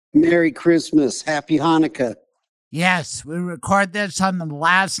 Merry Christmas. Happy Hanukkah. Yes, we record this on the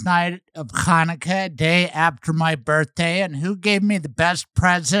last night of Hanukkah, day after my birthday. And who gave me the best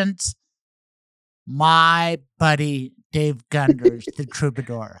presents? My buddy, Dave Gunders, the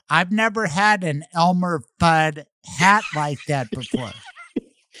Troubadour. I've never had an Elmer Fudd hat like that before.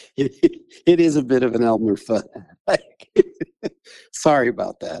 It is a bit of an Elmer Fudd. Sorry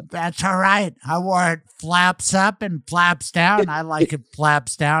about that. That's all right. I wore it flaps up and flaps down. I like it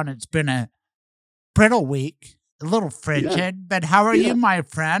flaps down. It's been a brittle week. A little frigid, but how are you, my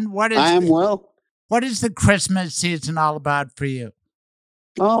friend? I am well. What is the Christmas season all about for you?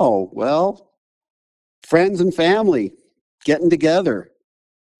 Oh, well, friends and family getting together,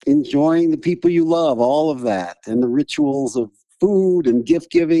 enjoying the people you love, all of that, and the rituals of food and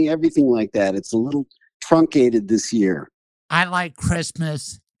gift giving, everything like that. It's a little truncated this year. I like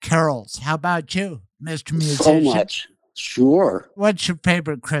Christmas carols. How about you, Mr. Musician? So much. Sure. What's your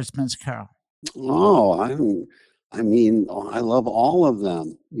favorite Christmas carol? Oh, I love all of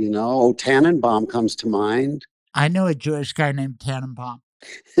them. O Tannenbaum comes to mind. I know a Jewish guy named Tannenbaum.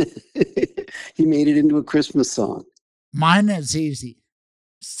 He made it into a Christmas song. Mine is easy.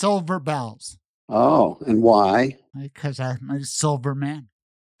 Silver Bells. Oh, and why? Because I'm a silver man.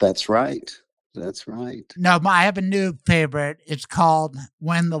 That's right. That's right. No, I have a new favorite. It's called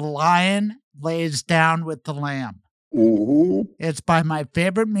When the Lion Lays Down with the Lamb. Mm-hmm. It's by my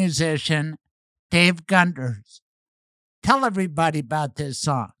favorite musician, Dave Gunders. Tell everybody about this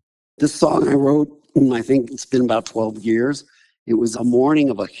song. This song I wrote, I think it's been about 12 years. It was a morning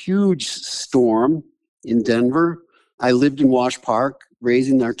of a huge storm in Denver. I lived in Wash Park,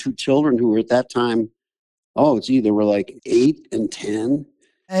 raising our two children who were at that time, they were like 8 and 10.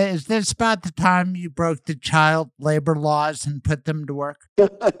 Is this about the time you broke the child labor laws and put them to work?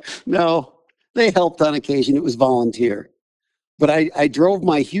 No, they helped on occasion. It was volunteer. But I drove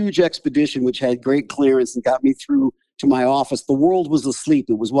my huge expedition, which had great clearance and got me through to my office. The world was asleep.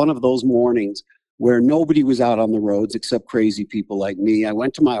 It was one of those mornings where nobody was out on the roads except crazy people like me. I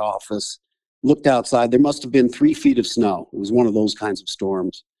went to my office, looked outside. There must have been 3 feet of snow. It was one of those kinds of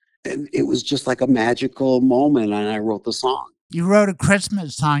storms. And it was just like a magical moment, and I wrote the song. You wrote a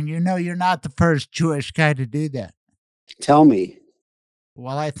Christmas song. You know you're not the first Jewish guy to do that. Tell me.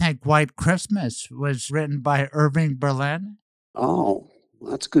 Well, I think White Christmas was written by Irving Berlin. Oh,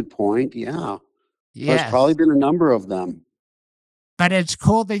 that's a good point. Yeah. Yes. There's probably been a number of them. But it's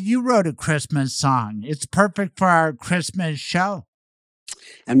cool that you wrote a Christmas song. It's perfect for our Christmas show.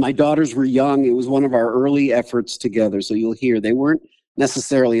 And my daughters were young. It was one of our early efforts together. So you'll hear they weren't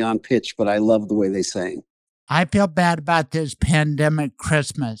necessarily on pitch, but I love the way they sang. I feel bad about this pandemic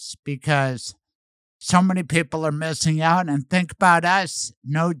Christmas because so many people are missing out. And think about us.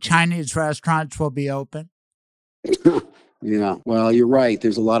 No Chinese restaurants will be open. Yeah, well, you're right.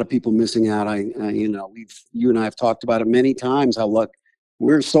 There's a lot of people missing out. You and I have talked about it many times.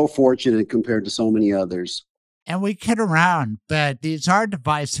 We're so fortunate compared to so many others. And we kid around, but these are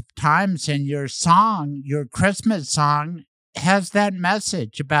divisive times. And your song, your Christmas song, has that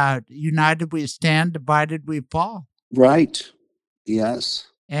message about united we stand, divided we fall. Right. Yes.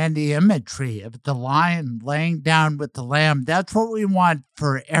 And the imagery of the lion laying down with the lamb. That's what we want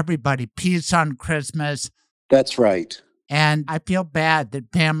for everybody. Peace on Christmas. That's right. And I feel bad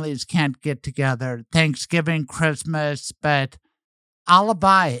that families can't get together. Thanksgiving, Christmas, but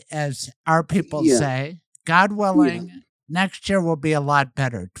alibi, as our people say. God willing, next year will be a lot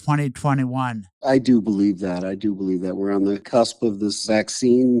better, 2021. I do believe that. We're on the cusp of this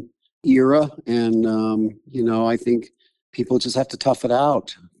vaccine era. And, I think people just have to tough it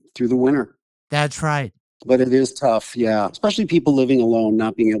out through the winter. That's right. But it is tough, yeah. Especially people living alone,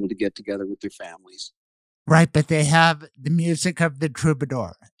 not being able to get together with their families. Right, but they have the music of the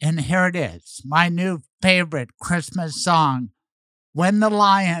troubadour. And here it is, my new favorite Christmas song, When the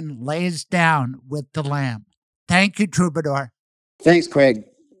Lion Lays Down with the Lamb. Thank you, troubadour. Thanks, Craig.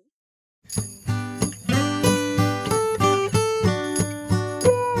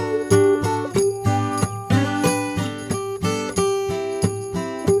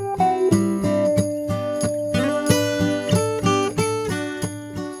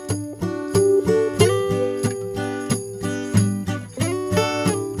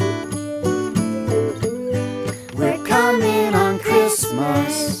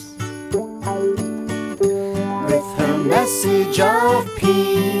 With her message of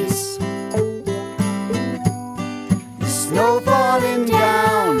peace, snow falling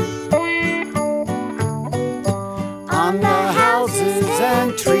down on the houses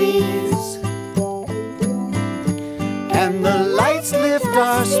and trees, and the lights lift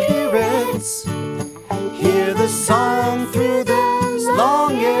our spirits. Hear the song through the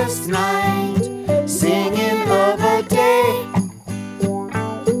longest night, singing of a day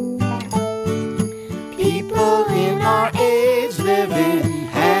people in our age living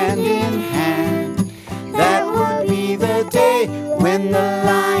hand in hand. That would be the day when the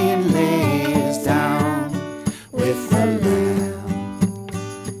lion lays down with the lamb.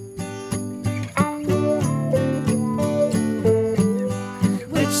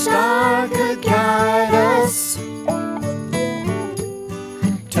 Which star could guide us?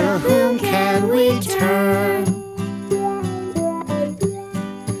 To whom can we turn?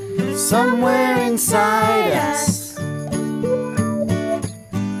 Somewhere inside us,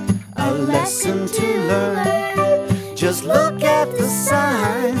 a lesson to learn. Just look at the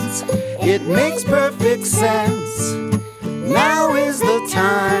signs, it makes perfect sense. Now is the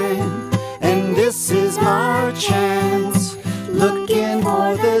time, and this is our chance. Looking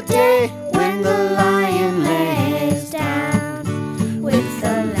for the day when the lion lays down with the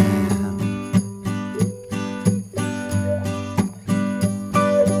lamb.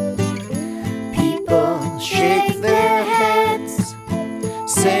 Shake their heads,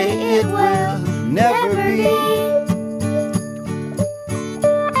 say it will never be.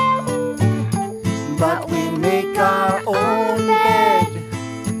 But we make our own bed,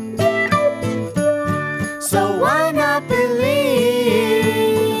 so why not believe?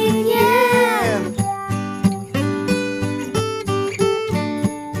 Yeah.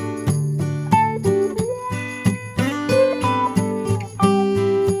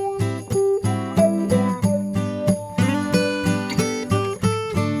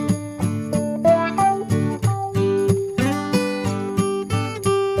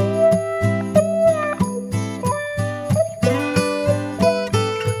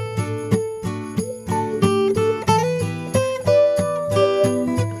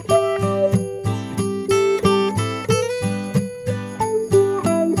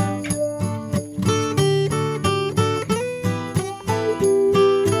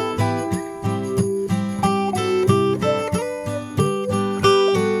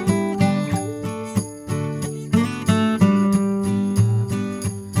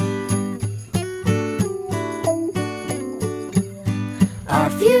 Our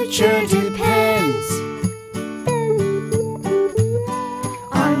future depends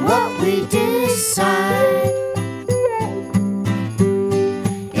on what we decide.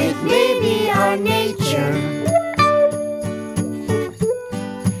 It may be our nature,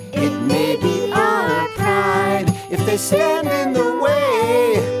 it may be our pride. If they stand in the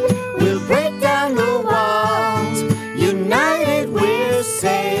way, we'll break down the walls. United we're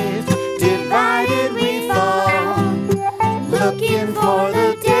safe, divided we fall. Looking for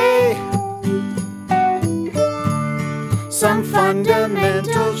the day, some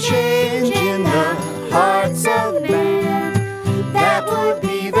fundamental change in the hearts of man. That would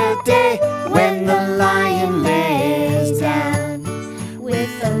be the day when the lion lays down with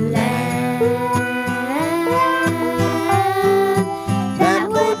the lamb. That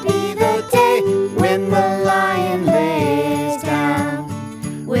would be the day when the lion lays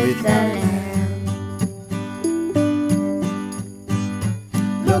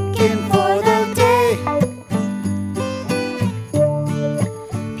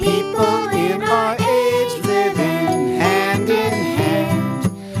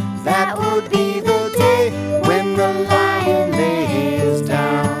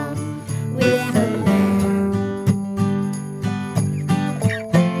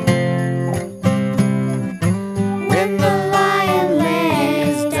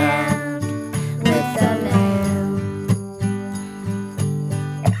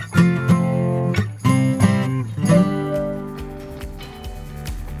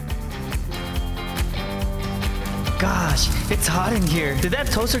It's hot in here. Did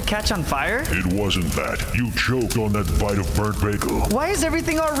that toaster catch on fire? It wasn't that. You choked on that bite of burnt bagel. Why is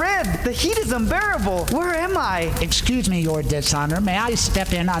everything all red? The heat is unbearable. Where am I? Excuse me, Your Dishonor. May I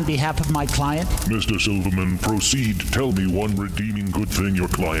step in on behalf of my client? Mr. Silverman, proceed. Tell me one redeeming good thing your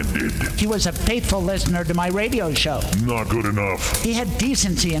client did. He was a faithful listener to my radio show. Not good enough. He had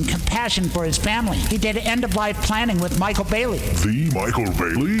decency and compassion for his family. He did end-of-life planning with Michael Bailey. The Michael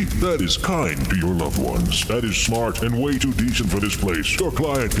Bailey? That is kind to your loved ones. That is smart and way too decent for this place. Your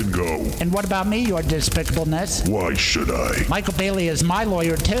client can go. And what about me, Your Despicableness? Why should I? Michael Bailey is my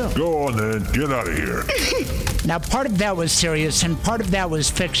lawyer, too. Go on then. Get out of here. Now, part of that was serious and part of that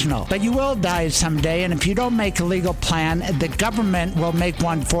was fictional. But you will die someday, and if you don't make a legal plan, the government will make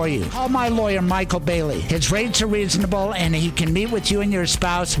one for you. Call my lawyer, Michael Bailey. His rates are reasonable, and he can meet with you and your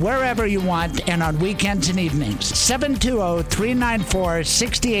spouse wherever you want and on weekends and evenings.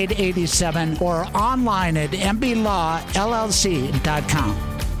 720-394-6887 or online at mblawllc.com.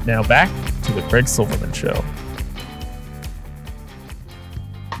 Now back to the Craig Silverman Show.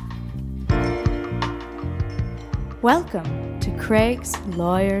 Welcome to Craig's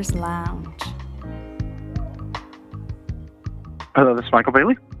Lawyers Lounge. Hello, this is Michael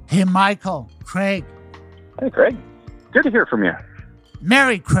Bailey. Hey, Michael. Craig. Hey, Craig. Good to hear from you.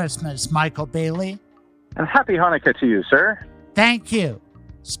 Merry Christmas, Michael Bailey. And happy Hanukkah to you, sir. Thank you.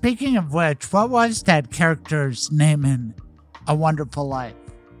 Speaking of which, what was that character's name in A Wonderful Life?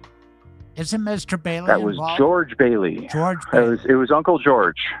 Isn't Mr. Bailey That was involved? George Bailey. George Bailey. It was Uncle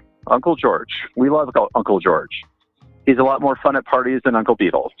George. Uncle George. We love Uncle George. He's a lot more fun at parties than Uncle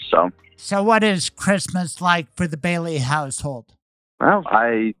Beetle, so. So what is Christmas like for the Bailey household? Well,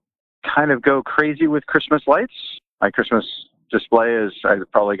 I kind of go crazy with Christmas lights. My Christmas display is, I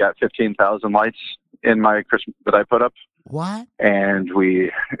probably got 15,000 lights in my Christmas that I put up. What? And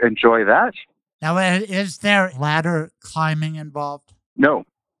we enjoy that. Now, is there ladder climbing involved? No.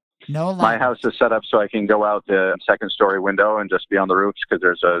 No ladder. My house is set up so I can go out the second story window and just be on the roofs because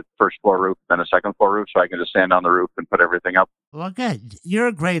there's a first floor roof and a second floor roof, so I can just stand on the roof and put everything up. Well, good. You're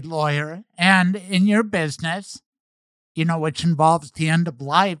a great lawyer. And in your business, which involves the end of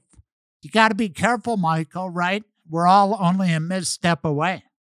life, you got to be careful, Michael, right? We're all only a misstep away.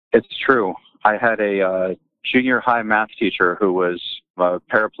 It's true. I had a junior high math teacher who was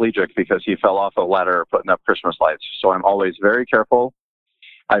paraplegic because he fell off a ladder putting up Christmas lights. So I'm always very careful.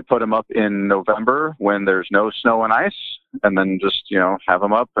 I put them up in November when there's no snow and ice, and then just, have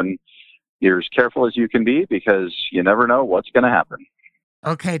them up, and you're as careful as you can be because you never know what's going to happen.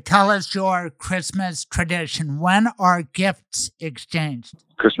 Okay, tell us your Christmas tradition. When are gifts exchanged?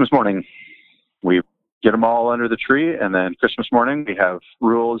 Christmas morning. We get them all under the tree, and then Christmas morning we have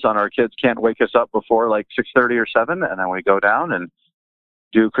rules on our kids can't wake us up before like 6:30 or 7, and then we go down and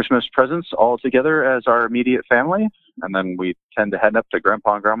do Christmas presents all together as our immediate family, and then we tend to head up to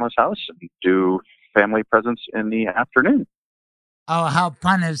Grandpa and Grandma's house and do family presents in the afternoon. Oh, how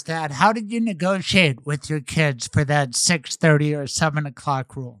fun is that? How did you negotiate with your kids for that 6:30 or 7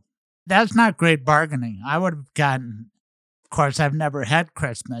 o'clock rule? That's not great bargaining. I would have gotten, of course, I've never had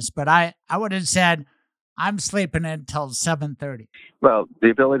Christmas, but I would have said, I'm sleeping until 7:30. Well, the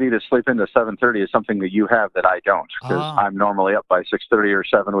ability to sleep into 7:30 is something that you have that I don't, because I'm normally up by 6:30 or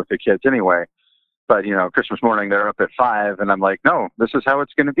 7 with the kids anyway. But, Christmas morning, they're up at 5, and I'm like, no, this is how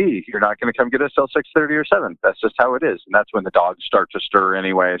it's going to be. You're not going to come get us till 6:30 or 7. That's just how it is. And that's when the dogs start to stir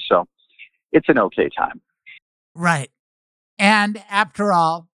anyway. So it's an okay time. Right. And after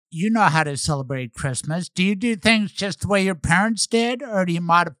all, you know how to celebrate Christmas. Do you do things just the way your parents did, or do you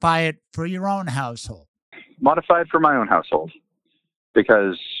modify it for your own household? Modified for my own household.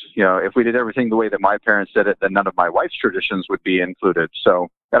 Because, if we did everything the way that my parents did it, then none of my wife's traditions would be included. So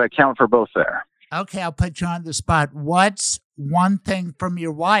got to account for both there. Okay, I'll put you on the spot. What's one thing from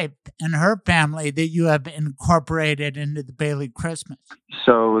your wife and her family that you have incorporated into the Bailey Christmas?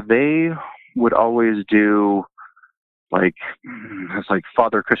 So they would always do, it's like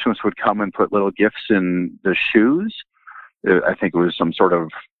Father Christmas would come and put little gifts in the shoes. I think it was some sort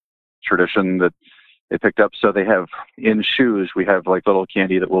of tradition that they picked up. So they have in shoes, we have like little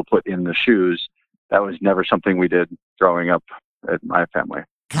candy that we'll put in the shoes. That was never something we did growing up at my family.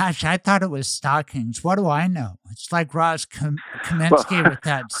 Gosh, I thought it was stockings. What do I know? It's like Ross Kaminsky with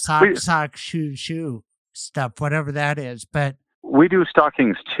that sock, shoe stuff, whatever that is. But we do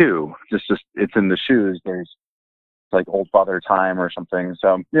stockings too. Just it's in the shoes. There's like Old Father Time or something.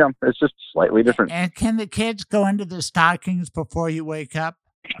 So, it's just slightly different. And can the kids go into the stockings before you wake up?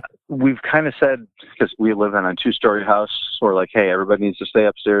 We've kind of said, because we live in a 2-story house, we're like, hey, everybody needs to stay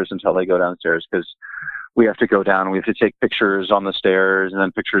upstairs until they go downstairs, because we have to go down and we have to take pictures on the stairs and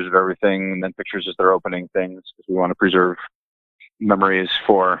then pictures of everything and then pictures as they're opening things, because we want to preserve memories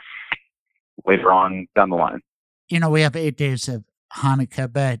for later on down the line. We have 8 days of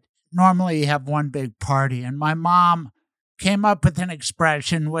Hanukkah, but normally you have one big party. And my mom came up with an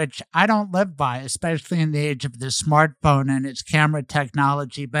expression which I don't live by, especially in the age of the smartphone and its camera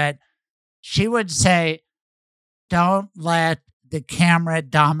technology. But she would say, don't let the camera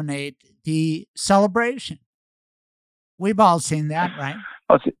dominate the celebration. We've all seen that, right?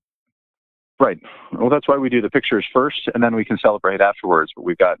 Right. Well, that's why we do the pictures first, and then we can celebrate afterwards. But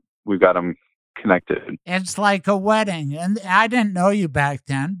we've got them connected. It's like a wedding. And I didn't know you back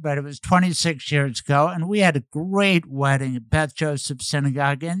then, but it was 26 years ago, and we had a great wedding at Beth Joseph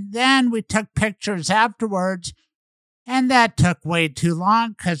Synagogue. And then we took pictures afterwards, and that took way too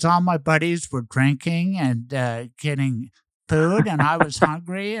long because all my buddies were drinking and getting food, and I was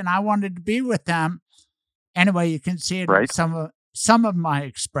hungry, and I wanted to be with them. Anyway, you can see it in some of my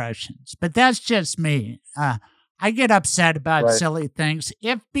expressions, but that's just me. I get upset about silly things.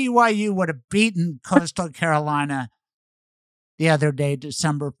 If BYU would have beaten Coastal Carolina the other day,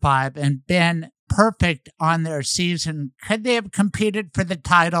 December 5, and been perfect on their season, could they have competed for the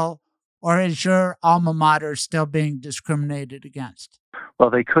title, or is your alma mater still being discriminated against? Well,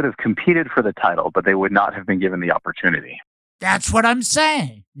 they could have competed for the title, but they would not have been given the opportunity. That's what I'm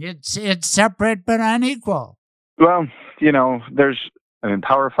saying. It's separate but unequal. Well, there's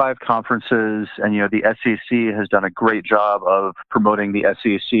Power 5 conferences, and the SEC has done a great job of promoting the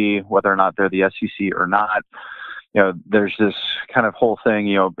SEC, whether or not they're the SEC or not. There's this kind of whole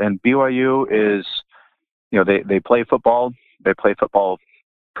thing, and BYU is, they play football. They play football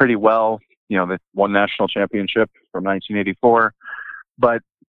pretty well. They won national championship from 1984, but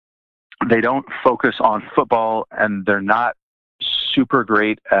they don't focus on football, and they're not super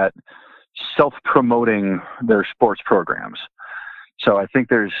great at self-promoting their sports programs. So I think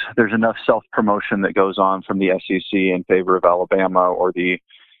there's enough self-promotion that goes on from the SEC in favor of Alabama or the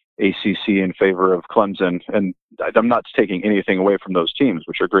ACC in favor of Clemson. And I'm not taking anything away from those teams,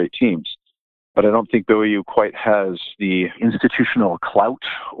 which are great teams. But I don't think BYU quite has the institutional clout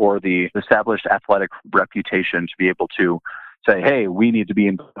or the established athletic reputation to be able to say, hey, we need to be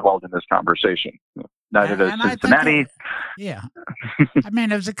involved in this conversation. Neither does Cincinnati.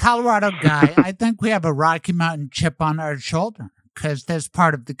 As a Colorado guy, I think we have a Rocky Mountain chip on our shoulder because this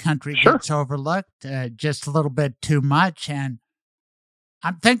part of the country gets overlooked just a little bit too much. And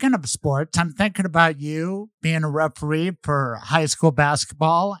I'm thinking of sports. I'm thinking about you being a referee for high school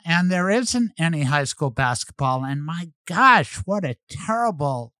basketball, and there isn't any high school basketball. And my gosh, what a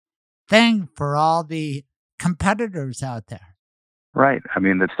terrible thing for all the competitors out there. Right.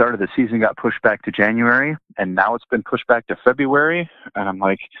 The start of the season got pushed back to January, and now it's been pushed back to February. And I'm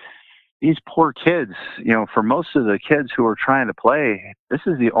like, these poor kids, for most of the kids who are trying to play, this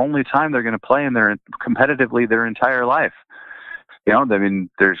is the only time they're going to play competitively their entire life.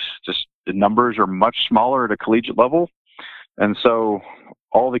 There's just the numbers are much smaller at a collegiate level. And so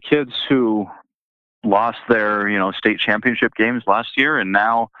all the kids who lost their, state championship games last year, and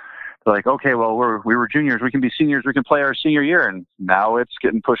now they're like, okay, well, we were juniors, we can be seniors, we can play our senior year. And now it's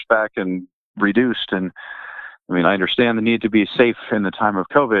getting pushed back and reduced. And I understand the need to be safe in the time of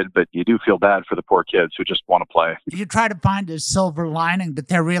COVID, but you do feel bad for the poor kids who just want to play. You try to find a silver lining, but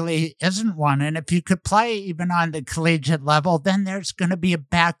there really isn't one. And if you could play even on the collegiate level, then there's going to be a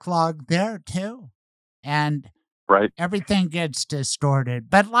backlog there too. And everything gets distorted.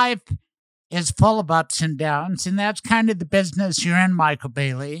 But life is full of ups and downs, and that's kind of the business you're in, Michael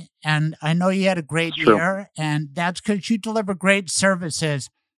Bailey. And I know you had a great year, and that's because you deliver great services.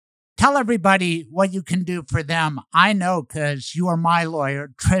 Tell everybody what you can do for them. I know because you are my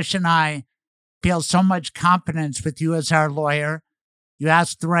lawyer. Trish and I feel so much confidence with you as our lawyer. You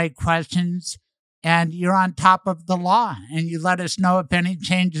ask the right questions, and you're on top of the law, and you let us know if any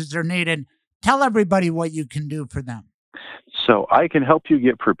changes are needed. Tell everybody what you can do for them. So I can help you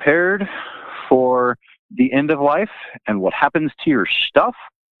get prepared for the end of life and what happens to your stuff.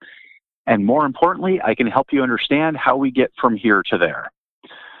 And more importantly, I can help you understand how we get from here to there.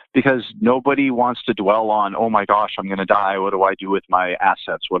 Because nobody wants to dwell on, oh my gosh, I'm going to die. What do I do with my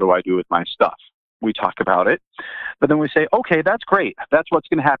assets? What do I do with my stuff? We talk about it, but then we say, okay, that's great. That's what's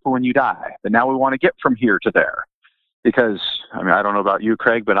going to happen when you die. But now we want to get from here to there. Because, I don't know about you,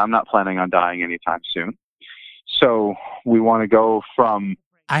 Craig, but I'm not planning on dying anytime soon. So we want to go from...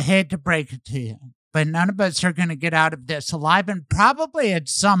 I hate to break it to you, but none of us are going to get out of this alive. And probably at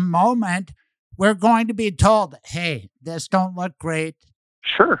some moment, we're going to be told, hey, this don't look great.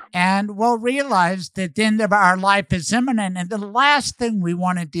 Sure. And we'll realize that the end of our life is imminent. And the last thing we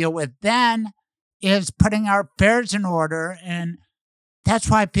want to deal with then is putting our affairs in order. And that's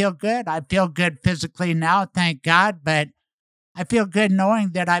why I feel good. I feel good physically now, thank God. But I feel good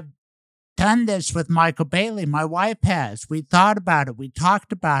knowing that I've done this with Michael Bailey. My wife has. We thought about it. We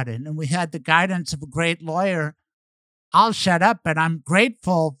talked about it, and we had the guidance of a great lawyer. I'll shut up, but I'm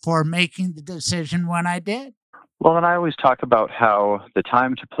grateful for making the decision when I did. Well, and I always talk about how the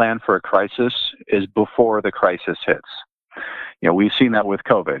time to plan for a crisis is before the crisis hits. We've seen that with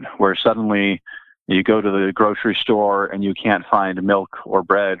COVID, where suddenly you go to the grocery store and you can't find milk or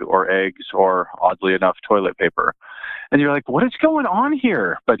bread or eggs or, oddly enough, toilet paper. And you're like, what is going on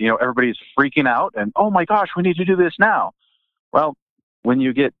here? But, everybody's freaking out and, oh my gosh, we need to do this now. Well, when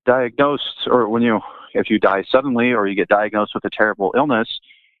you get diagnosed or if you die suddenly or you get diagnosed with a terrible illness,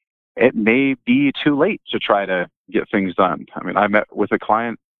 it may be too late to try to get things done. I mean, I met with a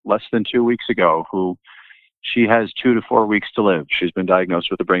client less than 2 weeks ago who she has 2 to 4 weeks to live. She's been diagnosed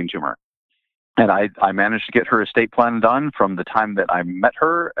with a brain tumor. And I managed to get her estate plan done from the time that I met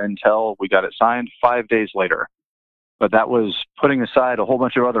her until we got it signed 5 days later. But that was putting aside a whole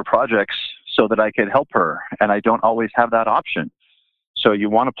bunch of other projects so that I could help her. And I don't always have that option. So you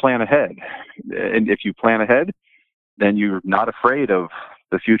want to plan ahead. And if you plan ahead, then you're not afraid of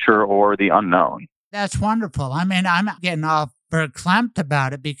the future or the unknown. That's wonderful. I mean, I'm getting all verklempt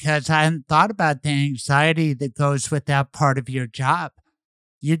about it because I hadn't thought about the anxiety that goes with that part of your job.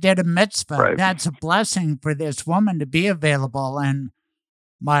 You did a mitzvah. Right. That's a blessing for this woman to be available. And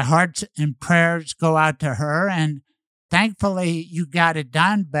my hearts and prayers go out to her. And thankfully, you got it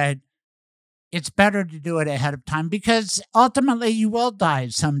done. But it's better to do it ahead of time because ultimately you will die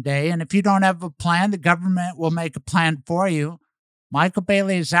someday. And if you don't have a plan, the government will make a plan for you. Michael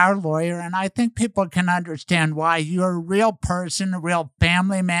Bailey is our lawyer, and I think people can understand why. You're a real person, a real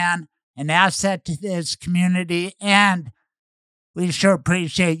family man, an asset to this community, and we sure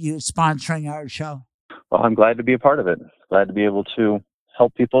appreciate you sponsoring our show. Well, I'm glad to be a part of it. Glad to be able to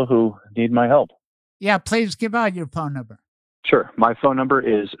help people who need my help. Yeah, please give out your phone number. Sure. My phone number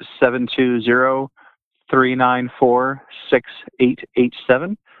is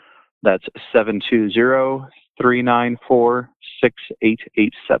 720-394-6887. That's 720-394-6887.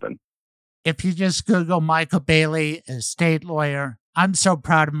 If you just Google Michael Bailey, estate lawyer, I'm so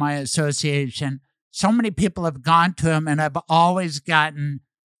proud of my association. So many people have gone to him, and I've always gotten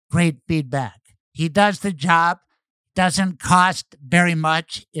great feedback. He does the job, doesn't cost very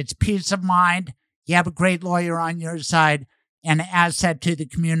much. It's peace of mind. You have a great lawyer on your side and an asset to the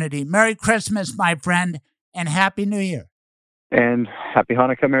community. Merry Christmas, my friend, and Happy New Year. And Happy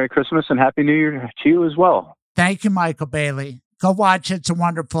Hanukkah, Merry Christmas, and Happy New Year to you as well. Thank you, Michael Bailey. Go watch It's a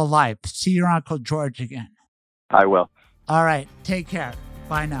Wonderful Life. See your Uncle George again. I will. All right. Take care.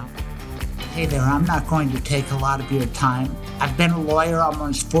 Bye now. Hey there. I'm not going to take a lot of your time. I've been a lawyer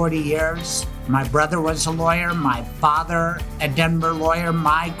almost 40 years. My brother was a lawyer. My father, a Denver lawyer.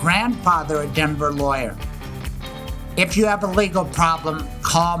 My grandfather, a Denver lawyer. If you have a legal problem,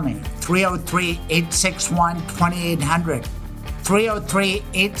 call me. 303-861-2800.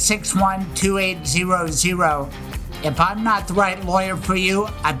 303-861-2800. If I'm not the right lawyer for you,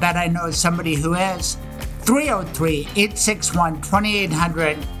 I bet I know somebody who is.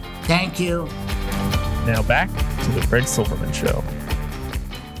 303-861-2800. Thank you. Now back to the Craig Silverman Show.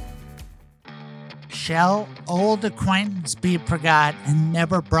 Shall old acquaintance be forgot and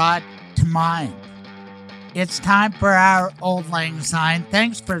never brought to mind? It's time for our Old Lang Syne.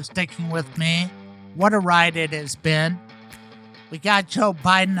 Thanks for sticking with me. What a ride it has been. We got Joe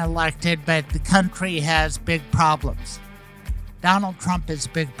Biden elected, but the country has big problems. Donald Trump is a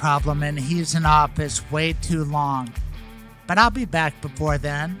big problem, and he's in office way too long. But I'll be back before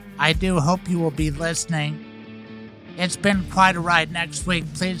then. I do hope you will be listening. It's been quite a ride. Next week,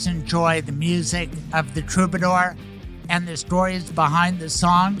 please enjoy the music of the Troubadour and the stories behind the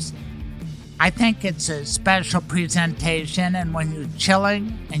songs. I think it's a special presentation, and when you're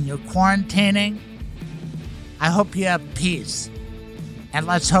chilling and you're quarantining, I hope you have peace. And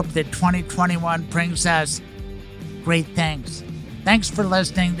let's hope that 2021 brings us great things. Thanks for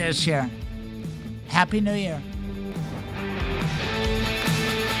listening this year. Happy New Year.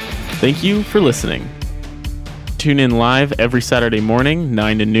 Thank you for listening. Tune in live every Saturday morning,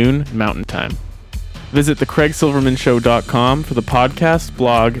 9 to noon Mountain Time. Visit thecraigsilvermanshow.com for the podcast,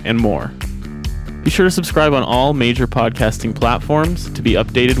 blog, and more. Be sure to subscribe on all major podcasting platforms to be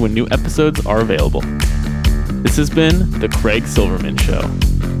updated when new episodes are available. This has been The Craig Silverman Show.